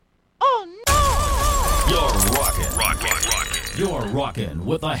You're rocking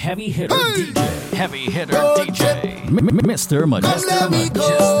with a heavy hitter DJ. Heavy hitter DJ. Mr. Mejustik. Come let me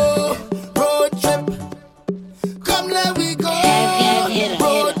go. Road trip. Come let me go.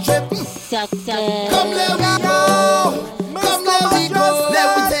 Road trip. Come let me go. Come let me go. Let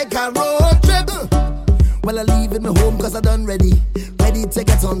me take a road trip. Well, I leave in my home cause I done ready. Ready to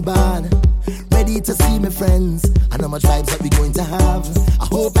get on board. Ready to see my friends. And how much vibes that we going to have. I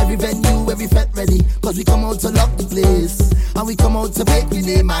hope every venue, every fete ready. Cause we come out to lock the place. And we come out to make the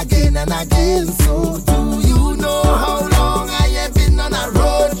name again and again. So do you know how long I have been on a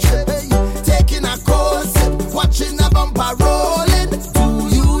road trip? Taking a cold sip, watching a bumper rolling. Do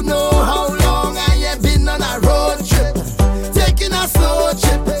you know how long I have been on a road trip? Taking a slow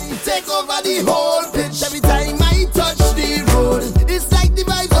trip, take over the whole pitch. Every time I touch the road, it's like the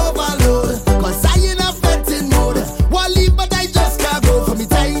vibes overload. Cause I in a betting mode. Won't leave but I just can't go. From the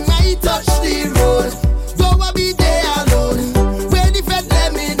time I touch the road, don't I be there alone. Where the fed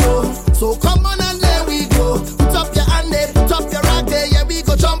let me know. So come on and there we go. Put up your hand there, put up your rag there. Yeah, we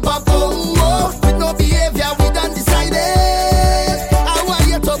go jump up, oh, oh. With no behavior, we done decided. I want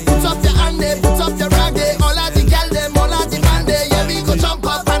you to put up your hand there, put up your rag there. All of the girl them, all of the man there. Yeah, we go jump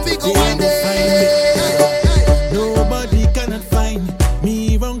up and we go wind there. Nobody cannot find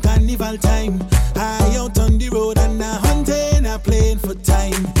me around carnival time. I out on the road and I hunting, I playing for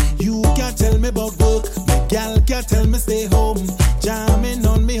time. You can't tell me about work, my gal can't tell me stay home. Jamming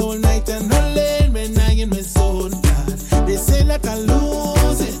on me whole night and rolling when I in my zone. They say that I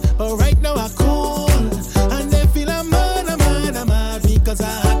lose it, but right now I cool. And they feel I'm mad because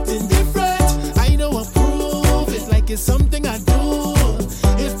I acting different. I don't approve it like it's something I do.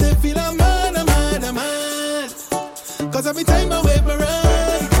 If they feel I'm mad. Cause every time I wave my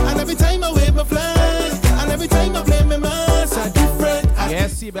run, and every time I wave my flag, and every time I play my mask, I'm different.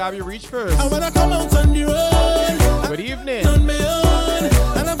 Yes, see, baby, reach first. And when I come out on the road, Good evening. on my own,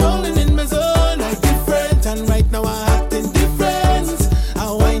 and I'm falling in my zone, I'm different. And right now I acting different,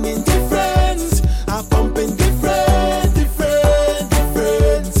 I'm whining different, I'm pumping different,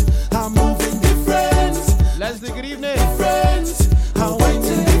 I'm moving different. Leslie, good evening. Different, I'm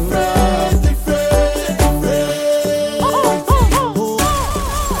whining different.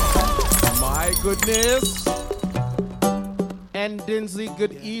 Goodness. And Dinsley,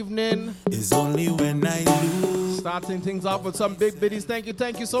 good evening. It's only when I lose. Starting things off with some big biddies. Thank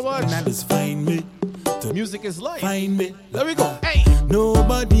you so much. And others find me. Music is life. Find me. There we go. Hey.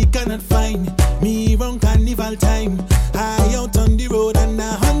 Nobody cannot find me around carnival time. I out on the road and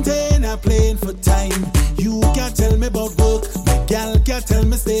I hunting, I playing for time. You can't tell me about work, my gal can't tell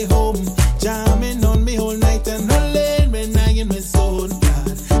me stay home. Jamming on me whole night and rolling when I in my zone.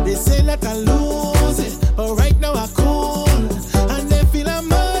 They say that I lose it, but right now I cool. And they feel I'm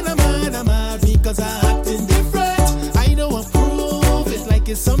mad because I acting different. I don't approve it like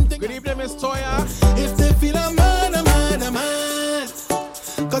it's something. Good evening, Miss Toya. If they feel I'm mad.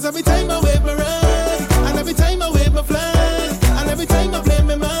 Cause every time I wave my rag, and every time I wave my flag, and every time I play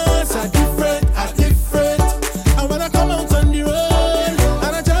my mask, I'm different. And when I come out on the road,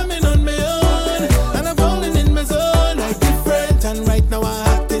 and I'm jamming on my own, and I'm falling in my zone, I'm different. And right now I'm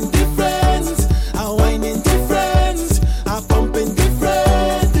acting different, I'm whining different, I'm pumping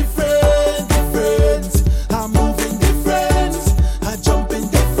different, I'm moving different, I'm jumping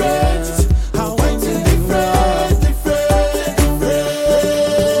different, I'm whining different.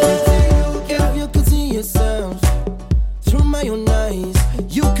 If you could see yourself through my own eyes,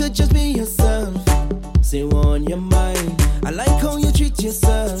 you could just be yourself. Say what on your mind. I like how you treat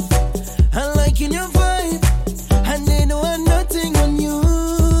yourself. I like in your vibe. And they don't have nothing on you,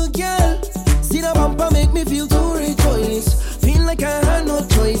 girl. See the bumper make me feel to rejoice. Feel like I had no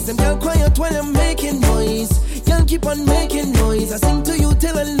choice. Them girl quiet when I'm making noise. Girl keep on making noise. I sing to you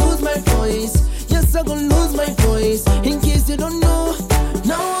till I lose my voice. Yes, I'm gonna lose my voice. In case you don't know,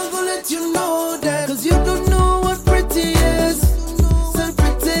 now I'm gonna let you know that. Cause you don't know what pretty is. So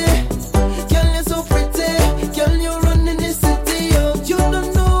pretty. Girl, you're so pretty. Girl, you're running the city up. You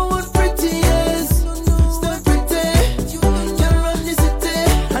don't know what pretty is. So pretty. Girl, run the city.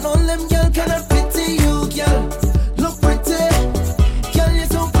 And all them girl cannot pity you, girl. Look pretty. Girl, you're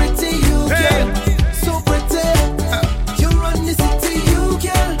so pretty, you, girl. So pretty. You run the city, you,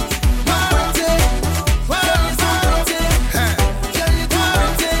 girl. Look pretty. Girl, you're so pretty. Girl, you're too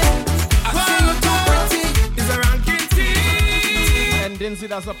pretty. I say you're too pretty. Is a ranking team? And Dinsley,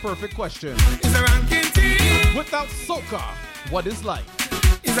 that's a perfect question. Is a ranking team? Without soca, what is life?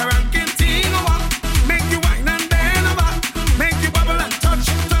 Is a ranking team over? Make you wine and bend over. Make you bubble and touch.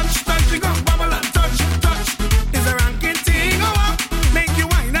 You go bubble and touch. Is a ranking team over? Make you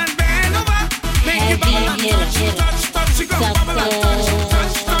wine and bend over. Make you bubble and touch.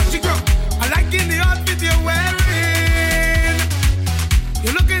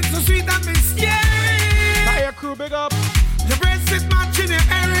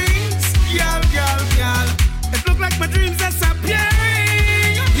 my dreams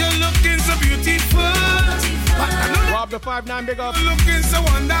disappearing. You're looking so beautiful. Rob the 5'9", big up. Looking so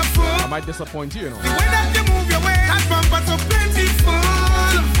wonderful. I might disappoint you, you know. The way that you move your way, that bumper so plentiful.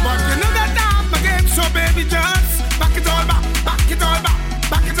 But you know that I'm my game, so baby, just back it all back, back it all back,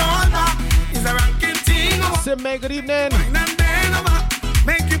 back it all back. Is a ranking thing. Sim, man, good evening. And then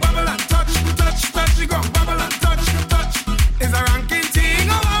make you bubble and touch, touch, touch. You go bubble and touch, touch. Is a ranking thing.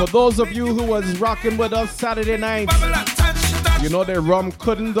 For those of you who was rocking with us Saturday night, Bubble and touch, touch. you know the rum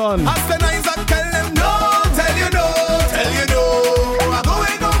couldn't done. As the nights I tell them no, tell you no, tell you no. I'm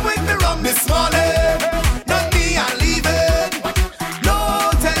going on with the rum this morning. Not me, I'm leaving. No,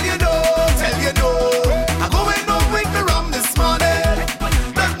 tell you no, tell you no. I'm going on with the rum this morning.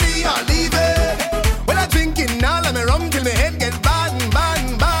 Not me, I'm leaving. When I'm drinking all of my rum till my head get bad and bad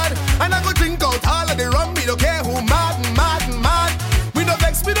and bad. And I go drink out all of the rum, we don't care who mad and mad and mad. We don't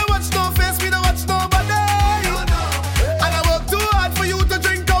vex, we don't watch no face, we don't watch nobody. And I work too hard for you to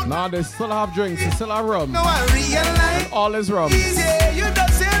drink out. Nah, they still have drinks, they still have rum. No, I realize. All is rum. Yeah, you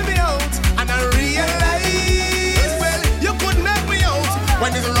done sell me out, and I realize, well, you couldn't make me out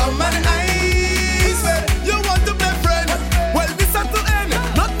when it's rum and ice. Well, you want to be friend, well, this has to end,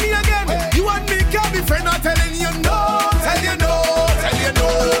 not me again. You and me can't be friend, I'm telling you no, tell you no, tell you no.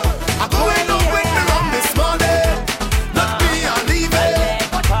 I'm going on with the rum this morning, not me, I'm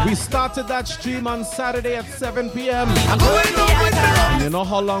leaving. We started that stream on Saturday at 7 p.m. I'm going on with the rum. You know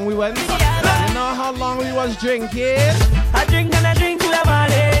how long we went? You know how long we was drinking? I drink and I drink till I'm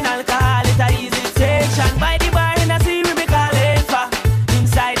all in. Alcohol is a easy station. By the bar in the sea we be calling for.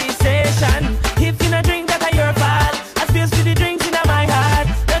 Inside the station. If you not drink that are your fault. I space for the drinks in my heart.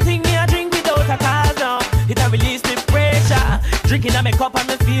 Don't think me I drink without a cause, no. It a release the pressure. Drinking on my cup and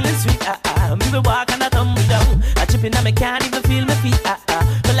me feeling sweet. Me be walk and I tumble down. I chipping and me can't even feel my feet.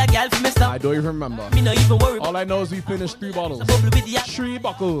 But like y'all for me stop. I don't even remember. Me no even worry. All I know is we finished 3 bottles. Bubble with the 3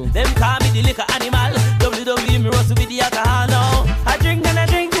 buckles. them call me the liquor animal. WWE me rustle with the alcohol now. I drink and I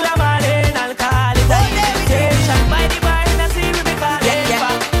drink till I'm all in. Alcohol is a station. By the bar in the sea we be calling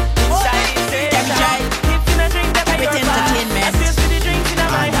for. Inside the station. If you not drink that I your entertainment. I space with the drinks in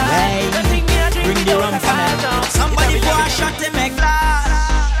my heart. Don't think me I drink Bring the rum for me. Somebody pour a shot to make glass.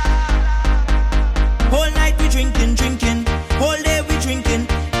 Whole night we drinking, drinking. Whole day we drinking.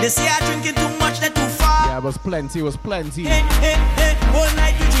 They say I drinking too much, they too far. Yeah, it was plenty, it was plenty. Hey, hey, hey. Whole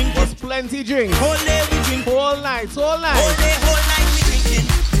night we drinking. It was plenty drink. Whole day we drinking. Whole night, whole night. Whole day, whole night we drinking.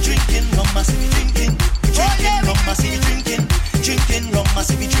 Drinking rum, massive we drinking. Drinking rum, massive we drinking. Drinking rum,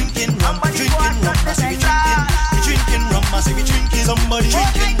 massive we drinking. Rum, drinking rum, massive we drinking. Drinking rum, massive we drinking. Somebody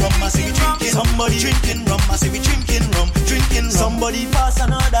drinking rum, massive we drinking. Somebody drinking rum, massive we drinking. Rum, drinking rum. Somebody pass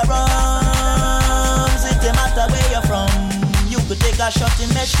another rum. It don't matter where you're from. You could take a shot in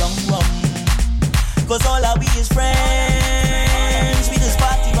that strong rum. Cause all our we is friends. We just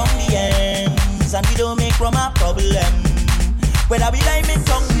party from the ends. And we don't make rum a problem. Whether we liming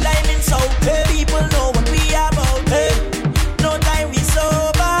tongue, we liming so. Hey, people know what we about. Hey, no time we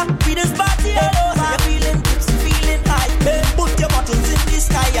sober. We just party all over. You're feeling tipsy, feeling high. Hey, put your bottles in the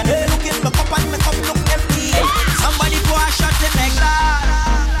sky. And hey, look in the cup and my cup look empty. Hey, somebody pour a shot in my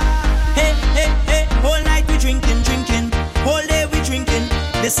glass. Hey, hey, hey, whole night we drinking, drinking. Whole day we drinking.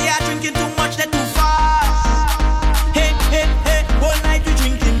 They say I drinking too much, they too far. Hey, hey, hey, whole night we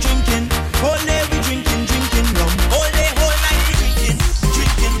drinking, drinking. Whole day we drinking, drinking rum. Whole day, whole night we drinking,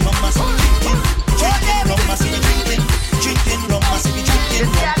 drinking rum, massive drinking. Drinking rum, massive drinking. Drinking rum, massive drinking.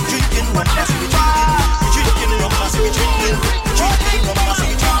 Drinking rum, massive drinking. Drinking rum, massive drinking. Drinking rum,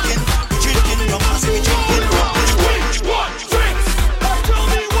 massive drinking. Drinking rum, massive drinking. We want drinks. Tell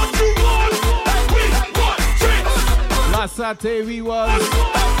me what you want. We want drinks. Last Saturday we was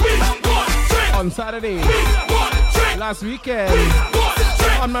on Saturday. Last weekend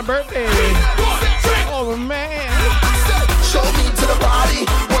on my birthday. Oh man. Show me to the party.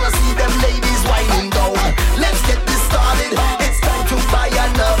 Wanna see them ladies whining down. Let's get this started. It's time to buy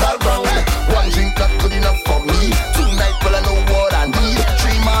another round. One drink not good enough for me. Tonight, well I know what I need.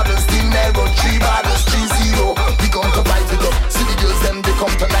 3 models, dinero, 3 bottles, 3-0. We gon' to light it up. See the girls them they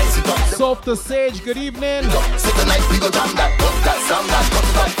come to light it up. Soap to Sage, good evening. So tonight we go jam that up, that sound that cut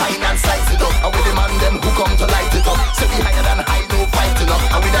it up, fine and slice it up. And with the man them who come to light it up. So we higher than high, no fighting up.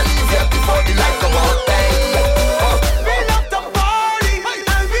 And we don't leave here before the light come out. We love the party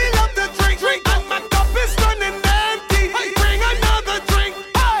and we love the drink. And my cup is running empty. Bring another drink.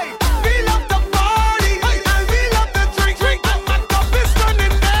 We love the party and we love the drink. And my cup is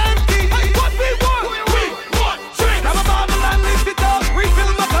running empty. What we want drink. Have a bottle and lift it up.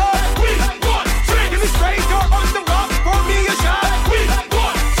 Refill my cup. We want drink. Give me straight or on the rock. Pour me a shot. We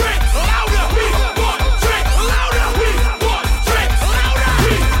want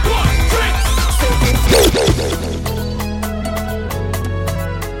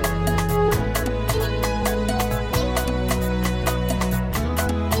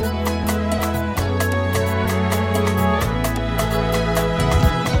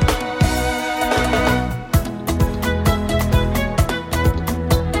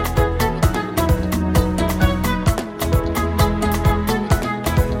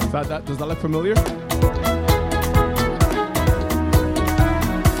Does that look familiar?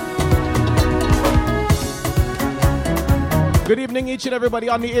 Good evening, each and everybody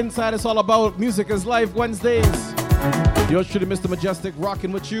on the inside. It's all about Music is Life Wednesdays. Yours truly, Mr. Mejustik,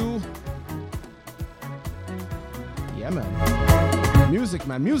 rocking with you. Yeah, man. Music,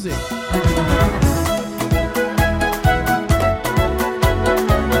 man, music.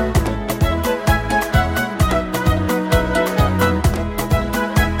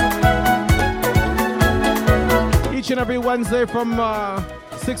 Each and every Wednesday from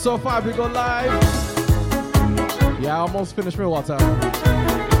 6:05 we go live. Yeah, I almost finished my water.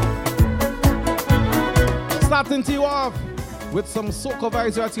 Starting to you off with some soca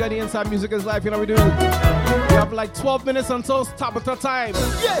vibes right here on the inside. Music is Life, you know we do. We have like 12 minutes until top of the time.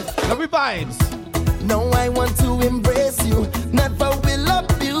 Yes. Every vibes. Now I want to embrace you, never will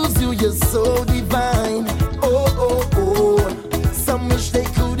abuse you. You're so divine. Oh, oh, oh. Some wish they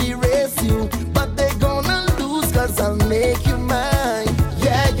could erase you, but they're gonna lose 'cause I'll make you mine.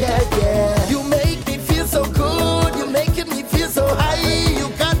 Yeah, yeah, yeah. You make me feel so good. You're making me feel so high. You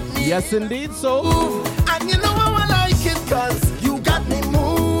got me. Yes, indeed, so. And you know how I like it 'cause you got me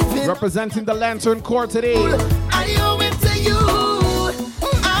moving. Representing the Lantern Corps today. I owe it to you.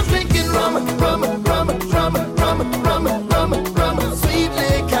 I'm drinking rum, rum, rum, rum, rum, rum, rum, rum. Sweet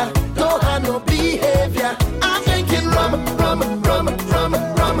liquor, don't have no behavior. I'm drinking rum, rum, rum, rum,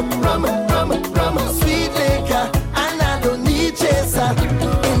 rum, rum, rum, rum. Sweet liquor, and I don't need chaser.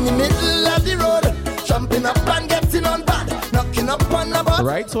 In the middle of the road, jumping up and getting on bad, knocking up on the butt.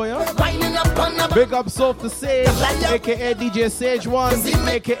 Right, Toya? Winding up on the Big up Soap the Sage, aka DJ Sage 1,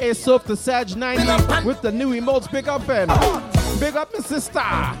 aka Soap the Sage 90, with the new emotes. Big up him. Big up my sister.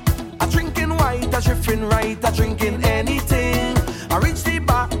 I drinking white, I shifting right, I drinking anything. I reach the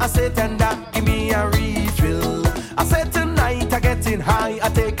bar, I say tender, give me a refill. I said tonight I getting high, I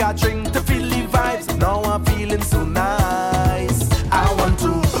take a drink to feel the vibes. Now I'm feeling so nice. I want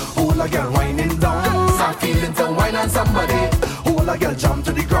to hold a girl winding down. I'm feeling to wine on somebody. Hold a girl jump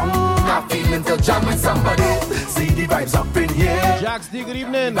to the ground. I'm feeling to jam with somebody. See the vibes up in here. Jax D, good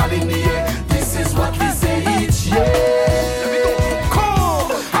evening. All in the air. This is what we say each year.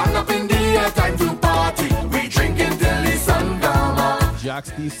 Cool. And up in the air, time to party. We drinking till the sun come up.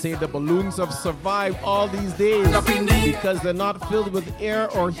 Jax D say the balloons have survived all these days because they're not filled with air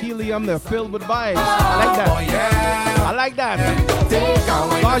or helium, they're filled with vibes. I like that. Oh, yeah. I like that. Take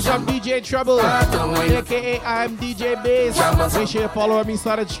Gosh, I'm DJ Treble, aka I'm DJ Bass. Make sure you follow me.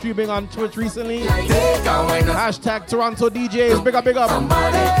 Started streaming on Twitch recently. Hashtag Toronto DJs. Big up, big up.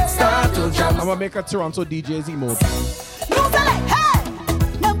 Somebody start to jump. I'm gonna make a Toronto DJs emote.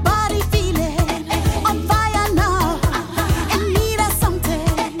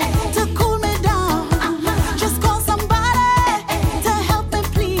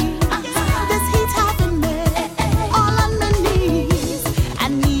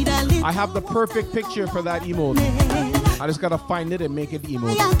 I have the perfect picture for that emote. I just gotta find it and make it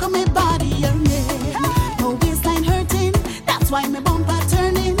emote. No waistline hurting, that's why my bumper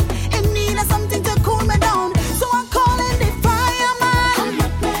turning. In need of something to cool me down, so I'm calling the fireman.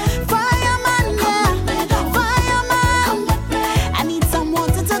 Fireman, yeah, fireman. I need some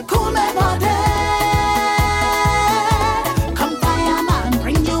water to cool my body. Come fireman,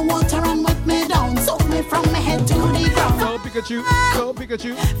 bring your water and wet me down, soak me from my head to the ground. Go Pikachu, go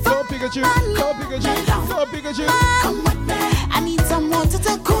Pikachu, go Pikachu, go Pikachu, go Pikachu. Come with me, I need some water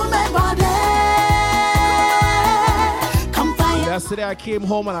to cool my body. Yesterday I came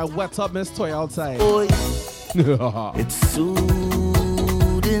home and I wet up Miss Toy outside. It's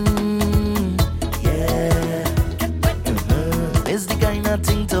soothing, yeah. It's the kind of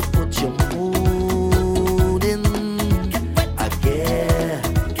thing to put your mood in. I yeah.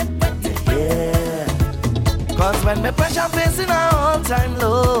 Cause when my pressure facing an all-time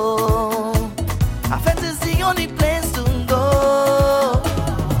low, I felt it's the only place to go.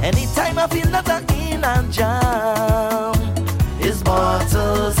 Anytime I feel that I'm in a jam, is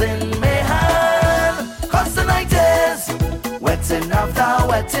bottles in my hand. Cause the night is wetting after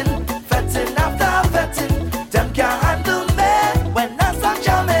wetting, fetting after fetting. Them can't handle me when I start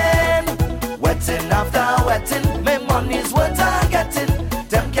jamming. Wetting after wetting, my money's what I'm getting.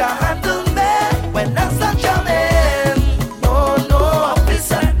 Them can't handle me when I start jamming. No, no,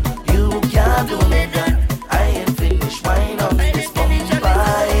 officer, you can't do me that. I ain't finished wine up this pump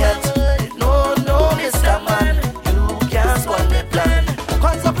by yet. No, no, Mr. Man,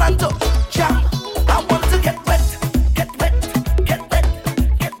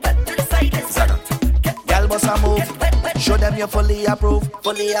 you fully approve,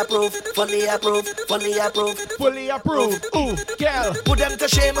 fully approve, fully approve, fully approve, fully approve. Ooh, girl, put them to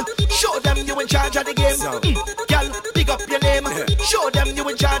shame. Show them you in charge of the game. Girl, pick up your name. Show them you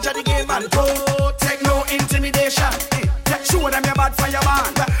in charge of the game. And don't take no intimidation. Show them you're bad for your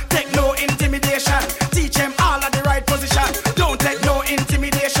man. Take no intimidation. Teach them all at the right position. Don't take no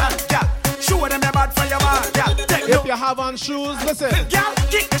intimidation. Girl, show them you're bad for your man. Girl, take if you have on shoes, listen. Girl,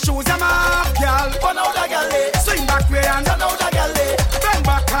 kick the shoes them off. Girl, run out the galley. Swing back way and run out the galley. Bend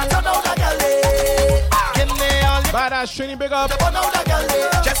back and run out the galley. Give me all your badass Trini, big up. Run out the galley.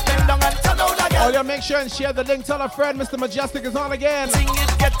 Just bend down and turn out the galley. Oh, yeah, make sure and share the link. Tell a friend, Mr. Mejustik is on again. Sing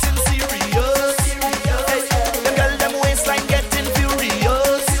it getting serious. Hey, them girl them waistline getting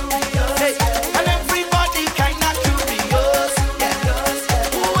furious. Hey, and everybody kinda curious. Yeah.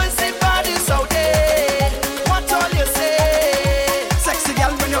 Who is the baddest out there? What all you say? Sexy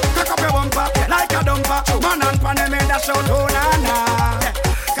girl when you crack up your bumper like a dumper. Man and pan them in that shout, oh na na.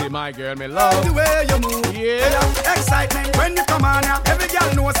 See my girl, me love the way you move. Yeah. Excitement when you come on. Every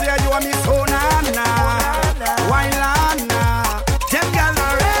girl knows say you are me so na na. Why na na? Them girl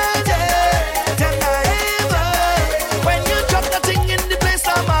are ready. Them naive. When you drop the thing in the place,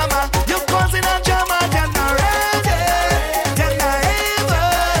 oh mama, you causing a drama. Them are ready. Them naive.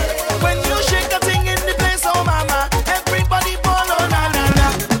 When you shake the thing in the place, oh mama, everybody ball on na na na.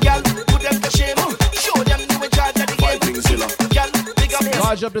 Girl, put them to shame. Show them you in charge of the game. Girl, big up.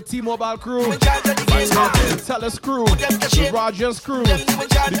 Charge up the T-Mobile crew, the Telus crew, the Rogers crew,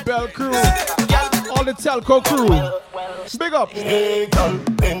 the Bell crew, all the Telco crew. Big up. Hey girl,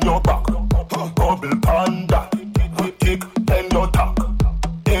 bend your back, bubble panda, kick, bend your tack,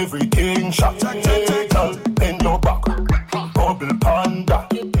 everything shot. Hey girl, bend your back, bubble panda,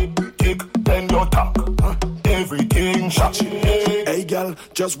 kick, bend your tack, everything shot. Hey girl,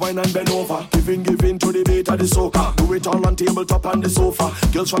 just whine and bend over. Giving to the beat of the soca. Do it all on tabletop on the sofa.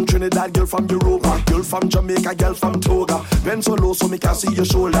 Girls from Trinidad, girl from Europa, girl from Jamaica, girl from Toga. Bend so low so me can see your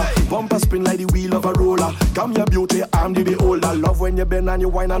shoulder. Bumper spin like the wheel of a roller. Come your beauty, I'm the beholder. Love when you bend and you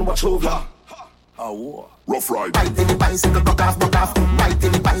whine and watch over. Rough ride. Right in the bicycle, broke off, broke off. Right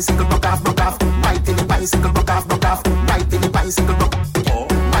in the bicycle, broke off, broke off. Right in the bicycle, broke off, broke off. Right in the bicycle, broke off.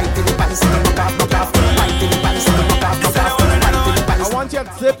 Right in the bicycle, broke off, broke off. Right in the bicycle, broke off, broke off. I want you to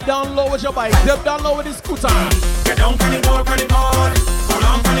dip down low with your bike. Dip down low with the scooter. Get down from the board, from the board. Hold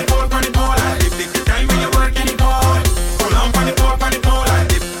on from the board, from the board. If take the time when you work any board. Hold on from the board, from the board.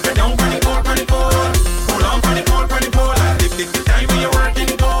 Get down from the board, from the board. Hold on from the board, from the board. If take the time when you work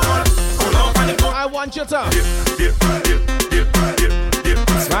any board. Hold on from the board. I want you to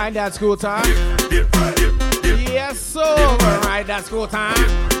ride that scooter. Yes, so ride that scooter.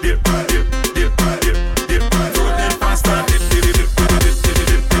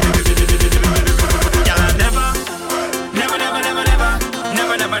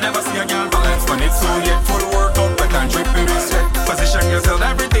 Never see a girl balance when it's so yet full workout, but can't trip in respect. Position yourself,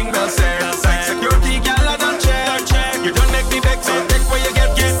 everything well said. Like security, girl, I don't check. You don't make me vex, so take where you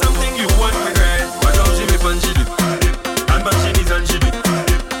get something you won't regret. Watch how she whip and she dip, and back she knees and she dip.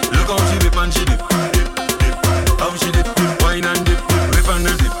 Look how she whip and she dip, how she dip, wine and dip, whip and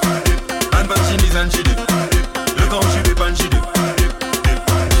dip, and back she knees and she dip. Look how she whip and she dip,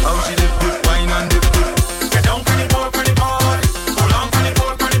 how she dip, wine and dip. Get down for the board, for the board.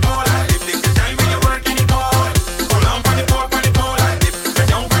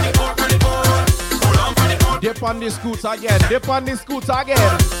 Dip on the scooter again. Dip on the scooter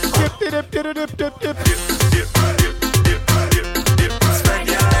again. Dip, dip, dip, dip, dip, dip, dip. Spread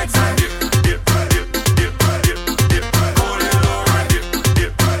your legs and dip, dip, dip, dip, dip, dip. Go a little lower, dip,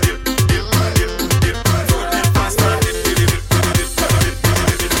 dip, dip, dip, dip, dip. Go a little faster, dip, dip, dip,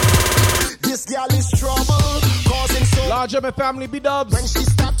 dip. This girl is trouble, causing so. Large up my family, B-dubs. When she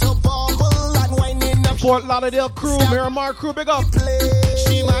start to bubble and whining up. Fort Lauderdale crew, Miramar crew, big up.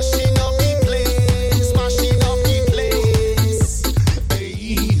 She mashing up the place, mashing up the place.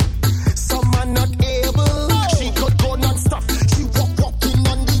 Hey, some man not able. She could go non-stop. She walking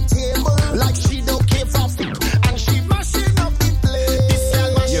on the table like she don't care for food, and she mashing up the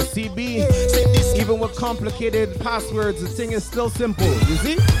place. Your CB, even with complicated passwords, the thing is still simple. You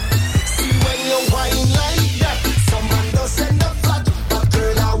see? See when you whine like that, some man does send a flat. But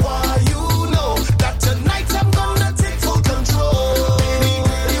girl, I want you know that tonight I'm gonna take full control. Baby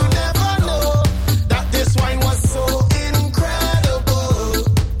girl, you never know that this wine was so incredible.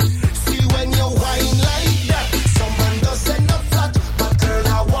 See when you whine like that, some man does send a flat. But girl,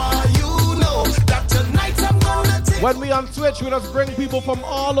 I want you know that tonight I'm gonna take. When we on Twitch, we just bring people from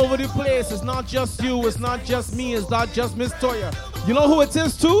all over the place. It's not just you, it's not just me, it's not just Miss Toya. You know who it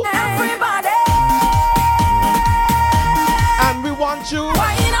is too? Everybody. And we want you.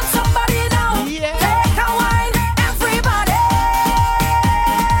 Wine up somebody now. Yeah. Take a wine, everybody.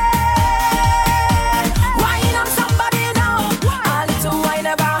 Wine up somebody now. A little wine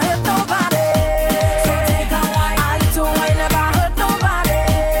never hurt nobody. So take a wine. A little wine never hurt nobody.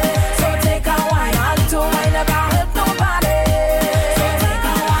 So take a wine. A little wine never hurt nobody. So take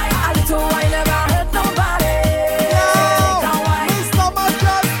a wine. A little wine never hurt nobody. Take a wine. Mr.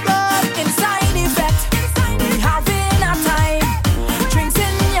 Mejustik. Inside effect, we having a time. Drinks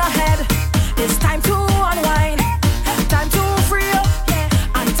in your head. It's time to unwind, time to free up,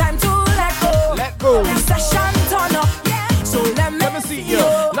 and time to let go. Let go. The session turn up, so let me see you.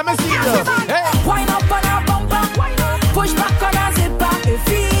 Let me see you. Hey. Wind up on a bumper, push back on a zipper. If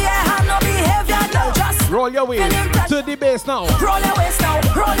he have no behavior, now just Roll your way to the bass now. roll your waist now,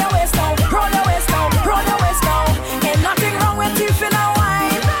 roll your waist now, roll your waist now, roll your waist now. Ain't nothing wrong with you in a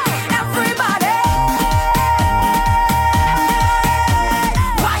wine. Everybody,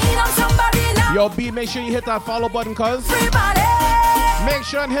 wine on somebody now. Yo, B, make sure you hit that follow button, cuz. Everybody, Make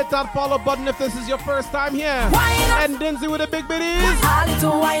sure and hit that follow button if this is your first time here. wine up. And Dinzy with the big bitties. A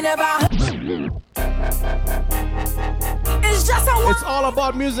little wine never. It's just a one. It's all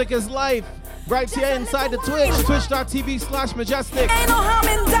about music is life. Right here inside the Twitch, twitch.tv/Mejustik. Ain't no harm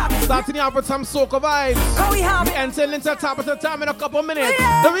in that. Starting out with some soca vibes. Cause we have We entering into the top of the time in a couple minutes.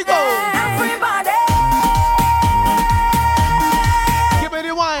 There we go. everybody. Give me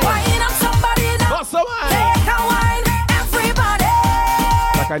the wine. Wine up somebody now. Bust the wine. Take a wine, everybody.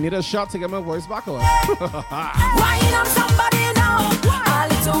 Like I need a shot to get my voice back on. Wine up somebody now. A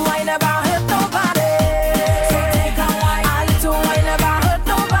little wine never hurt nobody. So take a wine. A little wine never hurt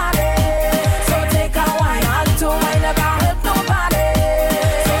nobody. So take a wine. A little wine never hurt nobody.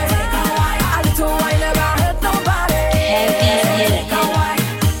 So take a wine. A little wine never hurt nobody. Take a wine.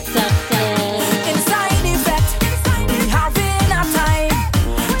 Inside effect, we having a time.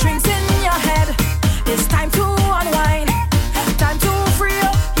 Drinks in your head. It's time to unwind, time to free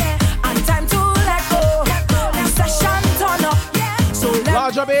up, and time to let go. The session turn up, so let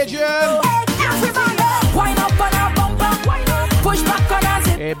Large up, Adrian. everybody wind up on a bumper, push back on a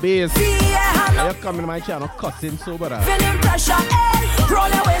zip. Hey, bass. Yeah, You're coming to my channel cussing so bad. feeling pressure. Roll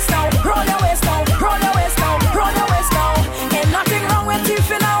your waist now, roll your waist now, roll your waist now, roll your waist now. Ain't nothing wrong with you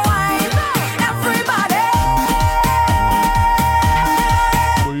in a wine. Everybody,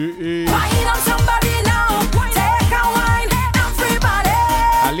 wine on somebody now. Take a wine, everybody.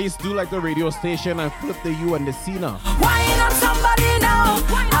 At least do like the radio station and flip the U and the C now. Wine on somebody now.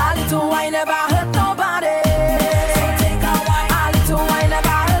 A little wine never hurt nobody. So take a wine. A little wine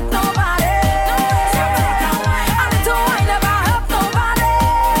never hurt nobody. So take a wine. A little wine never hurt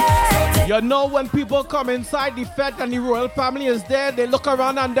nobody. You know when people come inside the Fed and the royal family is there, they look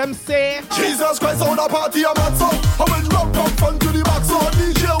around and them say, Jesus Christ on the party I'm at up. How we rock from front to the back so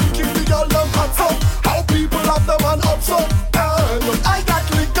DJ we keep the girl them hats up. How people have them and up so. And I got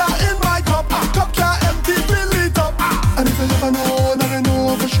liquor in my cup. Cup can't empty, fill it up. And if you never know, never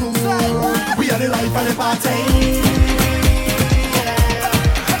know for sure. We are the life of the party.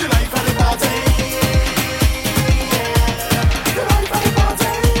 The life of the party. The life of the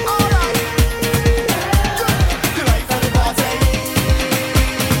party. Alright. The life of the party.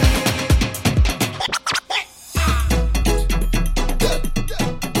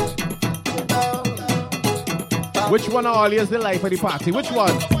 which one of all is the life of the party? Which one?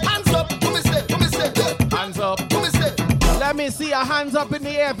 Hands up, who me say, Hands up. who me say. Let me see your hands up in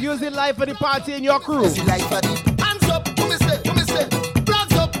the air if you're the life of the party in your crew. It's the life of the hands up, who me say, who me say.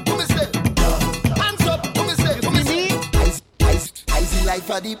 Flags up, who me say. Hands up, who me say, who me say. I see life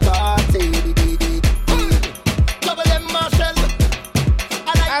of the party. Double M Marshall.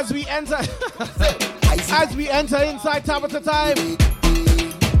 As we enter inside top of the time,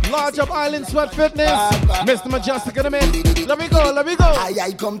 Large Up Island Sweat Fitness, Mr. Mejustik in the mix. Let me go.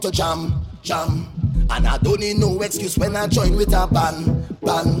 I come to jam. And I don't need no excuse when I join with a band.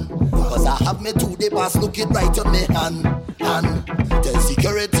 Cause I have me 2 day pass, look it right on me hand. Tell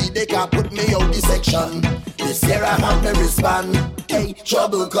security they can't put me out the section. This year I have me respond. Hey,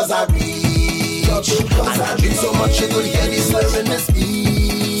 trouble cause I reach. And I drink so much you could hear the slur in the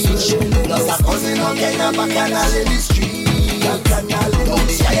speech. Plus I cousin on kind of bacchanal in the street. Don't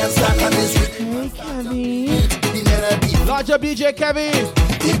the giants stack on the street. The melody. Large Up DJ Kevin.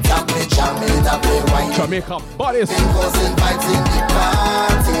 It up me jam, it up me wine. Jamaica bodies. Causing vibes in the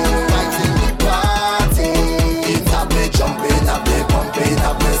party, It up me jump, it up me pump, it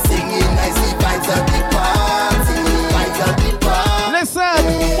up me singing nicely. Vibes at the party, Listen.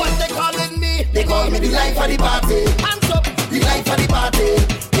 What they calling me? They call me the life of the party. Hands up, the life of the party.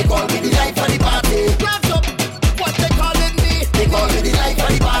 They call me the life of the party. Hands up, what they calling me?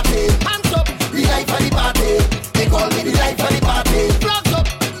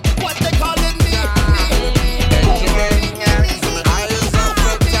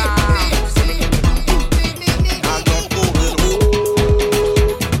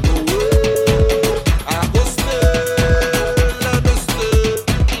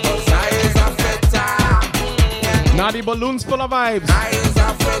 Now the balloons full of vibes.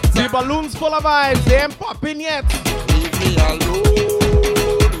 The balloons full of vibes. They ain't popping yet. Leave me alone.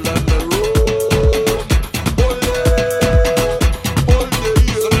 Let me roll.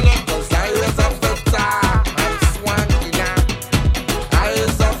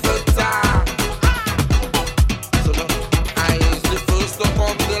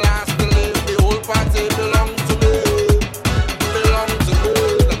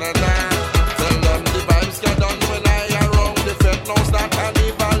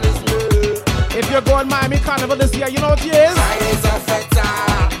 Going Miami Carnival this year, you know what it is?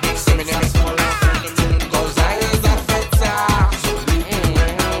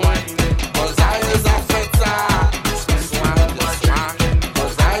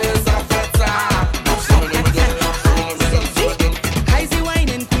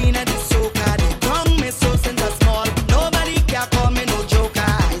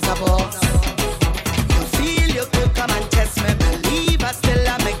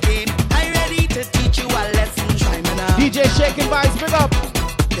 Shaking vibes, big up.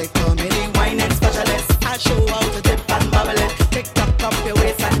 They call me the wine and specialist. I show how to dip and bubble it. Tick tock up your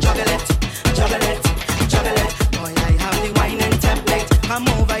waist and juggle it, juggle it, juggle it. Boy, I have the wine and template. Come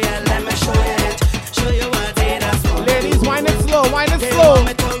over here, let me show you it. Show you what it is for. Ladies, wine it slow, wine it slow. Roll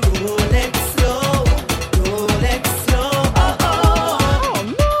it slow, roll it slow. Oh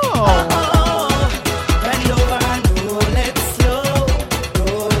no. Bend over and roll it slow,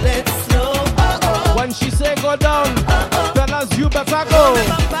 roll it slow. When she say go down. You better go.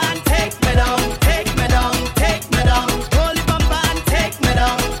 Take me down, take me down, take me down. Holy bumper and take me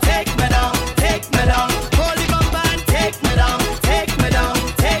down, take me down, take me down. Holy bumper and take me down, take me down,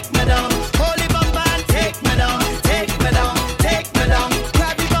 take me down. Holy bumper and take me down, take me down, take me down.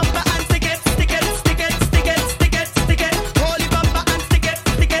 Grab the bumper and stick it, stick it, stick it, stick it, stick it, stick it. Holy bumper and stick it,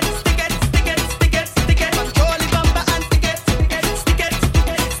 stick it, stick it, stick it, stick it, stick it. Holy bumper and stick it, stick it, stick it,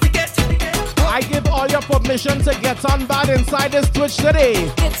 stick it, stick it. I give all your permission to get on bad inside this Twitch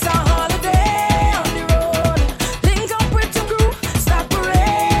today. It's a holiday on the road. Link up with your crew, start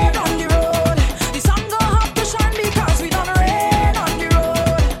parade on the road. The sun gon' have to shine because we done rain on the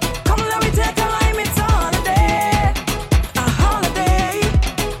road. Come let me take a lime, it's a holiday, a holiday.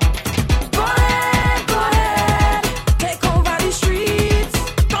 Go ahead, take over the streets,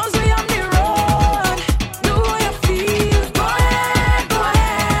 'cause we on the road. Do what you feel. Go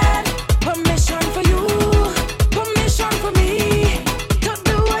ahead. Permission for you, permission for me. Just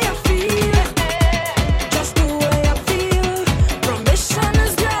do what you feel. Just do what you feel. Permission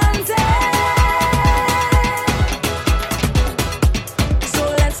is granted. So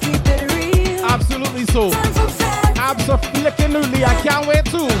let's keep it real. Absolutely so. Time for fun. Absolutely. I can't wait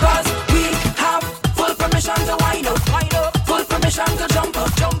to. 'Cause we have full permission to wind up, full permission to jump up,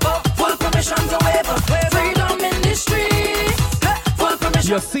 full permission to wave up. Freedom in the street. Full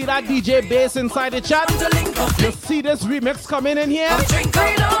permission. You see that DJ bass inside the chat? You see this remix coming in here?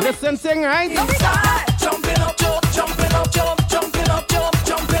 Listen, sing, right? Jumping up, jump, jumping up, jump, jumping up, jump,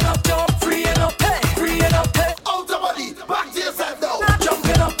 jumping up, jump, freeing up, hey, freeing up, hey. Out the body, back to yourself now.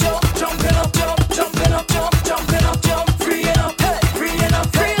 Jumping up, jump, jumping up, jump, jumping up, jump, jumping up, jump, freeing up, hey, freeing up,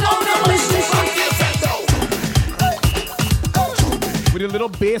 freeing up. With a little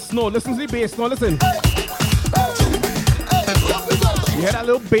bass note. Listen to the bass note, listen. You hear that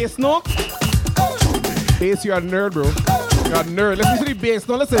little bass note? Bass, you're a nerd, bro. You're a nerd. Listen to the bass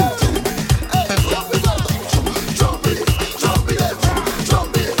note, listen.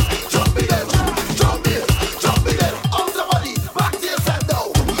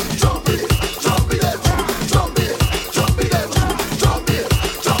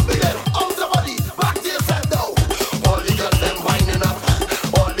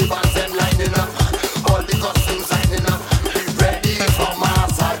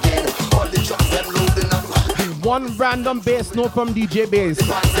 One random bass note from DJ Bass.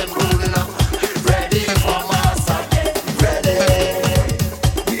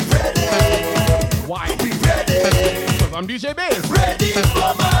 Why? Because I'm DJ Bass. Ready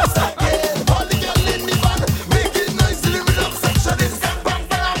for mass again. All the girl in the van, make it nice in the rhythm section. It's bang, bang,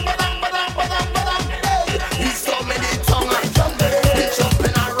 bang, bang, bang, bang, bang. Hey, he's so many tongue like jumping. He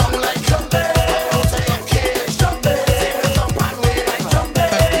jumping around like jumping. Out of your cage, jumping. Take the jump and way like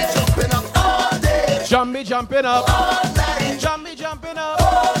jumping. He jumping up all day. Jumping up. All night. Jumping up.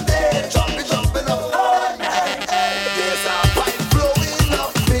 All day. Jumping up all night. There's a pipe flowing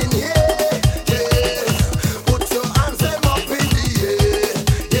up in here. Yeah. Put your hands them up in the air.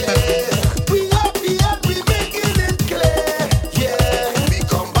 Yeah. We happy and we making it clear. Yeah. We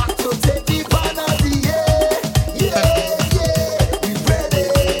come back to take the van of the air. Yeah. We ready.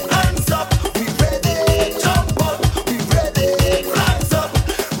 Hands up. We ready. Jump up.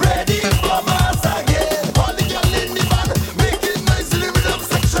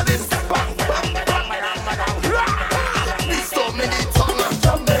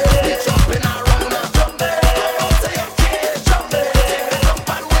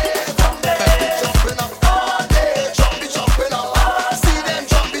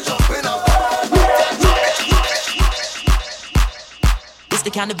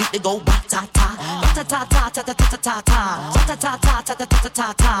 Mejustik and the beat they go ba-ta-ta. Ba-ta-ta-ta-ta-ta-ta-ta-ta.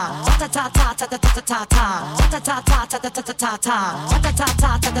 Ba-ta-ta-ta-ta-ta-ta-ta. Ba-ta-ta-ta-ta-ta-ta-ta. Ba-ta-ta-ta-ta-ta-ta-ta.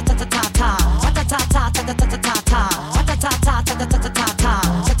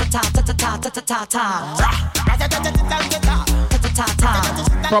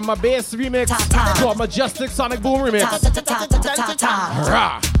 From a bass remix to a Mejustik Sonic Boom remix.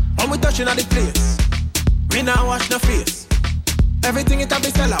 When we touching on the place, we now wash no face. Everything it a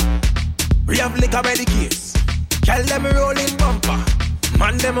be sell out. We have liquor by the case. Tell them rolling bumper,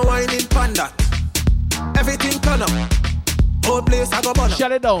 man them whining panda. Everything turn up. Whole place I go burn up.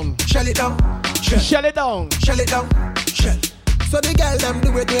 Shut it down. Shell it down. Shell it down. Shell it down. Shell. So the girl them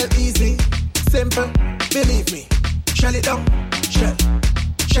do it real easy, simple. Believe me. Shell it down. Shell.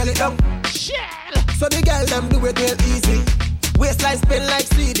 Shell it down. Shell. So the girl them do it real easy. Waistline spin like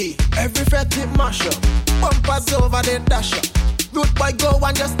CD. Every fret tip mash up. Bumpers over the dash up. Root boy go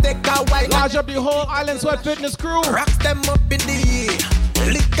and just take a white. Large up the whole Island Sweat Fitness crew. Rocks them up in the air.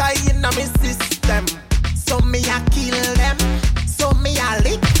 Liquor in my system. So me I kill them. So me I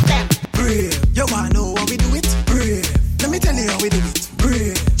lick them. Brave. You wanna know how we do it? Brave. Let me tell you how we do it.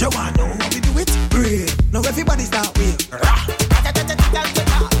 Brave. You wanna know how we do it? Brave. Now everybody start with.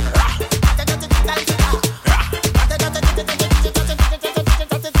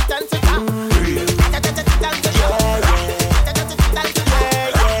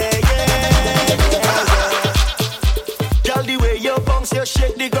 You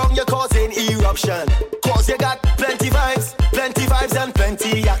shake the ground, you're causing eruption. Cause you got plenty vibes and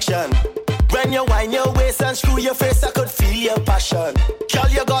plenty action. When you wind your waist and screw your face, I could feel your passion. Girl,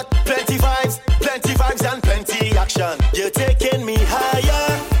 you got plenty vibes and plenty action. You're taking me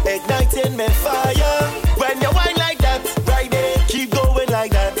higher, igniting me fire. When you wind like that, right there, keep going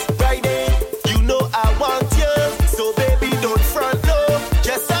like that, right there. You know I want you, so baby don't front low.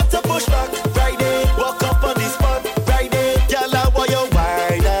 Just have to push back, right there. Walk up on the spot, right there. Girl, I want you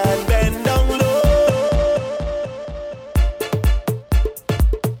wine and bend down low.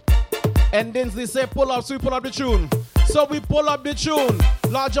 And Dinsley say pull up, so we pull up the tune. So we pull up the tune.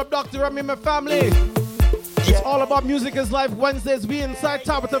 Large up Dr. Remy, my family. It's all about music is life. Wednesdays, we inside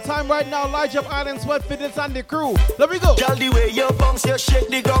top at the time right now. Large up Island Sweat Fitness and the crew. Let me go. Girl, the way you bounce, you shake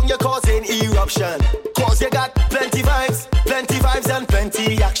the ground, you're causing eruption. Cause you got plenty vibes and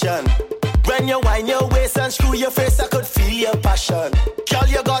plenty action. When you wind your waist and screw your face, I could feel your passion. Girl,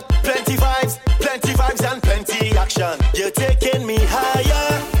 you got plenty vibes and plenty action. You're taking me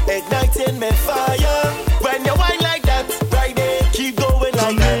higher, igniting me fire. When you wind like that, right there, keep going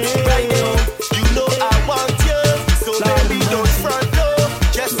like that, right there. You know I want you, so baby don't front low.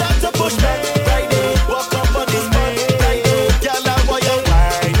 Just have to push back, right there. Walk up on this spot, right there. Girl, I want you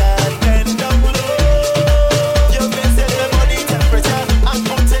wine and bend down low. You can set my body temperature and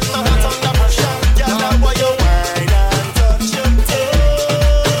putting my hands under pressure. Girl, I want you wine and touch your toes.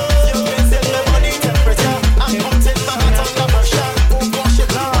 You can set my body temperature and putting my hands under pressure. Oh gosh, you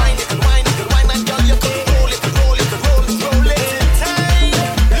can wine, you can wine, you can wine, and girl, you can roll it, roll it, roll it, roll it in time.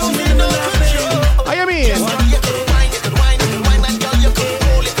 Losing no control. How you mean? You can wine, you can wine, you can wine, and girl, you can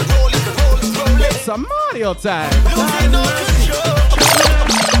roll it, roll it, roll it, roll it. It's a Mario time. Losing no control.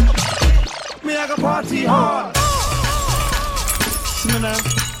 Me I go party hard.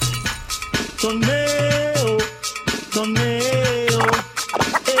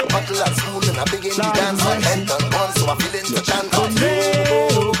 Buckle and smooth and I begin to dance and enter on, so I feel into chant.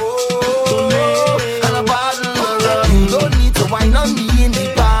 And a bottle of rum. You don't need to wine on me in the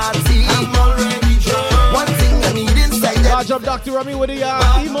party. I'm already drunk. One thing I need inside that. Large up Dr. Remy with the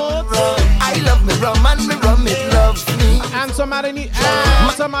emotes. I love me rum and me rum it loves me. And somebody need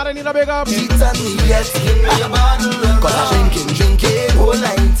a big up. Cheat on me, yes, give me a bottle of rum. Cause I'm drinking whole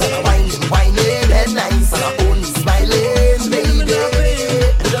night. And I'm whining, headlines. And I'm only smiling, baby.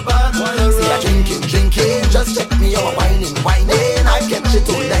 With a bottle of rum. See, I'm drinking, just check me out. Whining. I catch it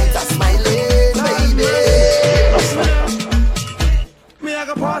all night, I'm smiling, baby. Me I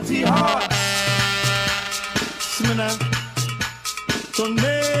go party hard. Let me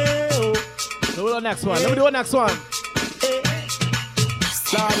do the next one.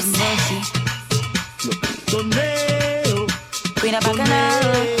 Lord of mercy. Queen of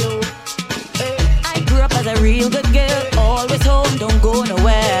Bacchanal. I grew up as a real good girl, always home, don't go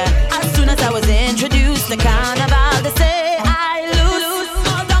nowhere. As soon as I was introduced to carnival, they say I lose.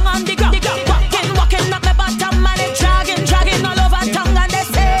 All down on the ground, walking up my bottom, and it dragging all over tongue, and they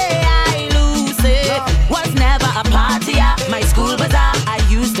say I lose it. Was never a party at my school bazaar I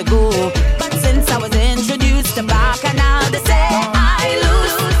used to go, but since I was introduced to Bacchanal, they say I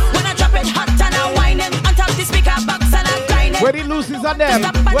lose. When I drop it hot and I whine it on top the speaker box and I grind it. Where the Lucy's are there?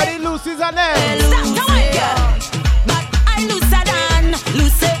 them? Where the Lucy's and them? But I looser than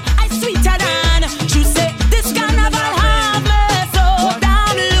Lucy, I sweeter than Juicy. This carnival have me so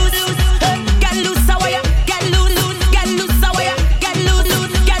damn loose. Get loose away, get loose, get loose away, get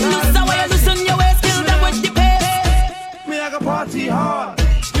loose, get loose away. Loosen your waist, kill them with the pace. Me I go party hard,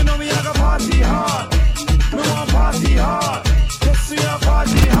 you know me I go party hard. Me want party hard, yes we a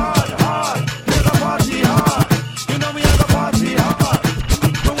party hard, hard. Me I go party hard, you know me I go party hard.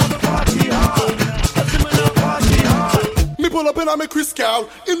 Me want to party hard, yes me no party hard. Me pull up in a me Chris car,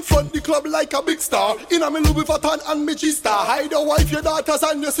 in front the club like a big star. In a me Louis Vuitton and me G-Star. Hide your wife, your daughters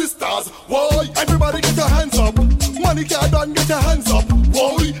and your sisters. Why? Everybody get your hands up. Money can't done, get your hands up.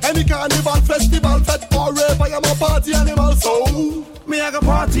 Why? Any carnival, festival, fete or rave, I am a party animal, so me I go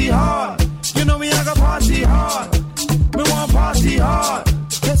party hard, you know me I go party hard. Me want party hard,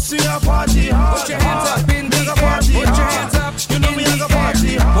 yes we a party hard. Put your hands up in the air, put your hands up, you know me I go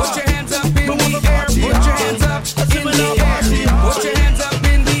party hard. Put your hands up in the air, put your hands up in the air. Put your hands up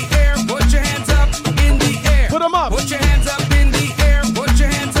in the air, put your hands up in the air. Put them up. Put your hands up in the air, put your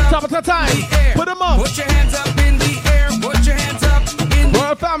hands up. Top of the time. Put them up. Put your hands up in the air, put your hands up in the air.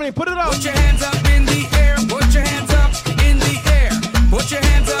 Royal family, put it up. Put your hands up in the air, put your hands up in the air. Put your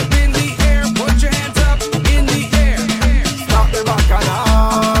hands up in the air, put your hands up in the air. Stop the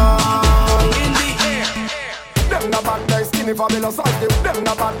bacchanal in the air. Them na bad guys, skinny fabulous size them. Them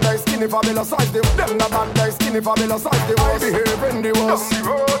na bad guys, skinny fabulous size them. Them na bad guys, skinny fabulous size them. I behave in the worst.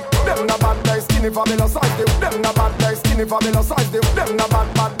 Them na bad guys, skinny fabulous size them. Them na bad guys, skinny fabulous size them. Them na bad.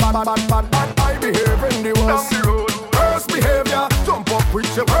 I behave in the worst. Worst behavior, jump up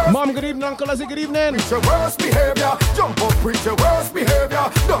with your worst. Mom, good evening. Uncle Ozzy, good evening. With your worst behavior, jump up with your worst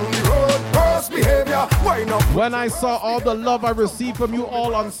behavior. Down the road, worst behavior. Wind up. When I saw all the love I received from you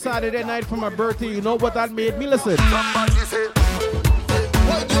all on Saturday night for my birthday, you know what that made me? Listen. Somebody say,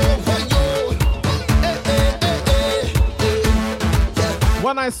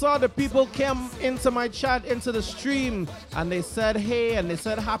 When I saw the people came into my chat, into the stream, and they said hey, and they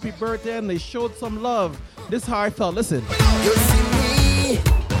said happy birthday, and they showed some love. This is how I felt. Listen. You see me,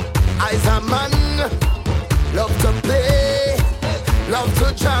 I's a man, love to play, love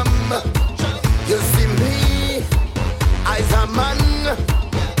to jam. You see me, I's a man,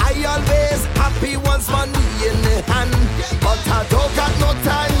 I always happy once money in the hand, but I don't got no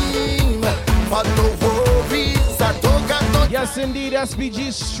time for no worries. I don't got no. Yes, indeed,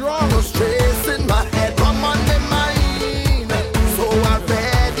 SPG strong. No stress in my head, I'm on the mind, so I'm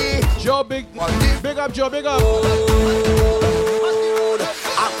ready. Joe, big up, Joe, big up.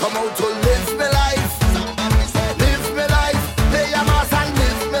 I come out to live my life, play a mass and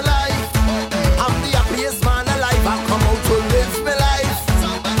live my life. I'm the happiest man alive. I come out to live my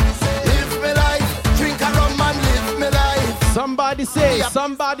life, drink a rum and live my life. Somebody say,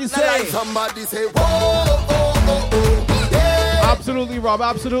 Somebody say, whoa, oh, oh, oh, yeah. Absolutely, Rob,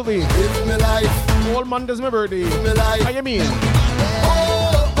 absolutely. Live my life. All Monday's my birthday. Live my life. How you mean?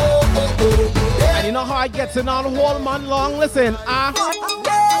 Oh, oh, oh, oh, yeah. And you know how I get in all whole month long? Listen,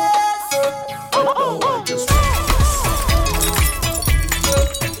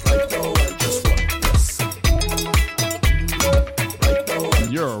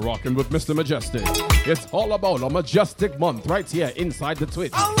 You're rocking with Mr. Majestic. It's all about a majestic month right here inside the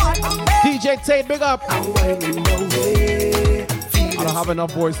Twitch. DJ Tate, big up. I don't have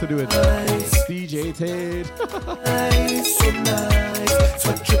enough voice to do it. DJ Tate.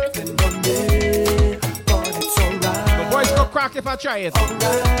 The voice go crack if I try it. And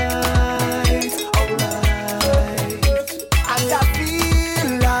I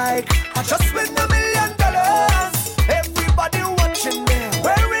feel like I just win $1 million. Everybody watching me,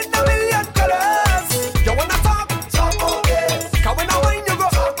 wearing $1 million. You wanna talk about this? 'Cause when I win, you go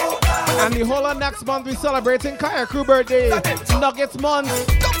talk about that. And the whole of next month we celebrating Kaya Crew birthday. Nuggets month.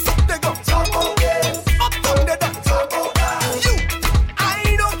 They go talk about this. Up down they don't talk about that. You,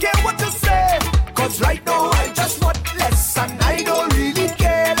 I don't care what you say, 'cause right now I just want less, and I don't really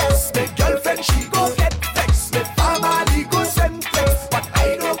care less. My girlfriend she go get vexed, my family go send text, but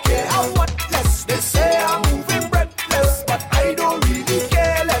I don't care how what less. They say I'm moving breathless, but I don't really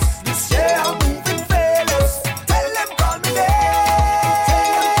care less. This year I'm moving fearless. Tell them call me name.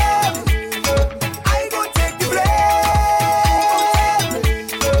 I go take the blame.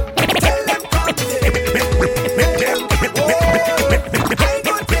 Tell them call me name. I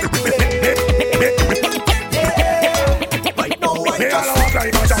go take the blame. Yeah. Right now I just walk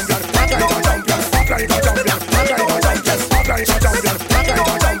like a champion, walk like a champion, walk like a champion, walk like a champion, walk like a champion,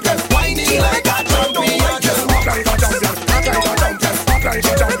 walk like a champion, whining like a champion, just walk like a champion, walk like a champion, walk like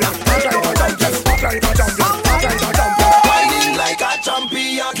a champion, walk like a champion, walk like a champion, walk like a champion, whining like a champion.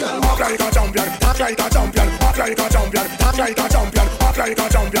 champion. Act like a champion, act like a champion, act like a champion, act like a champion, act like a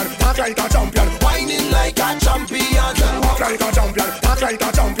champion, act like a champion. Whining like a champion. Act like a champion, act like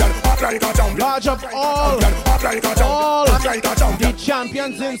a champion, act like a champion. Large up all the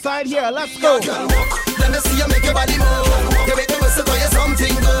champions inside here. Let's go. Let me see you make your body move. You make me whistle for you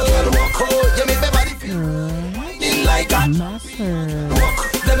something good. Oh, you make my body feel like a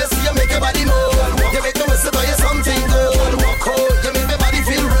let me see you make your body move. You make me whistle for you something good. Oh, you make my body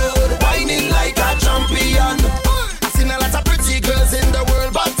feel rude. Whining like a champion. I've seen a lot of pretty girls in the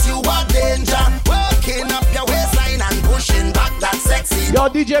world, but you are danger. Working up your waistline and pushing back that sexy. Yo,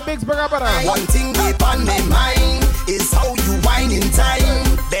 DJ Biggs, brother. One thing deep on my mind is how you whine in time.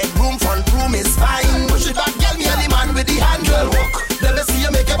 Bedroom, front room is fine. Push it back, get me a man with the handle. Let me see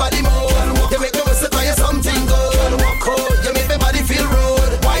you make your body move. You make me whistle for you something good. Oh, you make my body feel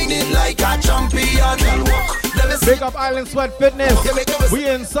rude. Whining like a champion. Big up Island Sweat Fitness. We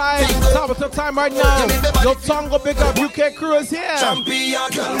inside. Top of the time right now. Your tongue go big up. UK crew is here. Champion.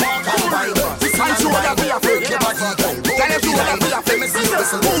 I'm sure that we are fake. Tell us you that we are famous.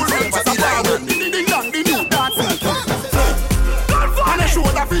 Cool friends at the diamond. Ding dong, ding dong, dancing. And I show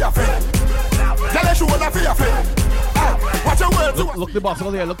that we are fake. Tell us you that we are fake. Watch your words. Look the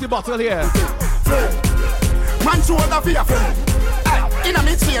bottle here. Look the bottle here. Man show that we are fake. In a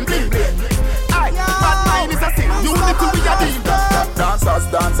mid-chain, bling bling. Bad mind is a sin. You need to be a deal.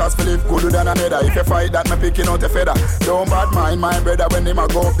 Dancers, feel it good than another. If you fight that, me picking out a feather. Don't bad mind my brother when they go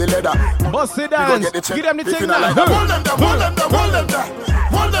up the ladder. Bust it down. Give them the thing now. Hold them there. Hold them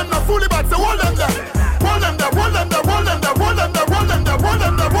there. Fully back, so hold them there. Hold them there.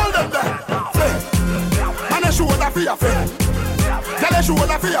 And I show that for your friend. Tell us show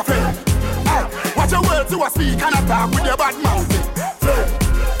that for your friend. Watch your words to a speak and attack with your bad mouth.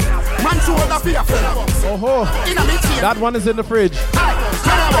 Man show that for your friend. That one is in the fridge.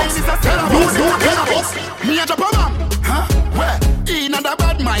 Me a drop a bomb. Huh? Where? In a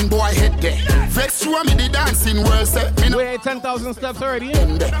bad mind boy head there. Vex show me the dancing world set. Wait, 10,000 steps already.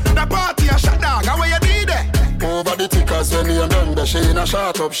 The party a shot dog. How you did it? Over the tickers when you done the shade a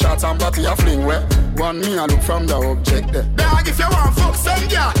shot up shots and body a fling where. One me a look from the object there. Dog, if you want fuck some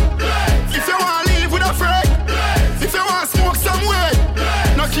girl, if you want live with a friend, if you want smoke some way,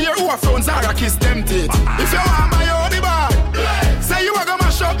 no care who a phones are a kiss them teeth. If you want my own bar, say you are gonna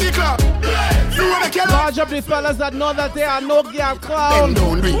mash up the club. You wanna kill large up the fellas that know that they are no girl clown.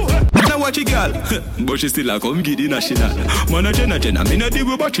 Now watch a girl, but she still a come giddy national. Man a jenna, me no deal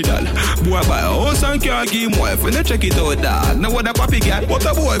with battery doll. Boy buy a house and car, give him wife, when they check it out dog. Now what a papi girl, what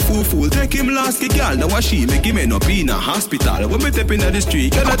a boy fool, take him last girl. Now what she make him end up in a hospital. When me step in the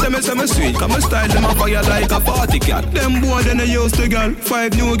street, girl tell me some sweet, come and style them a fire like a party cat. Them boy then they used to girl,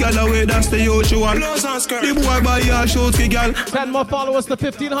 5 new girl away, that's the usual. The boy buy a shows girl. 10 more followers to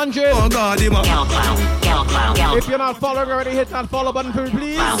 1,500. Oh God, him a girl clown. If you're not following already, hit that follow button for me,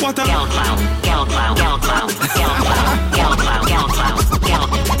 please. What a Girl clown.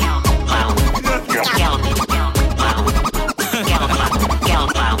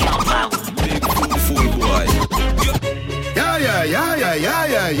 big fool boy.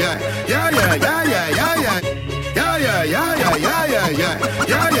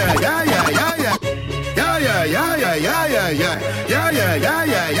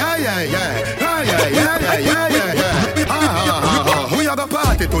 We are the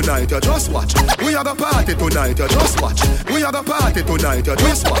party tonight, you just watch. We are the party tonight, you just watch. We are the party tonight, you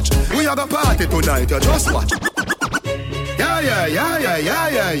just watch. We are the party tonight, you just watch.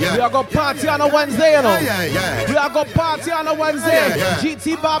 We are go party on a Wednesday, you know. We are go party on a Wednesday.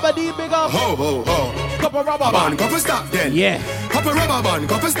 GT Baba D, big up. Ho, ho, ho. Cup of rubber band, cup of stop then. Yeah. Cup of rubber band,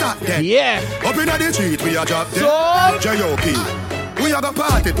 cup of stop then. Yeah. Up in the street, we are drop dead. J.O.P. We are the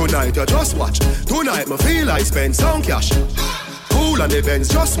party tonight, you just watch. Tonight, me feel I spend some cash. Cool on the Benz,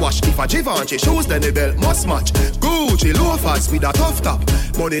 just watch. If a Givenchy shoes, then the belt must match. Gucci loafers with a tough top.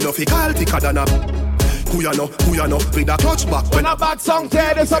 Money no fi call thicker than a. Who you know, with a clutch back. When a bad song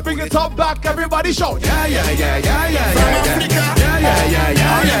tear, this I bring it up back. Everybody shout. Yeah. From Africa. Yeah.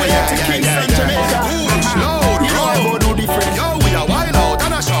 Kingston, Jamaica. Push loud, yo, do different. Yo, we are wild out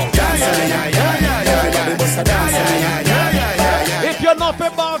and a shout. If you're not a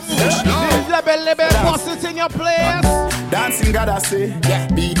box, this level, boss it in your place. Dancing gotta say,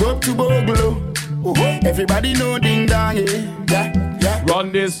 big up to Boglo. Everybody know ding dong, yeah.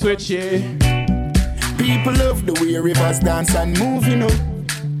 Run this switch, yeah. People love the way rivers dance and move, you know.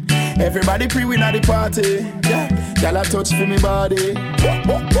 Everybody pre-win at the party, yeah. Y'all touch for me body.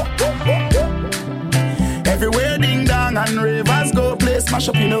 Everywhere ding dong. song and ravers go play smash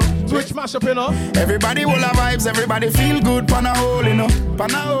up, you know. Switch mash up, you know. Everybody will have vibes, everybody feel good, pan a hole, you know.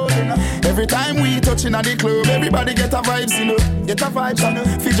 Pan a hole, you know. Every time we touching at the club, everybody get a vibes, you know. Get a vibes, you know.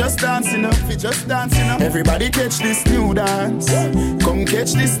 Fi just dance, you know. Fi just dance, you know. Everybody catch this new dance. Come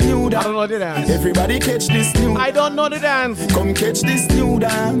catch this new dance. I don't know the dance. Everybody catch this new. I don't know the dance. Come catch this new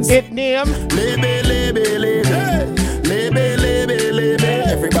dance. It name. Lebe, lebe, lebe. Lebe, lebe, lebe.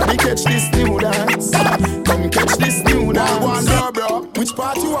 Everybody catch this new dance. Come catch this new dance. One, bro. Which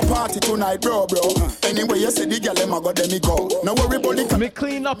part you a party tonight, bro? Anyway, you say the girl them a go, then me go. No worry about it. Me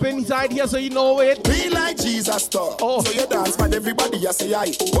clean up inside here so you know it. Be like Jesus star. Oh. So you dance, but everybody you say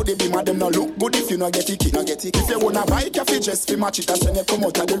aye. But they be mad them no look good if you no get it. If you wanna buy cafe just fi match it and when you come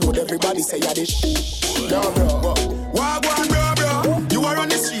out of the road, everybody say ya this. Bro. Wagwan, bro. You are on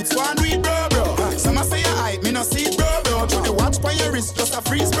the streets, one read, bro. Some a say you hype, me no see it, bro. Through the watch by your wrist, just a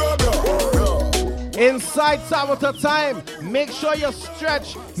freeze, bro. Inside Saboteur time, make sure you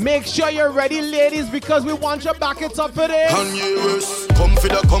stretch, make sure you're ready, ladies, because we want you back it up for this. And yes, come for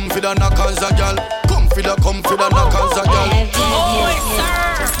the knockers a gal. Come for the knockers a gal. Oh, sir.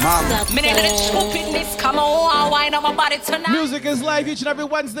 Mom. Me need the stupidness, come on, wine on my body tonight. Music is live each and every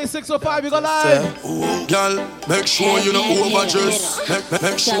Wednesday, 6:05, we go live. Ooh, gal, make sure you know overdress.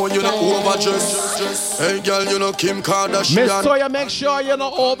 Make sure you know overdress. Hey, gal, you know Kim Kardashian. Miss Toya, make sure you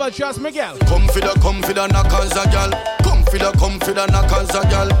know overdress, Miguel. Come for the knockers a gal. Come for the knockers a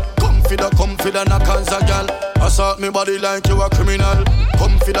gal. Come for the knockers a gal. Assault me body like you a criminal.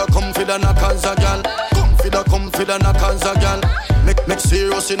 Come for the knockers a gal. Come for the knockers a gal. Make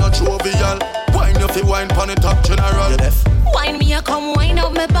serious in a jovial. Wine if you wine pon the top general. Wine me a come wine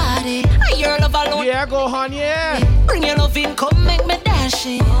up my body. Your love alone. Yeah, go on, yeah. Bring your love in, come make me dash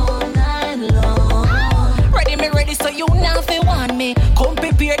it all night long. Ready, so you now fi want me. Come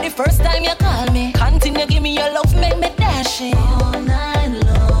prepare the first time you call me. Continue, give me your love, make me dash it all night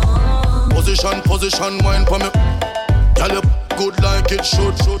long. Position, wine for me. Girl, you good like it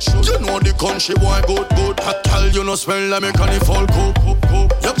should. You know the country boy good. Hot girl, you know smell like me can fall cook.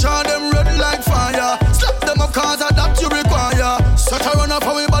 You charge them red like fire. Slap them up cause that you require. Set a run up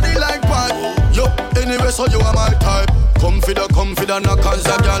for me body like pipe. Yo, anyway, so you are my type. Come for the knockers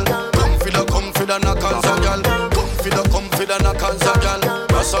a gal. Come for the knockers a gal. Come for the knockers a gal.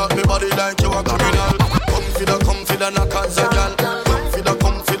 Assault me body like you a criminal. Come for the knockers a gal.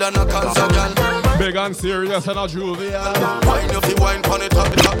 Come for the knockers a gal. Big and serious and a jovial. Wine if you wine pon it up.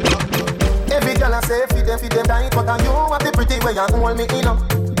 Every girl I say feed them tight, but you have the pretty way you hold me in up.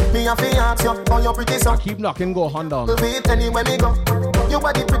 Me a fi ask you, how you pretty so. Keep knocking, go hand down. We'll beat anywhere me go. You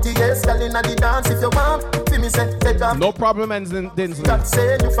are the prettiest girl in the dance. If you want, fi me say take off. No problem, Dinsley. God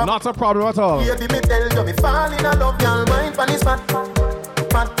say you from. Not a problem at all. Baby, me tell you, me fall in love, y'all mind pon this fat,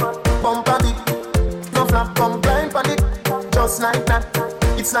 bump a bit, no flap, come blind pon it, just like that.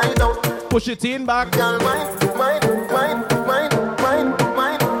 It's like out. Push it in back. Y'all mind.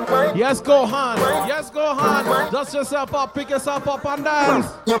 Yes, go on. Yes, go on. Dust yourself up, pick yourself up and dance.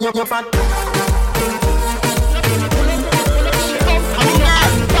 You're fat.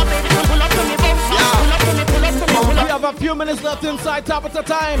 We have a few minutes left inside top of the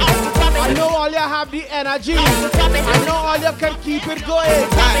time. I know all you have the energy. I know all you can keep it going.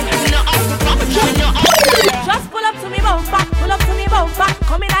 Just pull up to me bumper,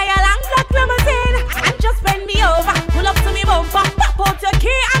 come in a long black limousine and just bend me over. Pull up to me bumper, pop out your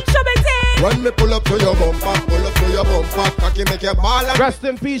key and shove it in. When me pull up to your bumper, cocky make your ball and rest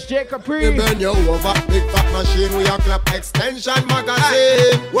in peace, J. Capri. me bend you over, big fat machine with a clap extension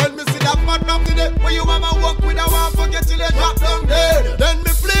magazine. When me see that man down today, where you mama walk with a one forget till you drop down dead. Then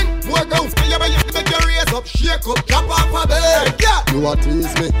me fling, more guns, you make your raise up, shake up, drop off a bed. Yeah, you a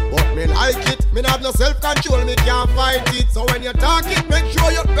tease me, but me like it. Me not have no self-control, me can't fight it. So when you talk it, make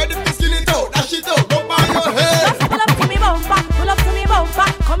sure you're ready to skin it out. Dash it out, don't buy your head. Just pull up to me bumper,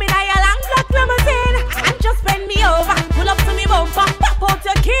 come in a long black limousine and just bend me over. Pull up to me bumper, pop out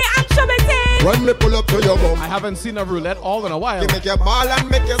your key and shove it in. When me pull up to your bumper, I haven't seen a roulette all in a while. you make your ball and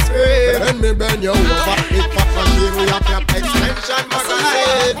make you scream. When me bend you over, big fat machine with a clap extension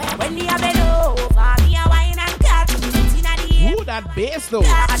magazine. When me a bend over, me a wine and cut. Ooh, that bass though.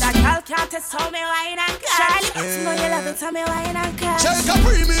 That girl can't test how me wine and cut. Charlie, it's no you love it, how me wine and cut. Check a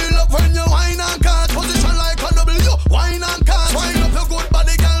premium love when you wine and cut. Position like a W, wine and cut. Wine up your good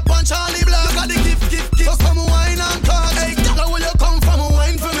body, girl, punch Charlie Black. You got the gift. Just come wine and cut. Hey, girl, where you come from,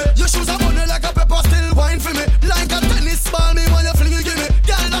 wine for me. Your shoes are bunny like a pepper, still wine for me. Like a tennis ball, me when you fling it, give me.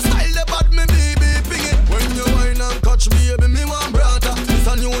 Girl, the style, the bad, me baby, ping it. When you wine and catch me, baby, me want brother. It's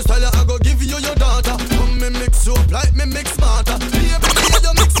a new style, I go give you your daughter. Come me mix you up like me mix smarter. Baby,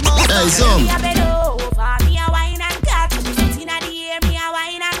 you mix smarter. Hey, son. Me a bend over, me a wine and cut.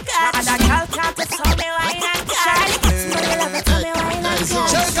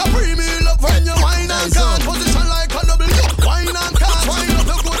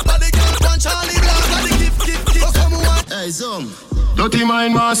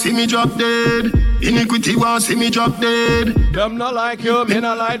 wine want see me drop dead. Iniquity want see me drop dead. Them not like you, me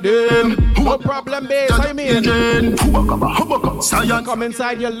not like them. No problem, babe. How you mean? Come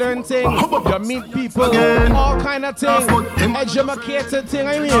inside, you learn things. You meet people, all kind of things. Educated thing,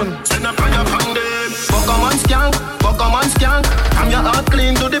 I mean. Pokemon skank, Pokemon skank. Come your heart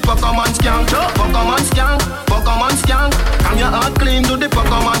clean to the Pokemon skank. Pokemon skank, Pokemon skank. Come your heart clean to the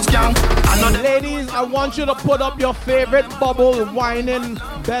Pokemon skank. Ladies, I want you to put up your favorite bubble, whining,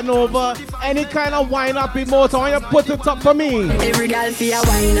 bend over, any kind of wine up emote. I want you to put it up for me. Every girl feel a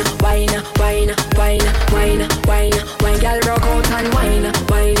wine, wine, wine, wine, wine, wine, wine. Girl rock out and wine,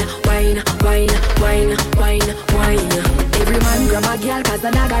 wine, wine, wine, wine, wine, wine. Every man grab a girl 'cause the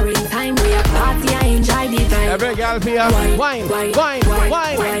daggering time. We a party and enjoy the time. Every girl feel a wine, wine, wine,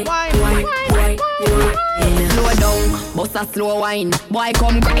 wine, wine, wine. Slow down, bust a slow wine. Boy,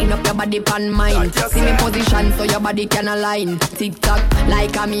 come grind up your body pan mine. See me position so your body can align. Tick tock,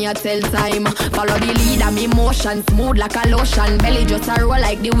 like a me a tell time. Follow the lead of me motion, smooth like a lotion. Belly just a roll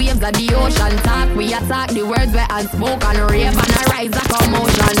like the waves of the ocean. Talk, we attack the words we unspoken. Rave and a rise a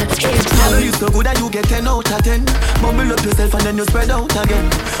commotion. Never you so good that you get 10 out of 10. Bubble up yourself and then you spread out again.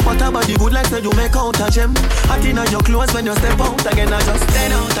 What about the good like say you make out a gem? Hot in your clothes when you step out again. I just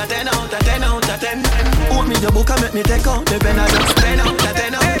 10 out of 10 out of 10 out of 10. Hold me your book and make me take out the pen. I just 10 out of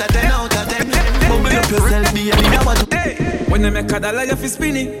 10 out of 10 out of 10. Bubble up yourself, be any number. Hey, when you make a dollar, you fi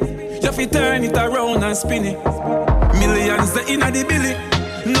spin it. You fi turn it around and spin it. Millions the inna the billy.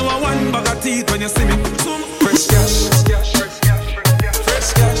 No one bag of teeth when you see me. Fresh cash, fresh cash,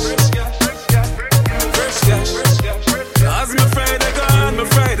 fresh cash, fresh cash. As me Friday gone, me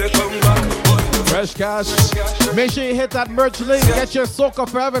Friday come back. Fresh cash. Make sure you hit that merch link. Get your Soca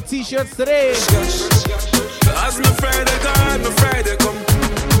Forever t-shirts today. As me Friday gone, me Friday come.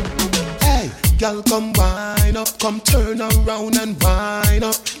 Hey, girl, come wind up, come turn around and wind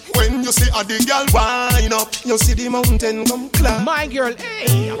up. When you see a the girl wind up, you see the mountain come climb. My girl,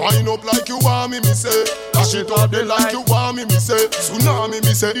 hey, wind up like you want me say. Dash it up there like you want me say. Tsunami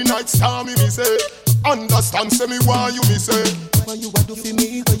me say, the night star me say. Understand, say me why you me say. What you a do for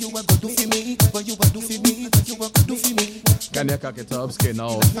me? What you a go do for me? What you a do for me? What you a go do for me? Can you cock it up, skin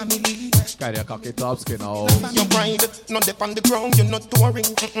out? Can you cock it up, skin out? You ride, not dip on the ground, you're not touring.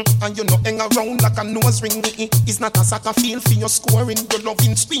 And you not hang around like a nose ring. It's not a soccer field for your scoring. Your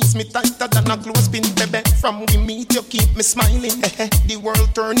loving squeeze me tighter than a clothespin, baby. From we meet, you keep me smiling. The world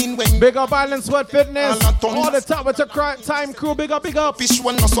turning when. Big up Island Sweat Fitness. All the time with the time crew, big up, big up. Fish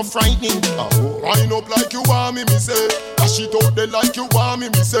one not so frightening. Wind up like you want me say. Dash it out there like you want me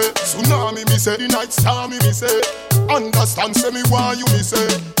say. Tsunami me say, the night star me say. Understand, say me why you me say.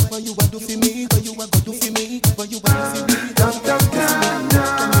 What you a do for me? What you a go do for me? What you a do for me?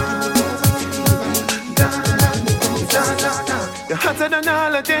 You're hotter than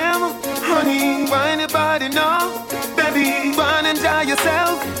all of them, honey. Why anybody know? Baby, wanna enjoy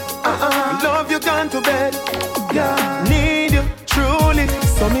yourself. Love you gone to bed. Yeah, need you truly.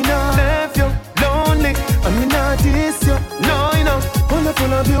 So me not left you lonely. And me not diss you. No, you know,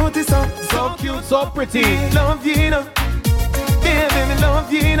 wonderful and beauty, so cute, so pretty. Love you, know. Baby, me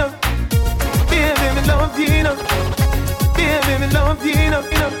love you, know. Baby, me love you, know. Baby, me love you, know.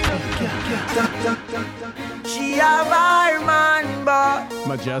 She a fireman, but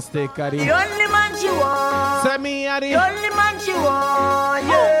Mejustik, Adi. the only man she want. Send me, Adi. The only man she want,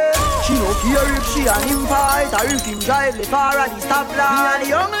 yeah. She no care if she an him fight or if him drive the car at the stoplight.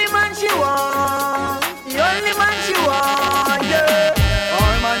 Me a the only man she want. The only man she want, yeah.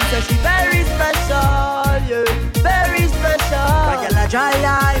 Our man says she very special, yeah. Very special. Like a dry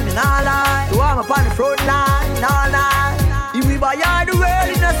line, me nah lie. So I'm up on the front line, nah lie. If we buy all the world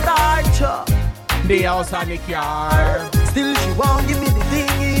in a starch, the house and the car. Still she won't give me the thing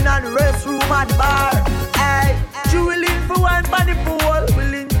in and the restroom at the bar. Hey, she willing for one for the pool,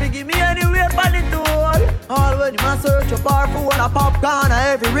 willing to give me anywhere for the tool. All when you must search a bar for one a popcorn or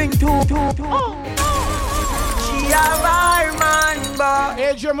every ring too. She a fireman, but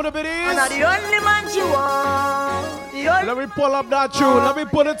Adrian with the biddies. I'm not the only man she want. Let me pull up that tune. Let me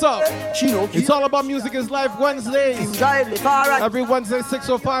put it up. It's all about music is live Wednesdays. Every Wednesday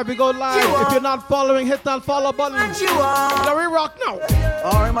 6:05 we go live. If you're not following, hit that follow button. Let me rock now.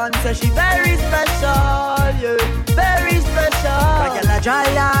 Our man says she very special, yeah, very special. Like a dry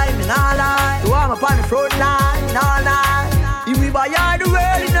line, me nah lie. So I'm up on the front line, nah lie. If we buy all the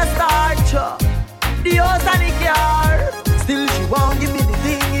world in a starch, the house and the car. Still she won't give me the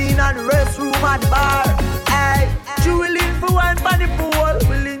thing in and the restroom at the bar. Hey, she willing for one for the pool,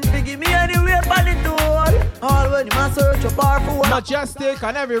 willing to give me anywhere for the tool. All when you must search a bar for one. Mejustik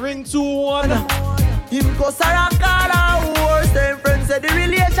and every ring to one. Him go Sarah call her horse, them friends say the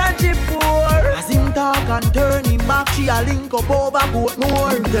relationship poor. As him talk and turn him back, she a link up over boat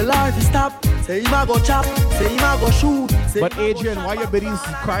more. Tell her to stop, say him a go chop, say him a go shoot. But Adrian, why your biddies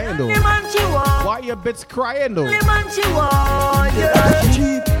crying though? Why your bits crying though? Man she want, yeah.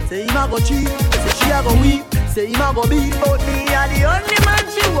 Cheap, say him a go cheap, say she a go weep, say him a go beat. But me a the only man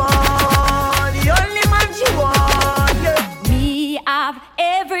she want, the only man she want, yeah. Me have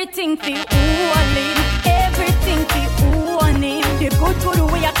everything for own him, everything for own him. The good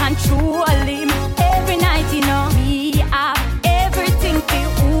way I control him. Every night, you know, me have everything for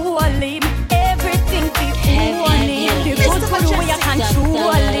own him, everything for own him. The good way I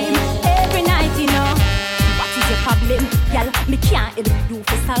control him. Every night, you know. What is your problem, y'all? Me can't help you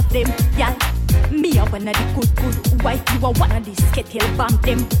to solve them, y'all. Me a one of the good wife, you are one of the skettle bomb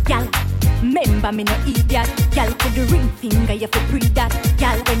them, y'all. Remember me no idiot, y'all. Put the ring finger, you fi breathe that,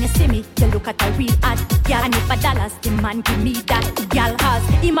 y'all. When you see me, you look at a real ad, y'all. And if $1, the man give me that, y'all. Cause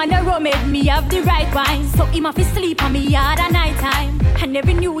him and a rum made me have the right wine, so him have to sleep on me yard at night time. And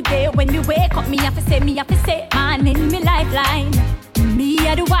every new day when me wake up, me have to say, man in me lifeline. Me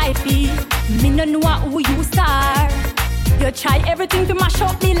a the wifey, me no know who you star. You try everything to mash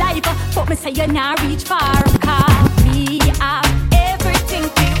up me life, but me say you not reach far. Cause me have everything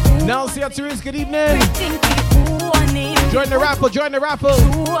to now, see Therese, good evening. Join the raffle, join the raffle.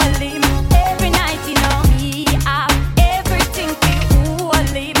 Every night, you know, me have everything to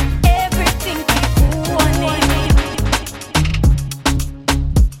him, everything to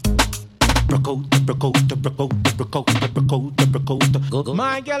him.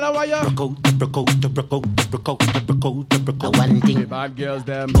 My girl, how are you? One thing. Bad girls,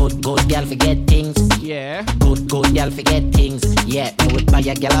 them. Good girl forget things. Yeah. Good girl forget things. Yeah. Me would buy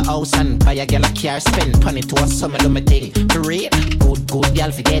a girl a house and buy a girl a car. Spend money to a summer do me thing. For real. Good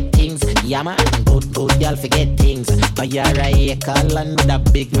girl forget things. Yeah man. Good girl forget things. Buy her a acre land with a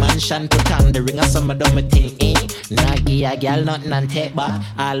big mansion. Put on the ring of summer do me thing. Nah give a girl nothing and take back.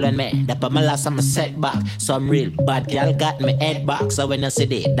 All when me that my last I'm a setback. Some real bad girl got me head back. So when I see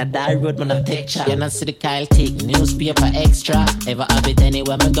that road when I take shot. You not see the Kyle take newspaper extra. Ever have it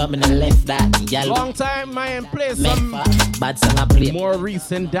anywhere me go me no left that. Girl long time I ain't play some bad song I play. More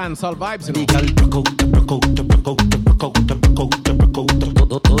recent dancehall vibes, you know.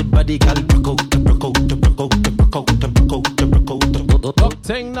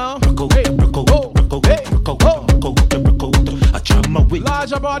 Thing now.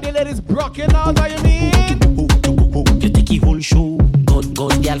 Larger body ladies brocking out, what you mean? You take the whole show. Good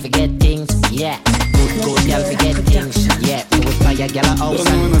girl forget things. Yeah. Good girl forget things. Yeah. You would buy a girl a house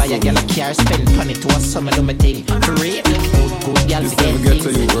and buy a girl a car. Spend money to a summer do me thing. For real. Good girl forget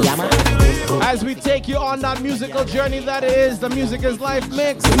things. Yeah man. As we take you on that musical journey that is the Music is Life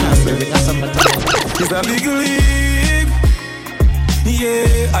mix. It's a big league.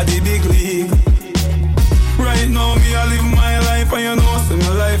 Yeah, I the big league. Right now, me I live my life and you know see my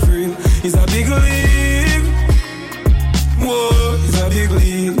life real. It's a big league. Whoa, it's a big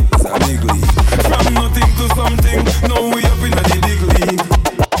league. It's a big league. From nothing to something, now we up in the big league.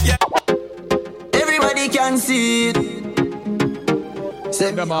 Yeah. Everybody can see it.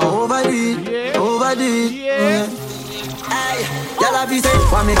 Say over it, over it. Yeah. Aye, y'all have you say,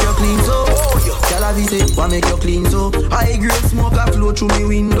 why make you clean so? Y'all have you say, why make you clean so? High grade smoke a flow through me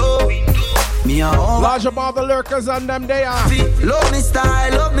window. Me a over. Large about the lurkers and them they are. Love me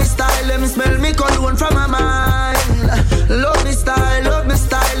style, let me smell me cologne from my mind. Love me style, let me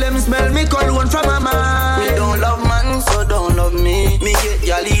smell me cologne from my mind. Me don't love man, so don't love me. Me get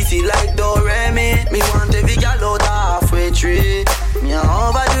y'all easy like Doremi. Me want every girl out halfway tree. Me a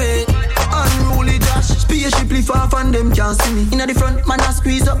overdo it. Unruly Josh, spaceshiply far from them can't see me. Inna the front, man I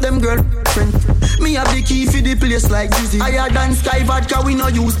squeeze up them girlfriend. Me have the key for the place like Dizzy. Higher than Sky Vodka, we no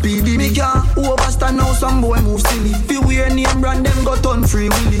use PD. Me can't overstand now, some boy move silly. Fi wear name brand, them got on free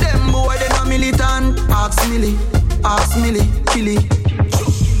willy. Them boy, them a militant. Ask Millie, killy.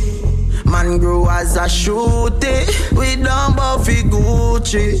 Man grow as a shooty. We don't buffy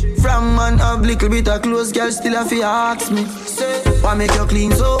Gucci. From man have little bit of clothes, girl still have to ask me. Say, why make you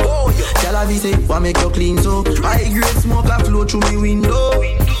clean so? Girl have say, why make you clean so? High grade smoke a flow through me window.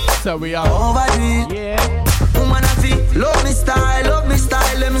 So we are overdo it. Yeah. Woman I feel, love me style,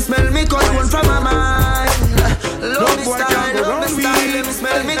 let me smell me cologne from my mind. Love me style, let me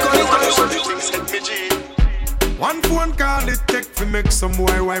smell me cologne. One phone call it take to make some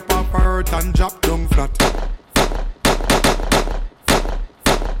boy wipe up her hurt and drop down flat.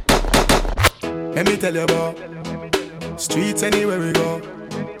 Let me tell you about streets anywhere we go.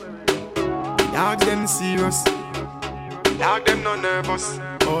 Dog them serious, dog them no nervous.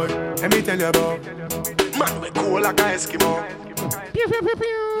 Boy, let me tell you about man we cool like a Eskimo.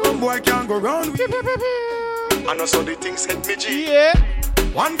 Some boy can't go round with and also the things hit me G. Yeah.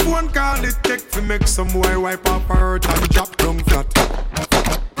 One phone call it take to make some boy wipe up her hurt and drop down flat.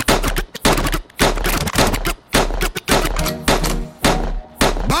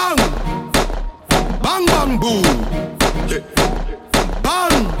 Bang! Bang bang boom! Yeah.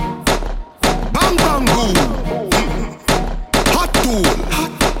 Bang! Bang bang boom! Hot tool!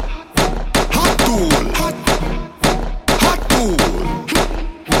 Hot tool! Hot tool!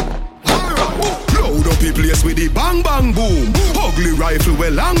 Load up the place with the bang bang boom. Ugly rifle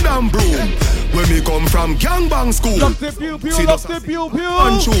with long damn broom. When me come from gangbang school, love the pew pew, love the pew pew.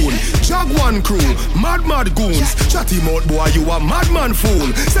 One tune, Jaguan crew, mad goons. Chatty mouth boy, you a madman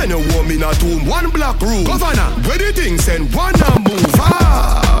fool. Send a woman a tomb, one black room. Governor, where the thing send one and move.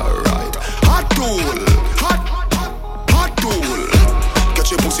 Alright, hot tool, hot tool. Get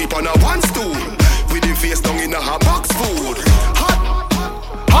your pussy on a one stool. With the face down in a box food.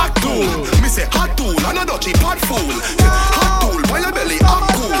 Hot tool, me say hot tool, and a dutchy pot fool. Hot tool, by your belly up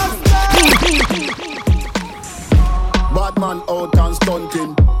cool. Bad man out and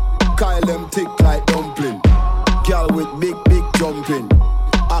stunting. Kyle them thick like dumpling. Girl with big jumping.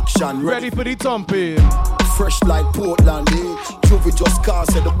 Action ready for the thumping. Fresh like Portland, eh? Juvie just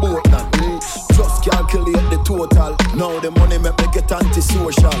cast at the Portland, eh? Just calculate the total. Now the money make me get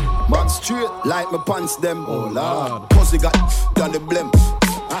antisocial. Man straight like my pants them. Oh Lord, cause they got done the blem.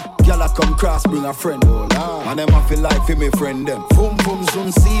 Girl I come cross bring a friend. Oh Lord, and them I feel like for me friend them. Boom boom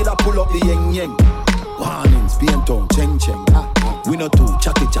zoom see that pull up the yeng yeng. Warnings, being tongue, cheng cheng. We no too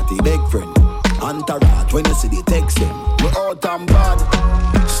chatty big friend. Antarat when you see the text them. We out and bad,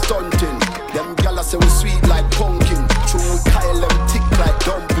 stunting. Them gala say we sweet like pumpkin. True Kyle them thick like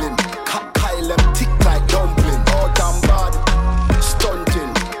dumpling. Kyle them thick like dumpling. Out and bad,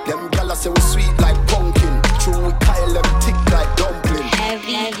 stunting. Them gala say we sweet like pumpkin. True Kyle them thick like dumpling.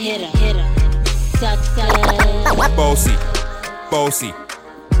 Heavy hitter, sucker. Bossy.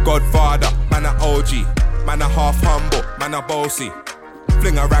 Godfather, man a OG, man a half humble, man a bossy.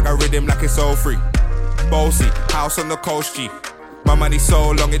 Fling a rag a rhythm like it's all free. Bossy, house on the coast G. My money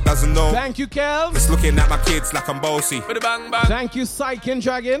so long it doesn't know. Thank you, Kel. It's looking at my kids like I'm bossy. Thank you, Psych and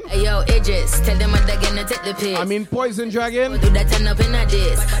Dragon. Hey, yo, Idris, tell them what they're gonna take the piss. I mean, Poison Dragon. Do that turn up in a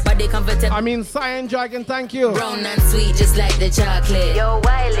dish, but they comfortable. I mean, Cyan Dragon, thank you. Brown and sweet, just like the chocolate. Yo,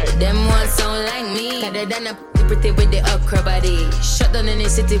 Wiley, them ones sound like me. Better than a pretty with the okra body. Shut down in the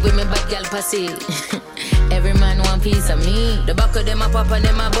city with me bad gal pussy. Every man want piece of me. The back of them a pop and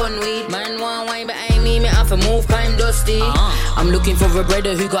them a bun weed. Man want wine behind me have to move, I'm dusty. I'm looking for a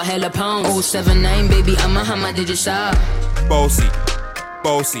brother who got hella pounds. 079, baby, I'm a hammer, did you stop? Bossy.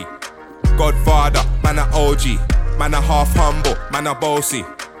 Godfather, man a OG, man a half humble, man a bossy.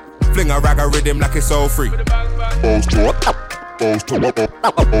 Fling a rag a rhythm like it's all free.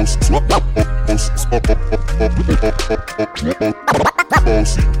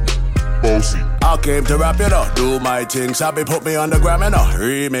 Bossy. I came to rap, you know, do my thing. Sabi put me on the gram, you know,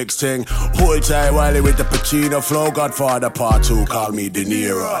 remix thing. Hold tight Wiley with the Pacino flow. Godfather part 2, call me De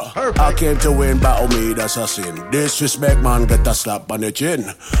Niro. I came to win, battle me, that's a sin. Disrespect, man, get a slap on the chin.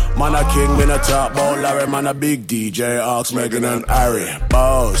 Man a king, me a top ball, Larry, man a big DJ, Ox, Megan and Harry.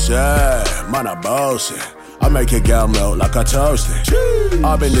 Boss, yeah, man a bossy. I make your girl melt like a toasty.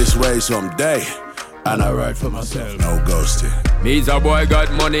 I've been this way someday. And I ride for myself, no ghosting. Me's a boy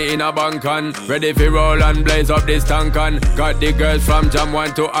got money in a bank on. Ready for roll and blaze up this tank on. Got the girls from Jam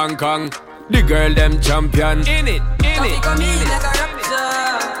 1 to Hong Kong. The girl them champion. In it. Come in like a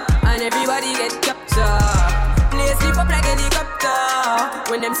raptor, and everybody get captured. Play sleep up like a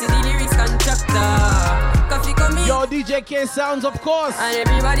helicopter. When them see the lyrics constructor. Yo, DJ K sounds, of course. And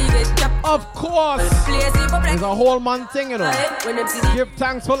everybody get captured. Of course. It's a whole man thing, you know. Give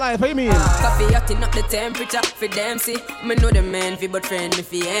thanks for life, I mean. Coffee hotting up the temperature for them, see. Me know the man fi, but friend me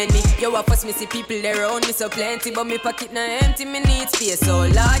fi any. Yo, I first me see people around me so plenty, but me pocket now empty, me need space. So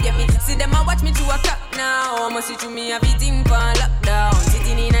Lord, yeah, me see them a watch me to a clock now. Must see through me everything for lockdown.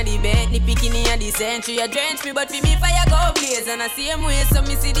 Sitting in a the bed, the bikini a the century. A drench me, but for me fire go blaze. And I see him way, so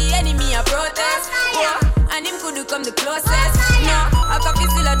me see the enemy a protest. Yeah, and him could come the closest. No, I coffee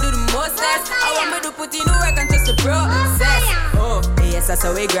still I do the mostest. I want me to put in the work and just the process. Oh, yes, that's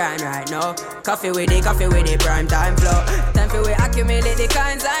how we grind right now. Coffee with the prime time flow. Time for we accumulate the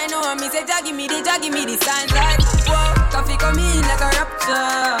kinds I know. Me say, give me the signs like, whoa. Coffee come in like a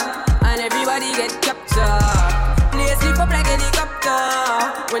rapture, and everybody get captured. Play sleep up like a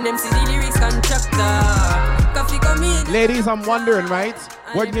helicopter. When them see the lyrics constructor. Coffee come in Ladies, I'm wondering, right?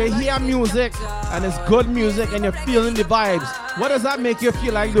 When you hear music and it's good music and you're feeling the vibes, what does that make you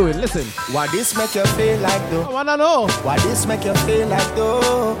feel like doing? Listen. What this make you feel like though? I wanna know. What this make you feel like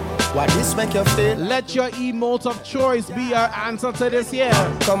though? What this make you feel? Let your emote of choice be your answer to this year.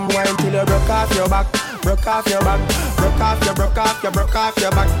 Come wine till you broke off your back, broke off your back, broke off your, broke off your, broke off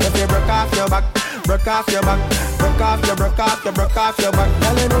your back. If you broke off your back, broke off your back, broke off your, broke off your, broke off your back.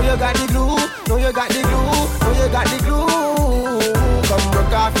 Girl, you know you got the glue, know you got the glue, know you got the glue. Come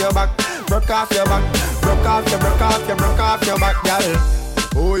broke off your back, broke off your back, broke off your, broke off your, broke off your back, girl.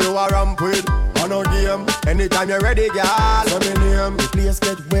 Who you are ramp with? On a game, anytime you're ready, girl. So me name, the place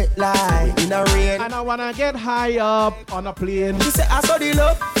get wet like in a rain. And I wanna get high up on a plane. She say I saw the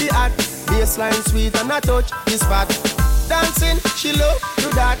love, the art, baseline sweet and I touch the spot. Dancing, she love do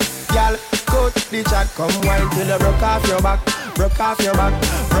that, girl. Coach the chat, come wine till you broke off your back, broke off your back,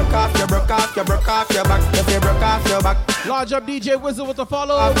 broke off your, broke off your, broke off your back. If you broke off your back, large up DJ Wizard with the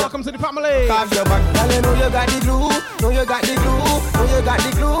follow. Welcome to the family. Broke off your back, girl. You know you got the glue, know you got the glue, know you got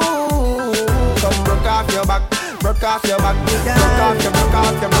the glue. Come broke off your back, broke off your back, broke off your, broke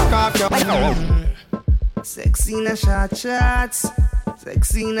off your, broke off your back. Sexy na short shots,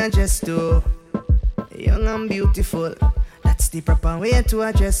 sexy na gesto. Young and beautiful, that's the proper way to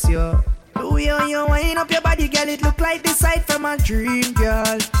address you. The way how you wind up your body, girl, it look like the sight from a dream,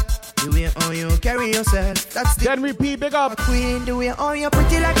 girl. The way how you carry yourself, that's the Then repeat, big up queen. The way how you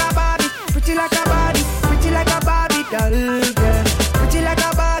pretty like a Barbie, pretty like a Barbie, pretty like a Barbie doll, girl. Pretty like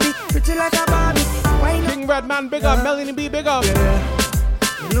a Barbie, pretty like a Barbie. Wind King Redman, big up. Melanie B, big up.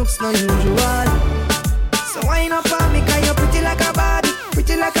 Yeah. It looks not usual. So wind up on me, cause you're pretty like a Barbie,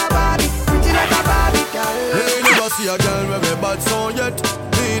 pretty like a Barbie, pretty like a Barbie girl. Me never see a girl with a bad song yet.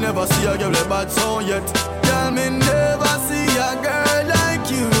 Me never see a girl with a bad song yet. Girl, me never see a girl like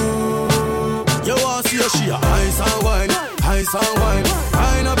you. You want to see a she a ice and wine, ice and wine.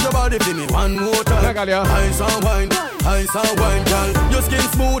 Wind up your body for me one more time. Ice and wine, girl. Your skin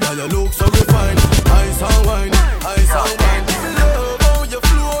smooth and your look so refined. Ice and wine, ice and wine. Love how you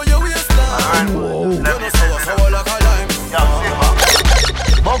flow your waistline. You're not sour like a lime.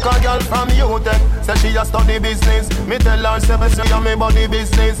 Fuck a girl from UTech, say she a study business. Me tell her, say me say me body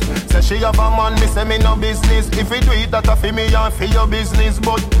business. Say she have a man, me say me no business. If you do it, that a fi me and fi your business.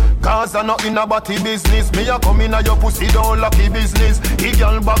 But cause I not in a body business. Me a come in a your pussy don't lucky business. The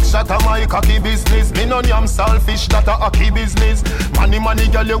girl back shot a my cocky business. Me no yam selfish, that a hockey business. Money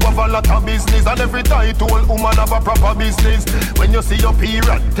girl, you have a lot of business. And every title woman have a proper business. When you see your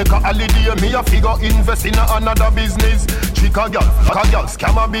period, take a holiday. Me a figure invest in another business. Trick a girl, fuck a girl,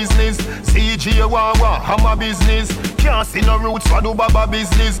 scam a business. CG Wawa, hammer business. Can't see no roots for do baba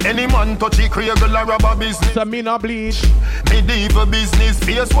business. Any man touch it, create a rubber business. So me no bleach. Medieval business.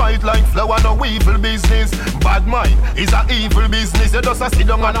 Face white like flower, no evil business. Bad mind is a evil business. You just a sit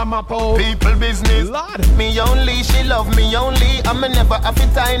down and a map out people business. Lord. Me only, she love me only. I'm never have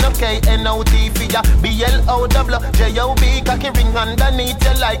it time, okay. N-O-T for ya. B-L-O-W-J-O-B. Cocky ring underneath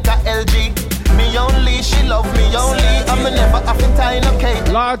you like a LG. Me only, she love me only. I'm never have it time,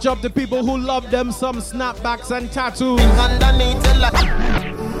 okay. Large up the people who love them some snapbacks and tattoos. Underneath you like.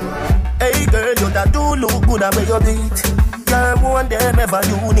 Hey girl, you that do look good at where you beat. Girl, one them ever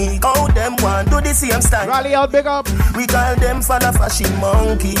unique. How them want do the same style. Rally out, big up. We call them for the fashion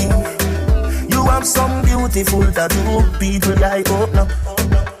monkey. You have some beautiful tattoo. People like up now.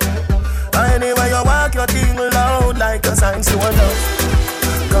 Anyway you walk your thing loud like a sign to love.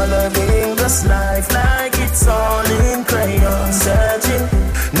 Coloring this life like it's all in crayon. Searching,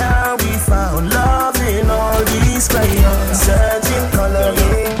 now we found love in all these crayons. Searching,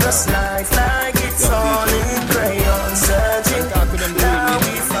 coloring this life like it's all in crayon. Searching, now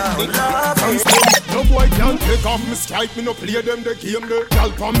we found love in. No boy can't take off me strike, me no play them the game there.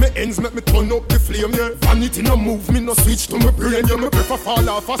 Y'all from me ends make me turn up the flame, yeah. Vanity no move, me no switch to my brain, yeah. Me prefer fall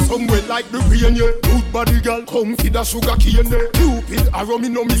off a somewhere like the rain, yeah. Good body girl, come feed a sugar cane, yeah. Cupid arrow me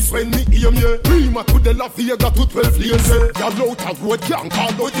no miss when me aim, yeah. Prima to the La Vega to 12 lanes, yeah. Y'all out of road, can't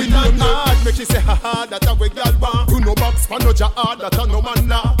call out the name, yeah. Make she say ha ha, that a way y'all want. You no box, pan no jar, that a no man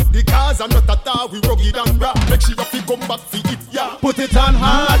la. The cars are not a tar, we rugged and raw. Make she have to come back for it, yeah. Put it on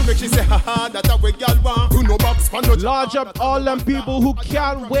hard. Make she say ha ha, that a way y'all want. You no box, pan no jar. Large up all them people who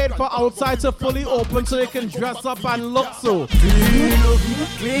can't wait for outside to fully open so they can dress up and look so clean up,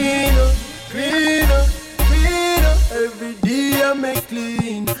 clean up, clean up, clean up. Every day I make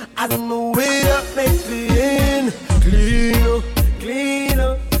clean. I don't know where I make clean. Clean up, clean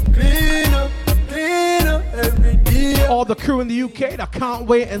up, clean up, clean up. Every day. All the crew in the UK that can't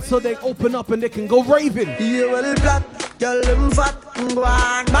wait until they open up and they can go raving. Yeah, well, black, girl, them fat, go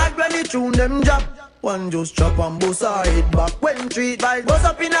on. Bad when they tune them drop. One just chop and bust her head back. When treat by bust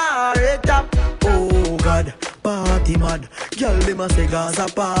up in her head top. Oh God, party mad. Girl dem a say Gaza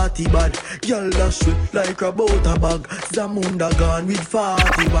party bad. Girl dash sweet like a butter bag. Zamunda gone with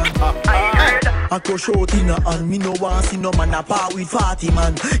 40 bag. I crush out in her hand. Me no want see no man a part with 40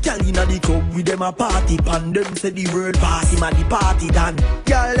 man. Girl inna the club with them a party pan. Them say the word pass him a the party done.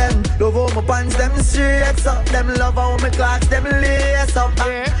 Girl them love how my pants them straight up. Them love how my clocks them lace up.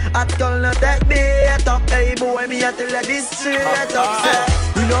 At girl no take bait up. Hey boy me a tell her this straight up. Say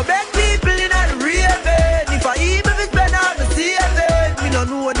we no beg people in a raving. If I even if spend all the saving, me no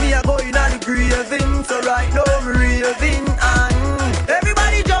know what me a going on the craving. So right now me raving and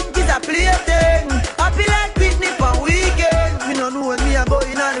everybody jump is a plaything. Happy like picnic on weekend. Me no know what me a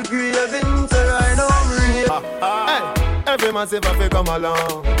going on the craving. So right now me raving. Hey, every man say if come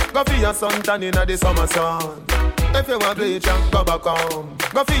along, go for your suntan inna the summer sun. If you want bleach and go back home,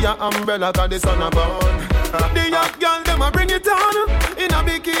 go for your umbrella 'cause the sun a burn. The young girl them a bring it on. In a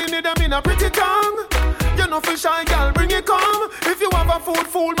bikini them in a pretty tongue. You know for shy girl bring it come. If you have a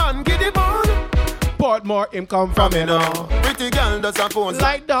fool man get it on. Portmore him come from you know. Pretty girl does a pose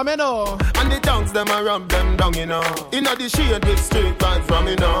like domino. And the tongues them a rub them down you know. In a the shade with straight vibes from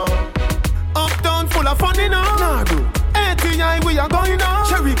you know. Uptown full of fun you know. Nah bro, ATI we are going on.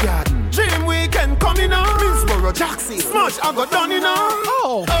 Cherry Garden. Dream weekend coming on. Minsboro, Jackson, Smash, I got done in on.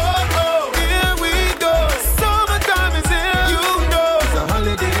 Oh, here we go. Summertime is here. You know it's a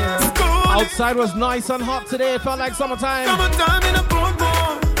holiday. Outside was nice and hot today. It felt like summertime. Summertime in a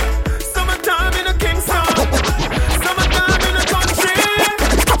Portmore. Summertime in a Kingston. Summertime in a country.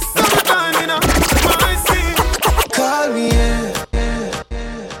 Summertime in a my city. Call me yeah.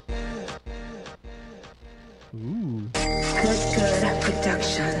 Ooh. Good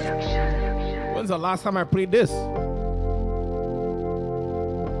production. When's the last time I played this?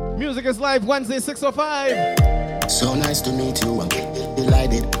 Music is live Wednesday 6:05. So nice to meet you, I'm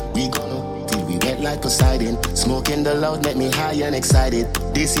delighted. We gonna till we wet like Poseidon. Smoking the loud make me high and excited.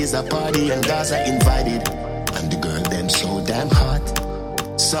 This is a party and Gaza invited. And the girl them so damn hot.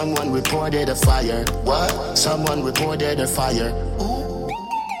 Someone reported a fire. What? Someone reported a fire.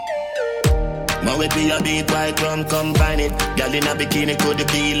 Now it be a beat white rum combine it. Girl in a bikini could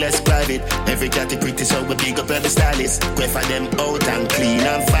be less private. Every cat is pretty so we big up every stylist. Quay for them out and clean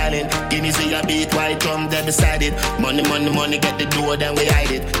and filing. Guineas see a beat white rum they beside it. Money, get the door then we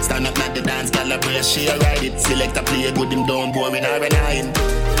hide it. Stand up at the dance, girl a brace, she a ride it. Select a play good, him down boring or an iron.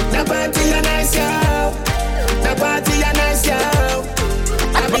 The party a nice yo. The party a nice yo.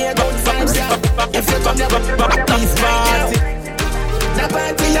 I be a good vibes yo. If you come here, please party. The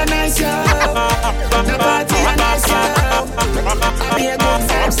party a nice yo. The party a nice yo. I be a good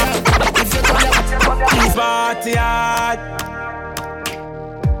vibes yo. If you come here, please party hard.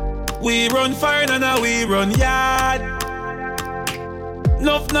 We run fire and now we run yard.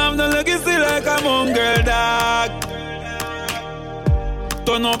 Nuff nam no legacy like a mongrel dog.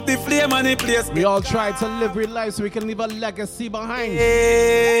 Turn up the flame and the place. We all try to live real life so we can leave a legacy behind.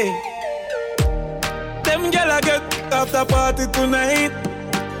 Hey. Them gyal a get after party tonight.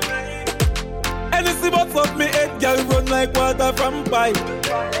 Anything but up me head, gyal run like water from pipe.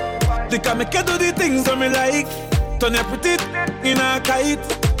 They can make you do the things that me like. Turn your pretty in a kite.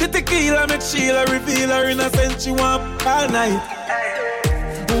 The tequila make Sheila reveal her innocence. She want all night.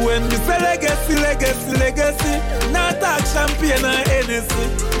 When we say legacy, not talk champagne or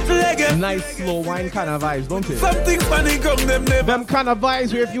anything. Legacy. Nice slow wine kind of vibes, don't it? Something funny come them kind of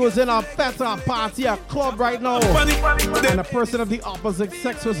vibes where if you was in a fete, a party, a club right now, and a person of the opposite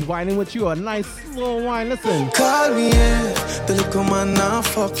sex was whining with you, a nice slow wine. Listen. Call me yeah. The little man now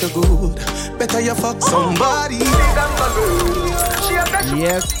fuck you good. Better you fuck somebody.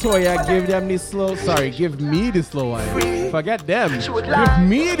 Yes, Toya, give them the slow. Sorry, give me the slow wine. Forget them. Give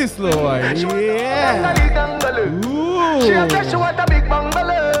me the slow wine. Yeah. Ooh.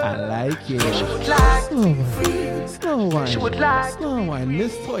 I like it. Slow wine,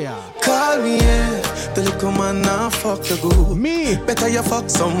 Miss Toya. Call me, yeah. The little man now fuck you good. Me. Better you fuck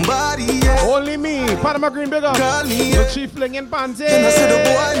somebody, yeah. Only me. Panama Green Big Up. Call me, yeah. The chief flinging panties. Then I say the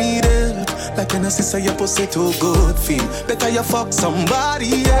boy need help. Like when I say your pussy too good feel. Better you fuck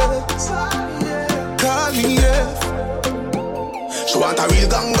somebody else. Call me, yeah. She want a real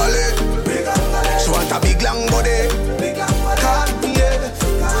gangale. She want a big long body. Call me, yeah.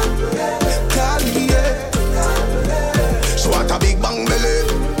 Call me, yeah. She want a big bang belly.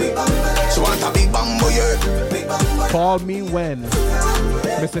 She want a big bang boy, yeah. Call me when.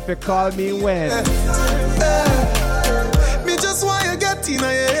 Specific call me when. Me just want you get in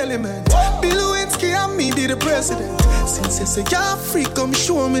your element. Bill Lewinsky and me be the president. Since you say you're free, come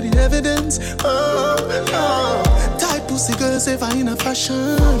show me the evidence. Tight pussy girls ever in a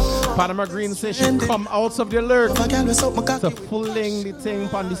fashion. Panama Green says she come out of the alert to fling the thing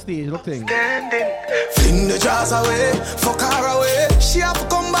on the stage. Look thing. Fling the jars away, fuck her away. She have to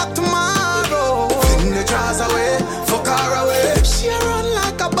come back tomorrow. Fling the jars away, fuck her away. She run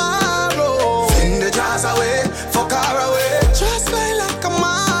like a barrow. Fling the jars away, fuck her away. Just like a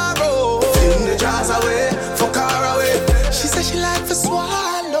marrow. Fling the jars away, fuck her away. She said she like to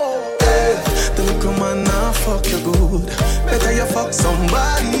swallow. Hey, the little man now fuck you good. Better you fuck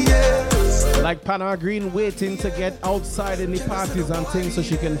somebody else. Like Panama Green waiting to get outside in the parties and things so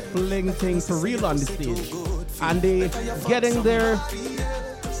she can fling things for real on the stage. And they getting their,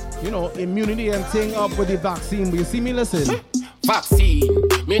 immunity and thing up with the vaccine. Will you see me listen? Vaccine,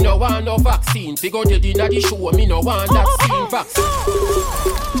 me no want no vaccine. Fi go dead inna the show, me no want that scene.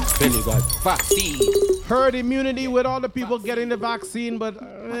 Vaccine, very good. Vaccine. Herd immunity with all the people getting the vaccine, but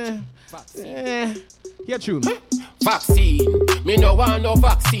get tuned. Vaccine, me no want no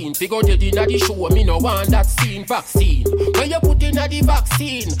vaccine. Fi go dead inna the show, me no want that scene. Vaccine, when you put inna the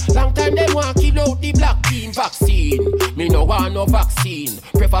vaccine, long time them want kill out the black team. Vaccine, me no want no vaccine.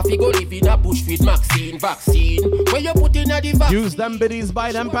 Prefer fi go live in a bush with Maxine. Vaccine, when you put inna the vaccine. Use them biddies,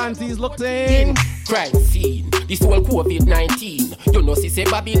 buy them panties, look thing. Crime scene, this whole COVID-19. You know, say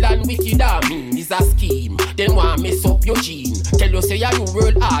Babylon wicked mean is a scheme. Then want mess up your gene. Tell you say a new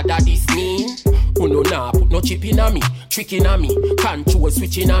world order this mean. Who no nah put no chip in a me, trick in a me, control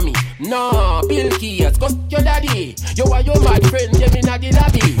switching a me. Nah, Bill Gates, go your daddy. You are your mad friend, them in a the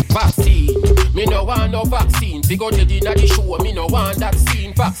lobby. Vaccine, me no want no vaccine. Fi go dead inna the show, me no want that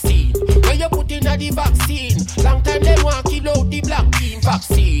scene. Vaccine, when you put inna the vaccine, long time them want kill out the black team.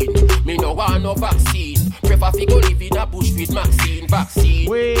 Vaccine, me no want no vaccine. Prefer fi go live in a bush with Maxine. Vaccine,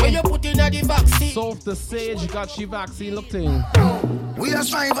 when you put inna the vaccine. So if the sage got she vaccine, look thing. We are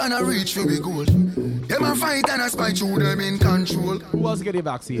strive and a reach for we goal. Them a fight and a spy through them in control. Who else get a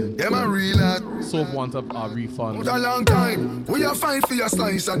vaccine? Them a real at. So want a refund. For a long time, we are fight for your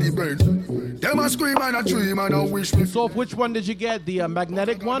slice of the bread. Them a scream and a dream and a wish me. So which one did you get? The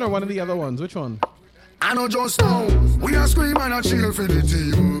magnetic one or one of the other ones? Which one? I know just now. We are scream and a cheer for the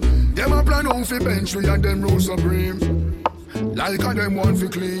team. Them a plan out for bench we and them rose supreme. Like a them one for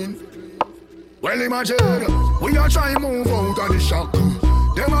clean. Well imagine, we are trying move out of the shock.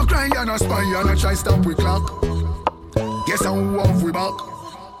 Them a cry and a spy and a try stop we clock. Guess how off we back.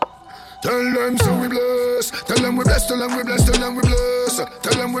 Tell them so we bless. Tell them we bless, tell them we bless, tell them we bless.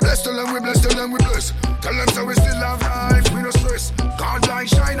 Tell them we bless, tell them we bless, tell them we bless. Tell them so we still have life, we no stress. God like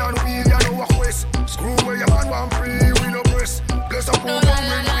shine on we, you know what quest. Screw where your man want free, we no press. Bless up all down,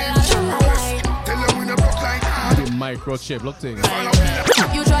 we no press. Tell them we no broke like that. The microchip, look thing.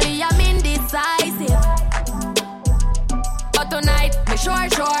 Usually I'm indecisive, but tonight me sure.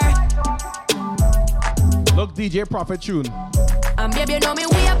 Look DJ Prophet tune. And baby, you know me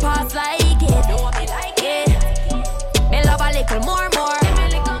way past like it. Know me like it. Me love a little more. Give me a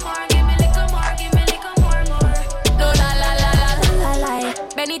little more, give me a little more, give me a little more. No la.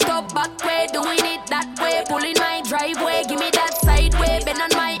 Bend it up back way, doing it that way. Pulling my driveway, give me that side way. Bend on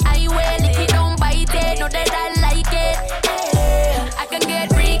my highway, lick it down, bite it. Know that I like it. Hey, I can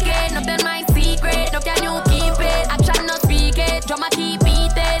get freaky, nothing my secret. No can you keep it? Action no speak it. Drama keep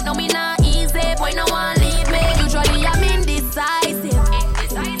beat it. No me not easy, boy no one leave me. Usually I'm indecisive.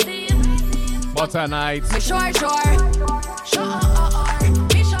 But tonight me sure.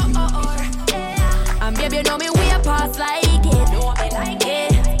 And baby, you know me way past like it. Know me like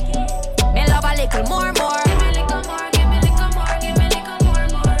it. Me love a little more. Give me a little more, give me a little more, give me a little more.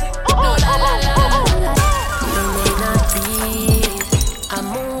 No la. You may not be a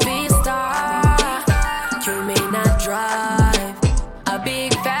movie star. You may not drive a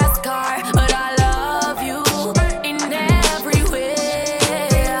big fast car, but I love you in every way.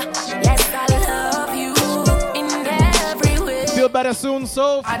 Yes, I love you in every way. Feel better soon,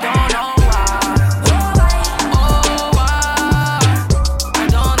 so I don't know.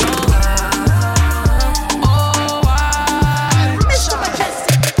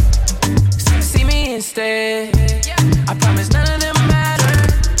 I promise none of them matter.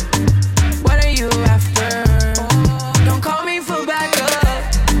 What are you after? Don't call me for backup.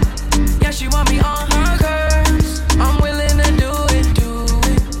 Yeah, she want me on her curves. I'm willing to do it.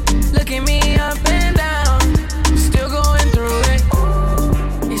 Look at me up and down. Still going through it.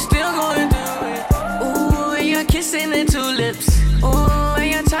 You're still going through it. Ooh, and you're kissing the tulips. Ooh,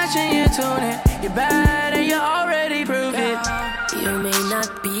 and you're touching your tunic. You're bad and you already proved it. You may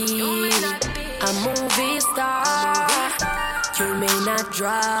not be a movie star. You may not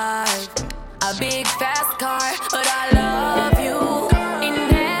drive a a big fast car, but I love you in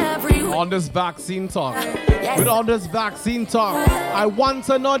every way. On this vaccine talk, with all this vaccine talk, I want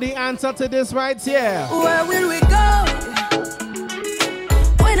to know the answer to this right here. Where will we go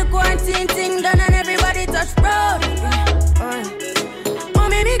when the quarantine thing done and everybody touch road?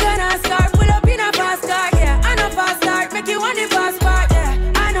 Mommy, me gonna start pull up in a fast car, yeah. I know fast start, make you want the fast part,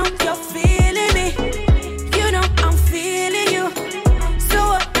 yeah. I know you're feeling me, you know I'm feeling you. So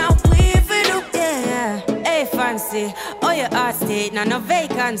what now we for do, yeah. Hey fancy, oh your heart state, now no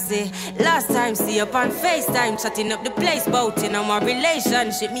vacancy. Last time see you on FaceTime, chatting up the place, boating on my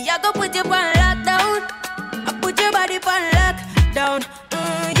relationship. Me I go put you on lockdown, I put your body on lockdown.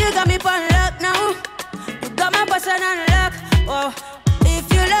 You got me on lock now, you got my passion on lock. Oh,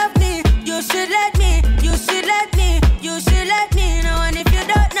 if you love me, you should let me, you should let me, you should let me know. And if you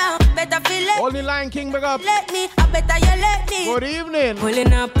don't know, better feel it. Only Lion King, big up. Let me, I better you let me. Good evening.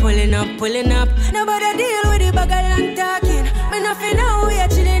 Pulling up, pulling up, pulling up. Nobody deal with the bag and talking. Me nothing now, we are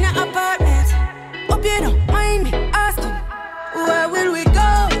chilling in an apartment. Hope you don't mind me asking, where will we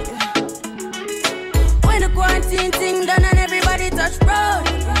go when the quarantine thing done and everybody touch road?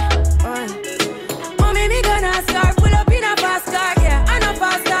 Mommy, me gonna start pull up in a fast car, yeah. I know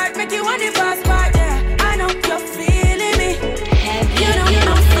fast start, make you want the fast part, yeah. I know you're feeling me, you know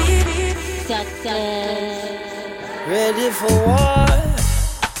I'm feeling success. Ready for war,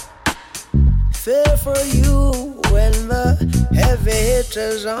 fair for you when the heavy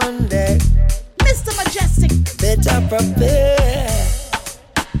hitters on deck. Mr. Mejustik, better prepare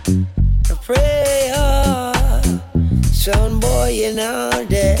a prayer. Son boy, you're now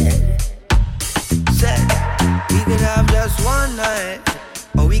dead. We can have just one night,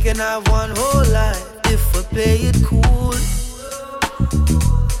 or we can have one whole life if we play it cool.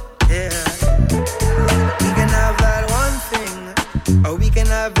 Yeah. We can have that one thing, or we can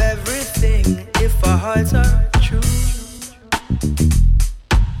have everything if our hearts are true.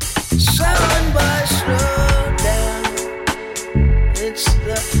 Sound by slow down, it's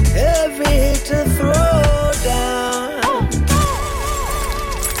the heavy hit to throw down.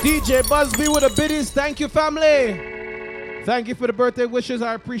 DJ Busby with the biddies. Thank you, family. Thank you for the birthday wishes.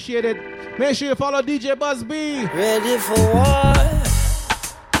 I appreciate it. Make sure you follow DJ Busby. Ready for war,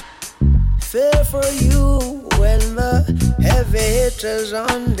 fair for you when the heavy hitters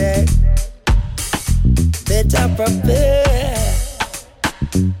on deck. Better prepare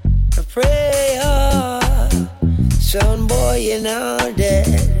a prayer. Son boy, you're now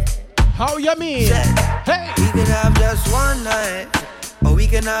dead. How you mean? Hey, we can have just one night, or we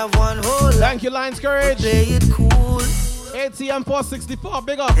can have one whole life. Thank you, Lions Courage. Play it cool. ATM 464,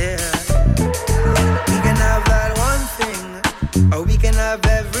 big up. Yeah. We can have that one thing, or we can have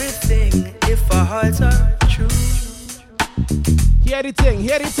everything if our hearts are true. Hear the thing,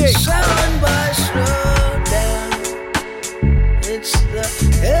 hear the thing. Sound by slow down, it's the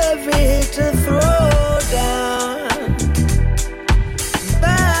heavy hit to throw down.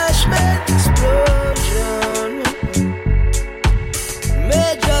 Bashment explosion,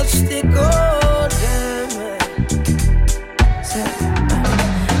 Mejustik, oh damn it.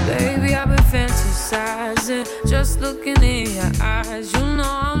 Baby, I've been fantasizing, just looking in your eyes. You know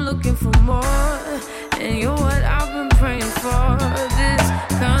I'm looking for more, and you're what I've been praying for. This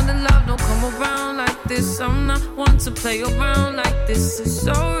kind of love don't come around like this. I'm not one to play around like this. It's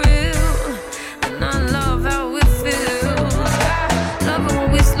so real, and I love how it feels. I love it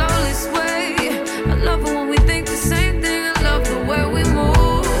when we slowly sway. I love it when we think the same thing. I love the way we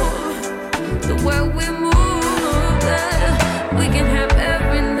move, the way we move. We can have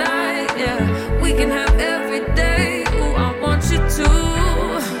every night, yeah. We can have every day. Ooh, I want you to.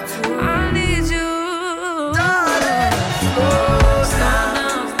 I need you. Darling,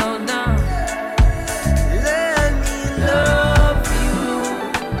 slow down. Let me love you.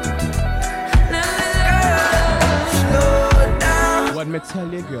 Slow down. When me tell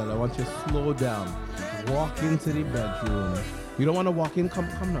you, girl, I want you to slow down. Walk into the bedroom. You don't want to walk in? Come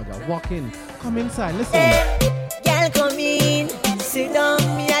now, girl. Walk in. Come inside. Listen. Girl, come in, sit down.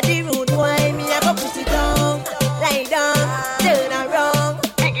 Me a the rude boy, me a go put it down. Lie down, turn around.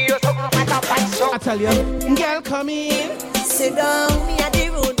 I tell you, girl, come in, sit down. Me a the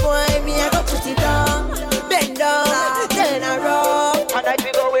rude boy, me a go put it down. Bend down, turn around. And I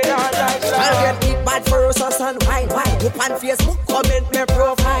be going on like that. I'll get big bad for us and wine. Up on Facebook, comment my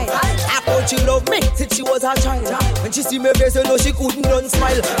profile. I thought she love me since she was a child. When she see me face, you know she couldn't run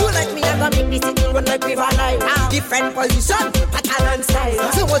smile. You like me, I gonna make this thing run like river Nile. Different position, pattern and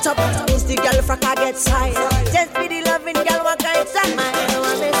style. So what's up, is the girl frack I get side. Just be the loving girl, what kind of man? You know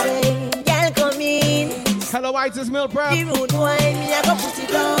what me say? Girl come in. Hello, White's Mill Prep. The rude boy, me I go put it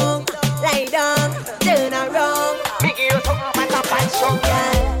down. lie down, turn around. Me give you something like a passion.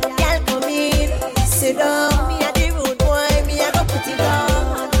 Girl, come in, sit down. Me a the rude boy, me a go put it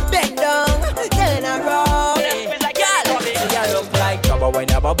down. Bend down, turn around. You look like trouble when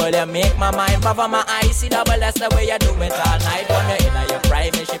you bubble, you make my mind cover my eyes. See double, that's the way you do it all night. When you're in your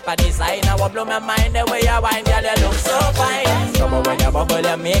prime, you ship a design. I will blow my mind the way you wind, girl, you look so fine. Trouble when you bubble,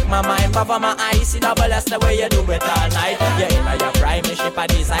 you make my mind cover my eyes. See double, that's the way you do it all night. You're in your prime, you ship a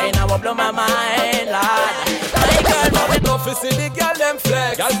design. I will blow my mind, Lord. My girl, love it. Love to see the girl them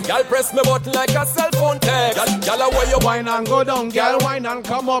flex. Girl press me button like a cell phone text. Girl, where you wine and go down, girl, wine and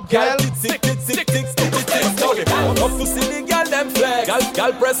come up, girl. Tick. Love to see the girl them flex.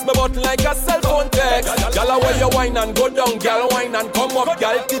 Girl press me button like a cell phone text. Girl, where you wine and go down, girl, wine and come up,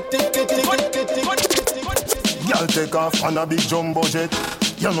 girl. Girl take off on a big jumbo jet.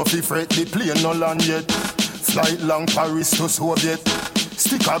 You know fi fret the plane no land yet. Flight long Paris to Soviet.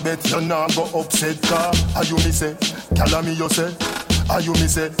 Stick a bet you nah go upset car. Are you me say? Girl me you say? Are you me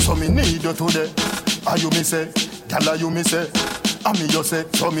say? So me need you today. Are you me say? Girl you me say? And me you say,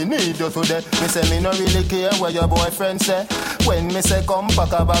 so me need you today. Me say me no really care what your boyfriend say. When me say come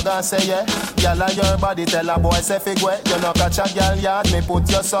pack a bag and say yeah. Gyal and your body tell a boy say figure. You no catch a gyal yard, me put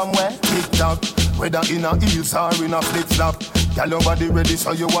you somewhere. Tick tock, whether in a heels or in a flip flop. Gyal your body ready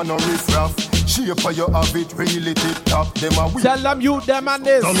so you wanna riff raff. Shape for you have it really tip top. Them a weak. Tell them you them and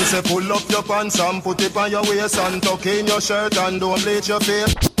this. So me say pull up your pants and put it on your waist and tuck in your shirt and don't bleach your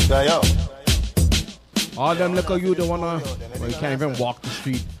face. Yeah, yo. All them little you don't wanna, well, you can't even walk the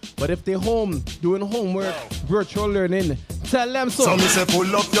street. But if they home doing homework, virtual learning, tell them so. So me say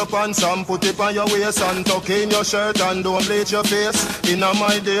pull up your pants and put it on your waist and tuck in your shirt and don't bleach your face. In all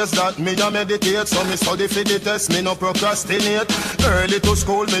my days that me a meditate, so me study for the test, me no procrastinate. Early to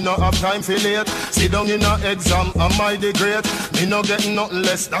school, me no have time for late. Sit down in a exam, am I the great? Me no getting nothing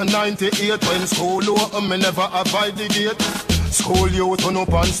less than 98. When school open, me never abide the gate. School you turn up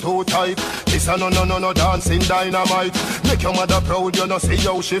pants too tight. This a no dancing dynamite. Make your mother proud, you no see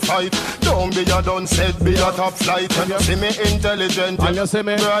how she fight. Don't be a done said, be a top flight. And you see me intelligent, and you see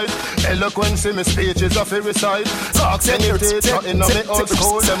me bright. Eloquence in me speech is a free recite. Ask any teacher in a me old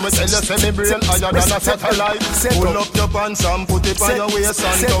school, then me tell you say me brain higher than a satellite. Pull up your pants and put it on your waist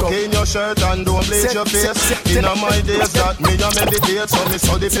and tuck in your shirt and don't bleach your face. In all my days that me a meditate, so me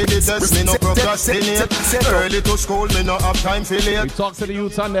study for the test, me no procrastinate. Early to school, me no have time. We talk to the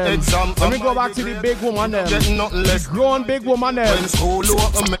youths and them. Let me go back to the big woman them. The grown big woman them. When school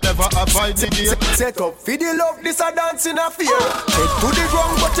open, me never abide the gate. Set up for the love, this a dance in a fear. Head to the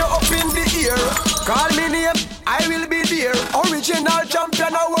ground, but you up in the ear. Call me name, I will be there. Original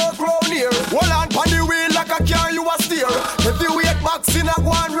champion, I work round here. Hold on pon the wheel like a car, you a steer. Heavyweight boxing, I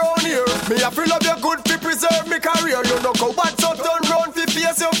go on round here. Me a feel of your good to preserve me career. You know go bad, so turn round to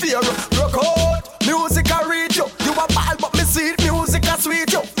face your fear. Rock out, music I reach you. You a ball, but me sweet music a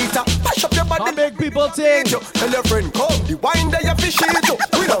sweet you. It a mash up your body. How big people think? Tell your friend come, the wine there you fish it you.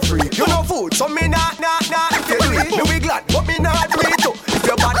 We no free, you no food, so me nah. If you do it, me we glad, but me nah do it you. If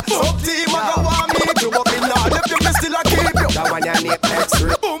you bad, sub team I go want me to, but me nah left you, me still a keep you. That one you need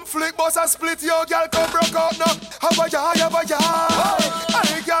X-ray. Boom flick, boss a split, yo girl come broke out now. Have a yah.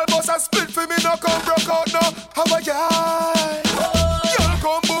 Hey girl, boss a split for me no come broke out now. Have a yah. Girl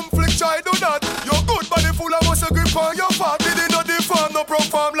come boom flick, try do that. Your good body full of muscle grip on your fat. Did not deform, no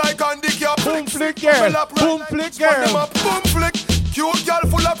perform like handicap. Boom flick girl, boom flick girl. Boom flick, cute girl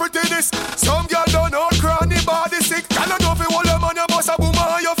full of prettiness. Some girl don't know cranny body sick. Girl I know fi hold them on your boss a boom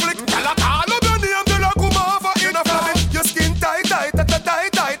on your flick. Girl I call up your name, girl I come over in a flammy. Your skin tight,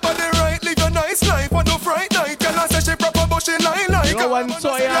 but the right live a nice life on no fright night. Girl I say she proper but she lie like. You know when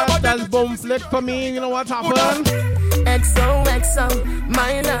Toya does boom flick for me, you know what happened? XOXO,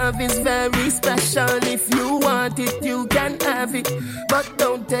 my love is very special. If you want it, you can have it, but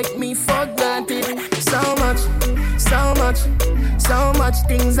don't take me for granted. So much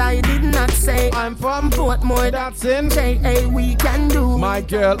things I did not say. I'm from Portmore, that's in J.A. we can do. My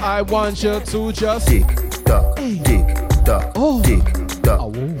girl, I want you to just tick tock, tick tock, tick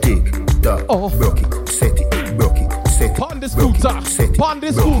tock, tick tock. Broke it, set it, broke it, set it. Pon the scooter,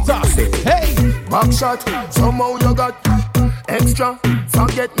 hey. Back shot, somehow you got extra.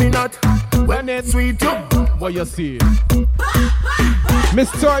 Forget me not when it's sweet you. What you see? Miss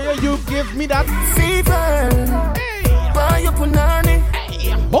Toya, you give me that fever. Buy your punani.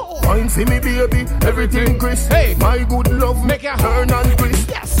 Wine for me baby, everything crisp. Hey, my good love make it turn and crisp.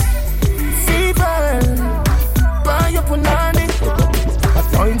 Yes. Fever. Buy your punani.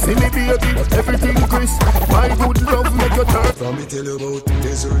 Wine for me baby, everything crisp. My good love make you turn. From me tell you about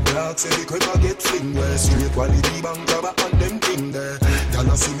desert dogs, say the crib I get fling where straight quality bank cover on them thing there.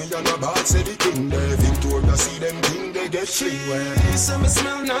 Y'all see me on the box, say the king there. Victoria see them thing they get free where. Some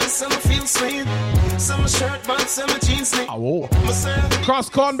smell nice, some feel sweet. Some shirt pants, some jeans sneak. Oh, Cross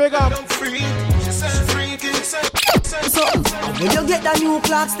Con, big up. She said freaky, So, when you get the new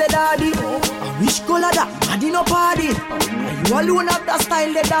clocks, the daddy. Which color that? Daddy no party. You alone have the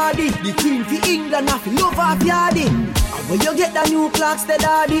style, the daddy. The queen for England, have love of yardy. When you get the new clocks, the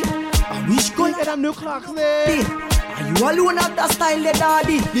daddy. Which color get the new clocks, there? You alone have the style, the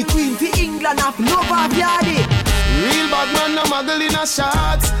daddy. The queen for England, have love of yardy. Real bad man, no muggle in a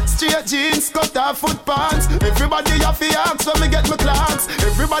shots. Straight jeans, cut off foot pants. Everybody have to ask when me get my clocks.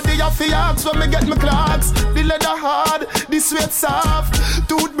 Everybody have to ask when me get my clocks. The leather hard, the sweat soft.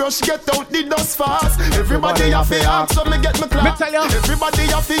 Toothbrush get out the dust fast. Everybody have to ask when me get my clocks. Everybody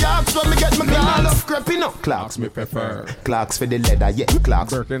have to ask when me get my clocks. I love creeping up. Clocks me prefer. Clocks for the leather, yeah.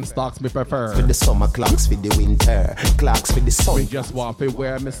 Clocks. Birkenstocks me prefer. For the summer, clocks for the winter. Clocks for the sun. We just want to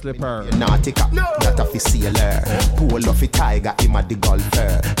wear my slipper. Nautica, that a fi sailor. Pool of a tiger, him a the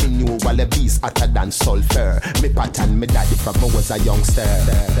golfer. Me knew wallabies hotter than sulfur. Me pattern me daddy from I was a youngster.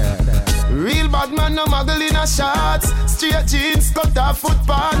 Real bad man, no muggle in a shots. Straight jeans, cut off foot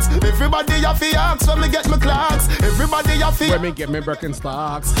pants. Everybody have to ask when me get my clocks. Everybody have to when me get me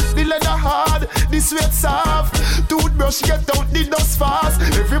Birkenstocks. The leather hard, the sweat soft. Toothbrush get out the dust fast.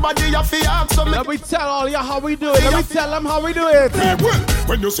 Everybody have to ask when me. Let me tell all you how we do it. Let me tell them how we do it. Hey, well,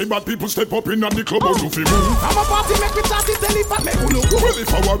 when you see bad people step up in the club, you feel move. I'm a party, make me start it, tell if I make you look. Well,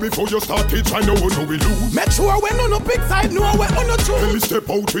 if I were before you start it, I know we lose. Make sure when on the big side, know when on the truth. When we step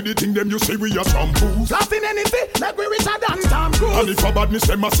out with the thing, them you say we are shampoos. Laughing anything, like we richer than Tom Cruise. And if a badness,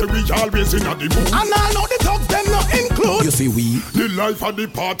 them I say we always in a the mood. And I know the dogs, them not include. You see we the life of the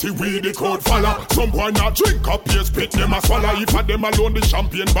party, we the code follow. Some boy not drink up, yes, spit them a swallow. If a them alone, the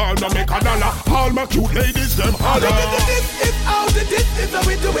champagne ball no make a dollar. All my cute ladies, them holler. This is how the this is how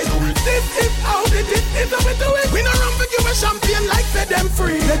we do it. This is how the this is how we do it. We no run for give a champagne like say them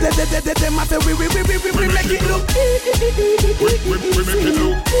free. Them a say we make it look. We make it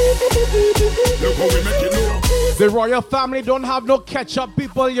look. Look how we make it look. The royal family don't have no ketchup,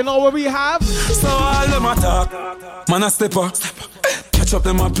 people. You know what we have? So all them attack, man a stepper. Catch up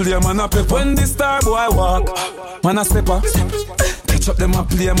them a play, man a pepper. When the star boy walk, man a stepper. Catch up them a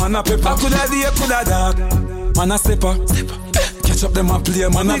play, man a pepper. Coulda day, coulda dark, man a stepper. Catch up them a play,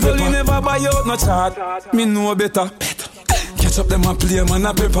 man a pepper. Me never buy out no chart, me know better. Catch up them a play, man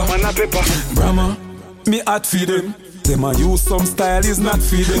a pepper. Brahma, me hot feed them. Them a use some style is not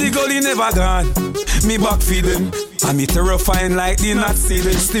feed them. The gully never gone, me back feed them. And me terrifying like the not see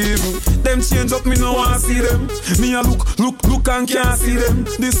them. Steve, them change up, me no want see them. Me a look and can't see them.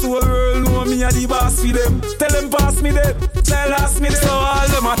 This whole world know me a the boss for them. Tell them pass me them, tell us me them. So all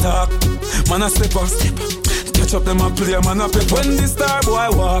them attack, man a stepper. Catch up them a play, man a pepper. When the star boy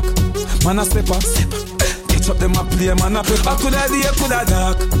walk, man a stepper. Catch up them a play, man a pepper. Coulda day, coulda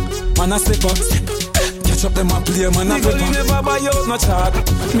dark, man a stepper. Catch up them a play, man a pepper. The never buy out no chart,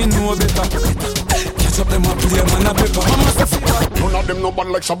 me know better. Catch up them a play, man a pepper. None of them no bad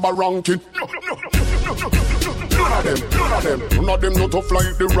like Shabba Rankin. None of them no tough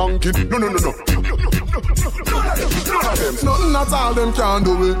like the Rankin. No. Nothing at all them can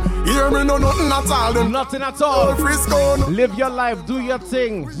do it. Hear me, no, nothing at all them. Nothing at all. Frisco. Live your life, do your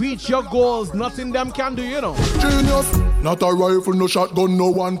thing, reach your goals. Nothing them can do, you know. Genius. Not a rifle, no shotgun, no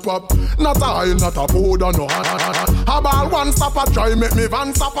one pop. Not a oil, not a powder, no a ball one stopper, try make me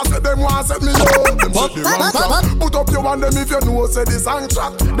van stopper. Say them want set me low. Them set the wrong trap. Put up your hand them if you know say the song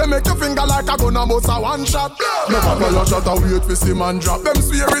track. They make your finger like a gun and bust a one shot. Never play a shot and wait for see man drop. Them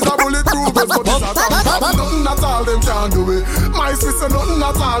swear is a bulletproof vest, but it's a top. Nothing at all them can do it. My sister, nothing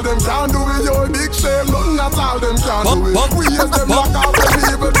at all them can do it. Your big shame, nothing at all them can do it. We hear them lock off when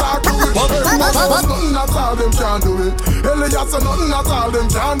people talk to it. Nothing at all them can do it. Elias, nothing at all them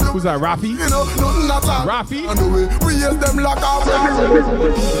can do it. Who's that, Rafi? You know, nothing at all Rafi? can do it. We hear them lock off.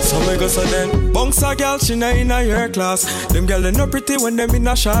 So me go so then bunks a girl, she not in a your class. Them girl they no pretty when them in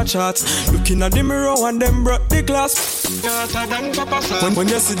a short shots. Looking at the mirror and them brought the glass. When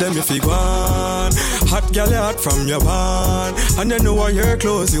you see them, you feel gone. Hot girl, you hot from your band. And you know what your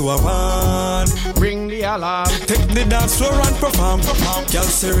clothes you have on. Ring the alarm. Take the dance floor and perform. Girl,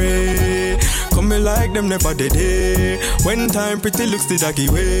 say, come me like them never did it. When time pretty looks the doggy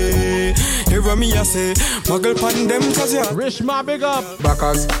way. Hear me I say, muggle pan them cause ya. Rich ma big up.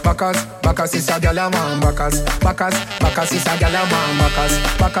 Bacchus is a gyal a man. Bacchus is a gyal a man.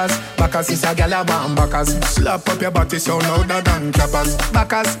 Bacchus is a gyal a man. Bacchus, slap up your body so louder than clappers.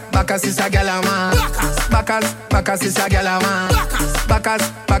 Bacchus is a gyal a man. Bacchus is a gyal a man.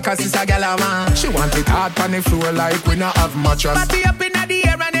 Bacchus is a gyal a man. She want it hard on the floor like we not have mattress. Party up in the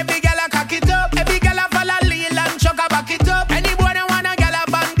air and every gyal a cock it up. Every gyal a follow lean and chuck a back it up. Any boy that want a gyal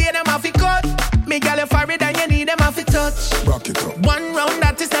a band, they them have to cut. Me gyal a forehead and you need them have to touch. Rock it up. One round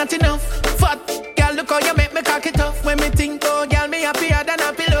that is not enough. Fat gyal, look how you make me cock it off. When me think oh gyal, me happier than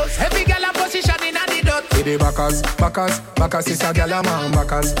a pillow. Every gyal a position in a the dot. With the Bacchus is a gyal a man.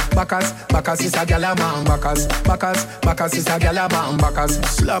 Bacchus is a gyal a man. Bacchus is a gyal a man. Bacchus,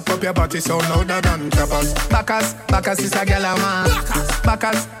 slap up your body so louder than clappers. Bacchus is a gyal a man.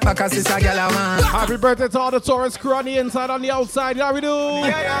 Bacchus is a gyal a man. Happy birthday to all the Taurus crew on the inside, on the outside. How we do?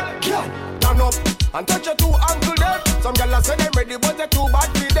 Yeah. Turn up and touch your two ankle there. Some gyal a say them ready, but they too bad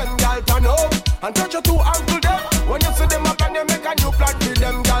for them. Gyal turn up and touch your two ankle there. When you see them up and they make a new plan for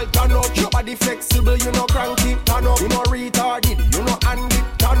them. Gyal turn up, your body flexible, you know cranky. Turn up, you know retarded, you know handy.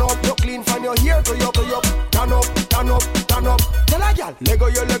 Turn up, you clean from your hair to your turn up. Tell a gyal, Lego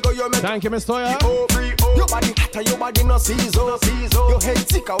you make. Thank you, Miss Toya. Your body hotter, your body no season. Your head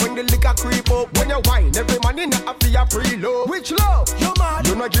sicker when the liquor creep up. When you wine, every man in a happy a preload. Which love? You mad?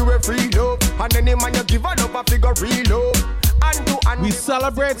 You not give a free love. And any man you give a love a figure real love. We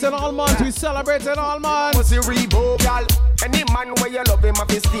celebrating all months. Pussy Rebo, gal. Any man where you love him a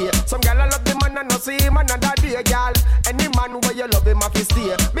fi stay. Some gal I love the man and no see him another day, gal. Any man where you love him a fi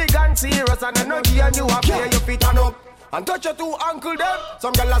stay. Big and serious and I know you a play. You fit turn up and touch your two ankle them.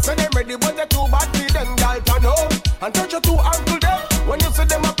 Some gal I say them ready but they too bad for them, gal. Turn up and touch your two ankle them. When you see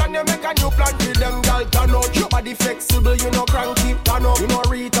them up and you make a new plan for them, gal. Turn up, your body flexible, you know cranky. Turn up, you know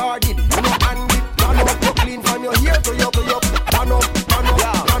retarded, you know handy. Turn up, you clean from your hair to your turn up.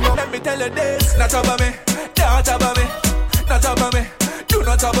 Let me tell you this, not about me, not about me, not about me. Do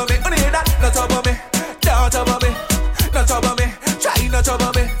not about me, only that, not about me, not about me, not about me. Try not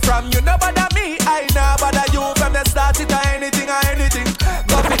about me. From you no bother me, I no bother you. From the start it or anything.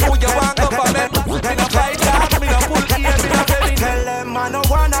 Go for who you want, go for me. Me no fight that, me no pull ear, me no belly. Tell them I no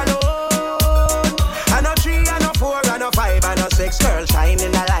one alone. I no 3, I no 4, I no 5, I no 6. Girls shine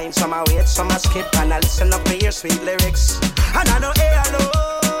in the line, some I wait, some I skip, and I listen up to your sweet lyrics. And I no A alone.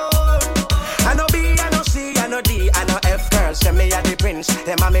 I no B, I no C, I no D, I no F. Girls say me a the prince,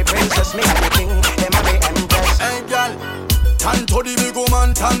 them a me princess, me a the king, them a me empress. Hey girl, tan to the big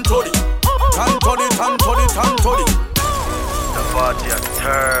woman, tan to the. The party is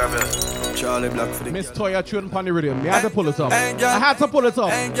terrible. Charlie Black for the Miss Toya tune upon the rhythm. I had to pull it up. Hey, girl. I had to pull it up.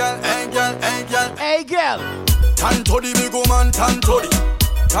 Hey girl. Hey girl. Tan to the big woman, tan to the.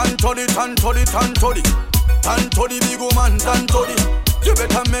 Tan to the big woman, tan to the. You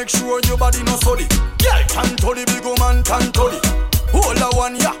better make sure your body no solid. Yeah, tan to the big woman, tan to the. Hold the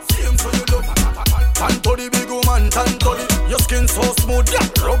one, yeah. Same for you love. Tan to the big woman, tan to the. Your skin so smooth, yeah.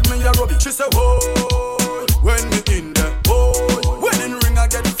 Rub me, yeah, rub it. She say, whoa, when me in there, whoa. When in ring I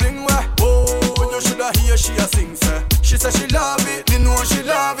get fling where, whoa. You shoulda hear she a sing, say. She say she love it, me know she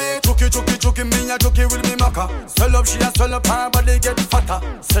love it. Chucky, me a chucky with me maka. Swell up, she a swell up, her body get fatter.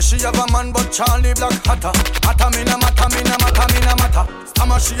 Say she have a man, but Charlie Black hotter. Hotter me na matter.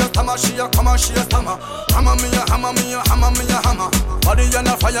 Stammer she a, come on she a stammer. Hammer me a hammer. Body on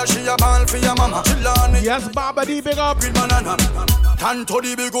a fire, she a ball for your mama. Yes, Baba D, big up. With banana. Tan to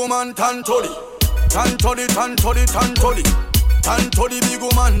the big woman, tan to the. Tan to the big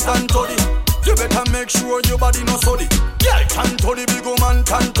woman, tan to the. You better make sure your body no solid. Yeah, tan to the big woman,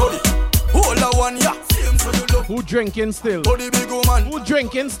 tan to the. Hold the one, yeah. Same for you look. Who drinking still? To the big woman. Who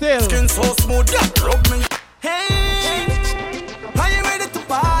drinking still? Skin so smooth, yeah. Rub me. Hey, are you ready to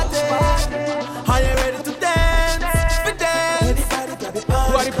party? Are you ready to dance? For dance.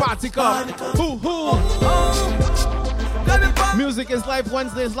 Who the party come? Who? Music is Life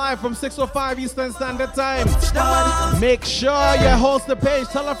Wednesdays live from 6:05 Eastern Standard Time. Make sure you host the page.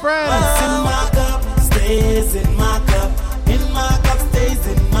 Tell a friend. What's in my cup stays in my cup. In my cup stays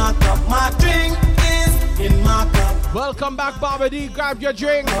in my cup. My drink is in my cup. Welcome back, Baba D. Grab your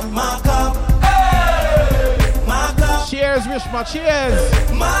drink. My cup. Hey! My cup. Cheers, Rishma.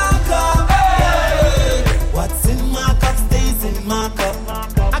 Cheers. My cup. Hey! What's in my cup stays in my cup.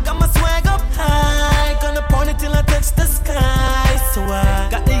 I got my swag up high. Gonna point it till I touch the sky. So I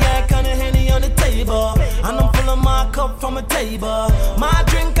got the air kind of Henny on the table. And I'm full of my cup from a table. My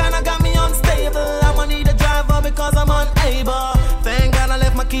drink kinda got me unstable. I'ma need a driver because I'm unable. Thank God I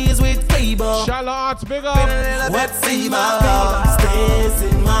left my keys with cable. Charlotte, big up. What's in my cup stays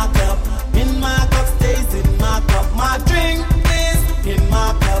in my cup. In My drink is in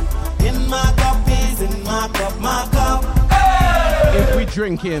my cup. In my cup is in my cup. My cup. If we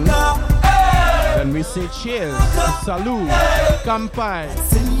drinking, then we say cheers, salute, kampai.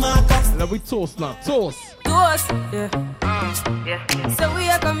 Then we toast now, toast. Toast, yeah. So we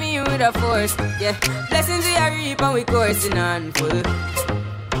are coming here with a force, yeah. Blessings we are reap and we coursing on full.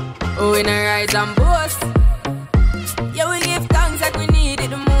 Oh, we not rise and boast. Yeah, we give thanks like we need it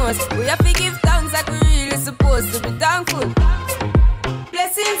the most. We have to give thanks like we really supposed to be thankful.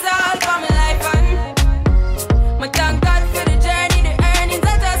 Blessings all for my life and my thank God for the journey, the earnings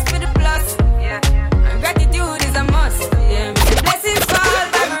are just for the plus. Yeah, and gratitude is a must. Yeah, blessings fall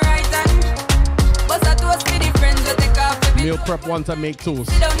by my right hand, but I toast for the friends that take off the Meal prep want to make toast.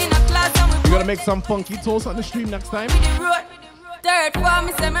 down in a class and we You gotta make some funky toast on the stream next time. the road. Third form,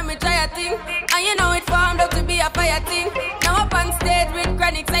 me say me try a thing, and you know it formed out to be a fire thing. Now up on stage with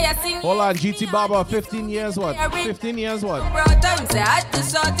chronic, say I sing. Hold on, GT Baba, 15 years what? 15 years what? Bro, time say I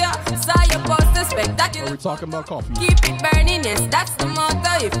just shot ya. Saw your poster spectacular. We're talking about coffee. Keep it burning, yes, that's the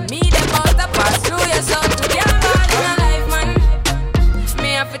motto. If me the motto pass through your soul to the man in a life, man. Me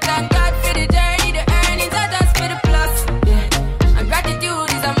have to thank God for the journey, the earnings are just for the plus. Yeah, and gratitude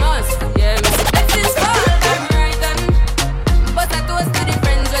is a must. Yeah, me say blessings fall by my right hand, but I toast to the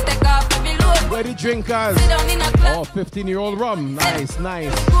friends who take off every load. Where the drinkers? Sit down in a club. Oh, 15-year-old rum. Nice,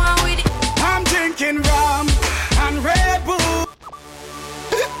 nice. Go on with it. I'm drinking rum and Red Bull.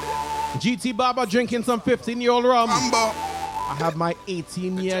 GT Baba drinking some 15-year-old rum. I have my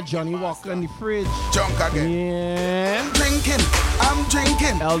 18-year Johnny Walker in the fridge. Junk again. Yeah. I'm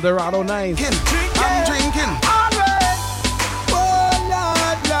drinking. El Dorado nice. I'm drinking.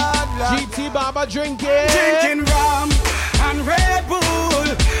 GT Baba drinking. Drinking rum and Red Bull.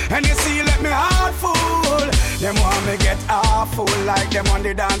 And you see, let me heart full. Them want me get awful. Like them on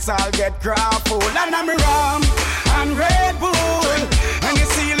the dance, I'll get grappled. And I'm rum and Red Bull. And you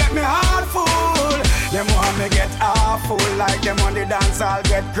see, let me heart full. Them want me get awful. Like them on the dance, I'll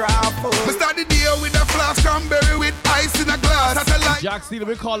get grappled. We start the day with a flask cranberry with ice in a glass. That's a light. Jack Steele,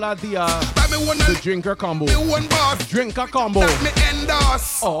 we call that the drinker combo. The one boss. Drinker combo. That me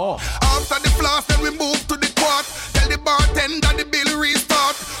endorse. Oh. After the flask, then we move to the quart. Tell the bartender the bill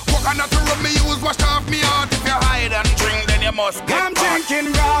restart. Coconut rum me use, wash off me heart. If you hide and drink, then you must get I'm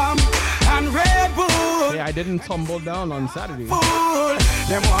drinking rum and Red Bull. Hey, I didn't tumble down on Saturday. Fool.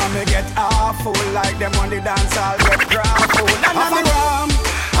 Them want me get awful. Like them on the dance, I'll get grappled. And I'm rum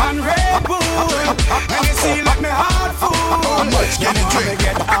and Red Bull. And you see, like me heart full. Them want me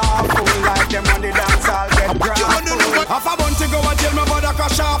get awful. Like them on the dance, I'll get grappled. If I want to go and jail, my brother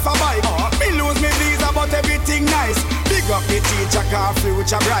crash off a bike. Me lose me visa, but everything nice. Big up the teacher, car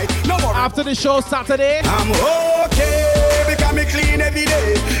future bright. No more. After the show Saturday, I'm okay because me clean every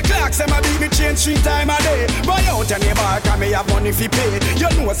day. Clocks and my beat me change 3 times a day. Buy out and your bar can me have money fi pay. You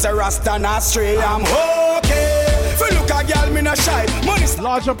know it's a rasta not stray. I'm okay. For look a girl me not shy. Money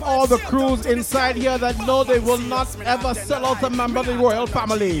large up all the crews inside here that know they will not ever sell out a member of the royal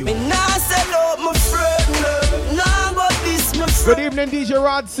family. Me nah sell out my friend. Nah but this my friend. Good evening, DJ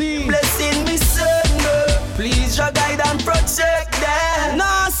Rod C. Blessing me son. Please your guide and protect them.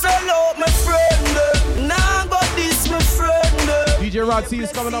 Nah sell out my friend. Nah but this my friend. DJ Rod C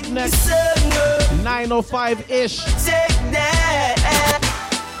is coming up next. 9:05-ish. Take that.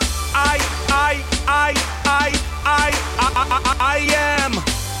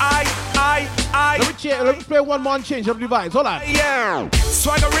 Let me play one more and change up the vibes. Hold on. Yeah.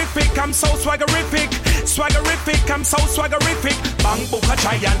 Swaggerific, I'm so swaggerific. Swaggerific, I'm so swaggerific. Bang book a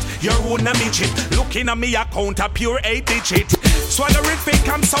giant, you're one a midget. Looking at me account a pure 8-digit. Swaggerific,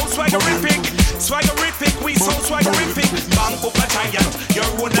 I'm so swaggerific. Swaggerific, we so swaggerific. Bang book a giant, you're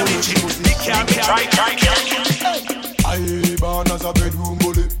one a midget. Nick can't be try. I born as a bedroom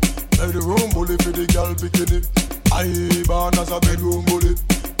bully. Bedroom bully for the girl bikini. I born as a bedroom bully.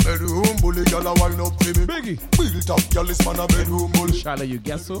 Bedroom bully, girl a wine up for me. Biggie. Built up, girl is man a bedroom bully. Shala, you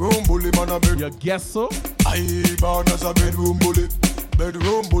guess so? Bedroom bully, man a bedroom. You guess so? I born as a bedroom bully.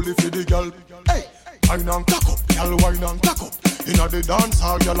 Bedroom bully for the girl. Hey, wine and cock up, girl wine and cock up. Inna the dance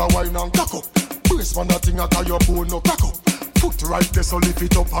hall, girl a wine and cock up. Brace man that thing a tie your bone no cock up. Foot right there, so lift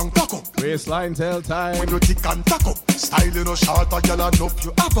it up and cock up. Waistline tell time. When you tick and tack up, style you no short, a girl and up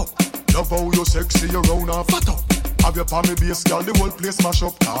you have up. Love how you sexy, you round and fat up. Have your palmy base, girl, the whole place mash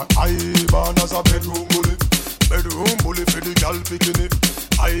up. I born as a bedroom bully. Bedroom bully for the girl bikini.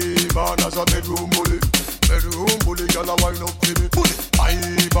 I born as a bedroom bully. Bedroom bully, girl, a wine up for me. Bully. I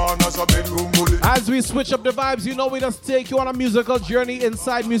born as a bedroom bully. As we switch up the vibes, you know we just take you on a musical journey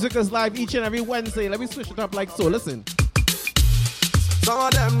inside Music is Live each and every Wednesday. Let me switch it up like so. Listen. Some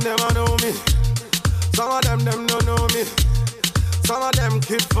of them never know me. Some of them don't know me. Some of them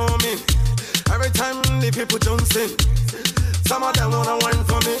keep for me. Every time the people jump in. Some of them wanna wine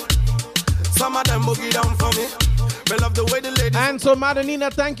for me. Some of them boogie down for me. Me love the way the ladies. And so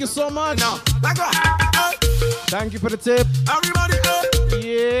Madanina, thank you so much. Now, like thank you for the tip. Everybody,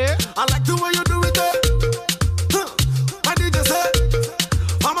 yeah. I like the way you do it. My DJ say,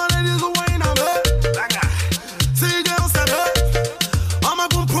 all my ladies will wine on me. Like see girls said, all my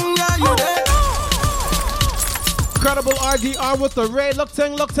boom boom yeah you there. Incredible RDR with the raid. Look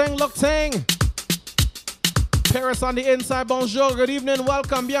ting. Paris on the inside. Bonjour. Good evening.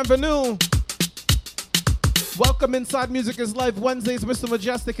 Welcome. Bienvenue. Welcome inside Music is Live Wednesdays. Mr.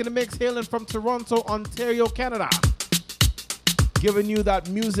 Mejustik in the mix, hailing from Toronto, Ontario, Canada. Giving you that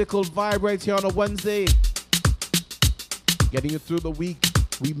musical vibe right here on a Wednesday. Getting you through the week.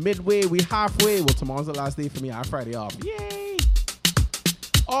 We midway, we halfway. Well, tomorrow's the last day for me. I have Friday off. Yay!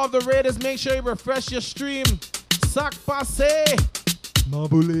 All the raiders, make sure you refresh your stream. Sac passe.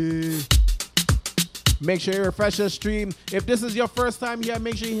 Maboule. Make sure you refresh your stream. If this is your first time here,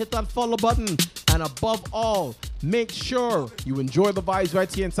 make sure you hit that follow button. And above all, make sure you enjoy the vibes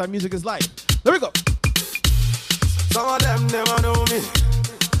right here inside Music is Live. There we go. Some of them never know me.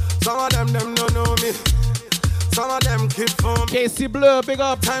 Some of them don't know me. Some of them keep for me. KC Blur, big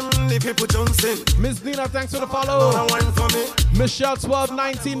up. Time the people jump in. Miss Nina, thanks for the follow. For me. Michelle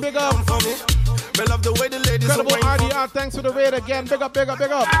 1219, big up. For me. Me love the way the ladies Incredible RDR, thanks for the raid again. Big up.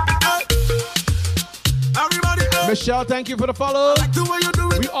 Everybody, Michelle, thank you for the follow. Like the way you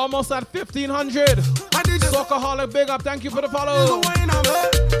do it. We almost at 1,500. Soccerholic, big up. Thank you for the follow.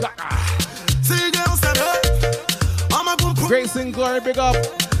 Grayson Glory, big up.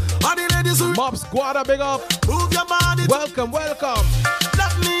 Mob Squatter, big up. Move your body. Welcome.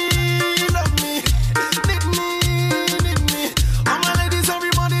 Love me. Need me. All my ladies,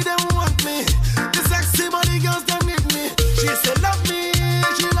 everybody, they want me. The sexy body girls, they need me. She said, love me.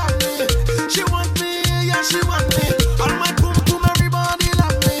 She love me. She want me. Yeah, she want me. All my boom boom, everybody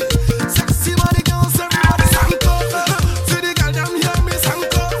love me. Sexy body girls, everybody sanko. See the girl them hear me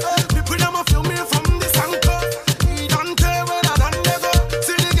sanko. People them a feel me from the sanko. He don't tell where I don't go.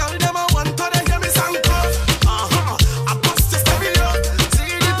 See the girl them a want to they hear me sanko. I bust the stereo.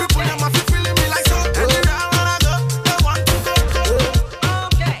 See the people them a feeling me like so. Anywhere when I go, they want to go.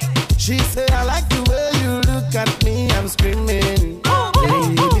 Okay. She say I like the way you look at me. I'm screaming.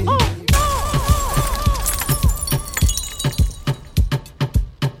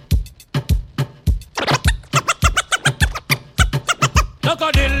 Duck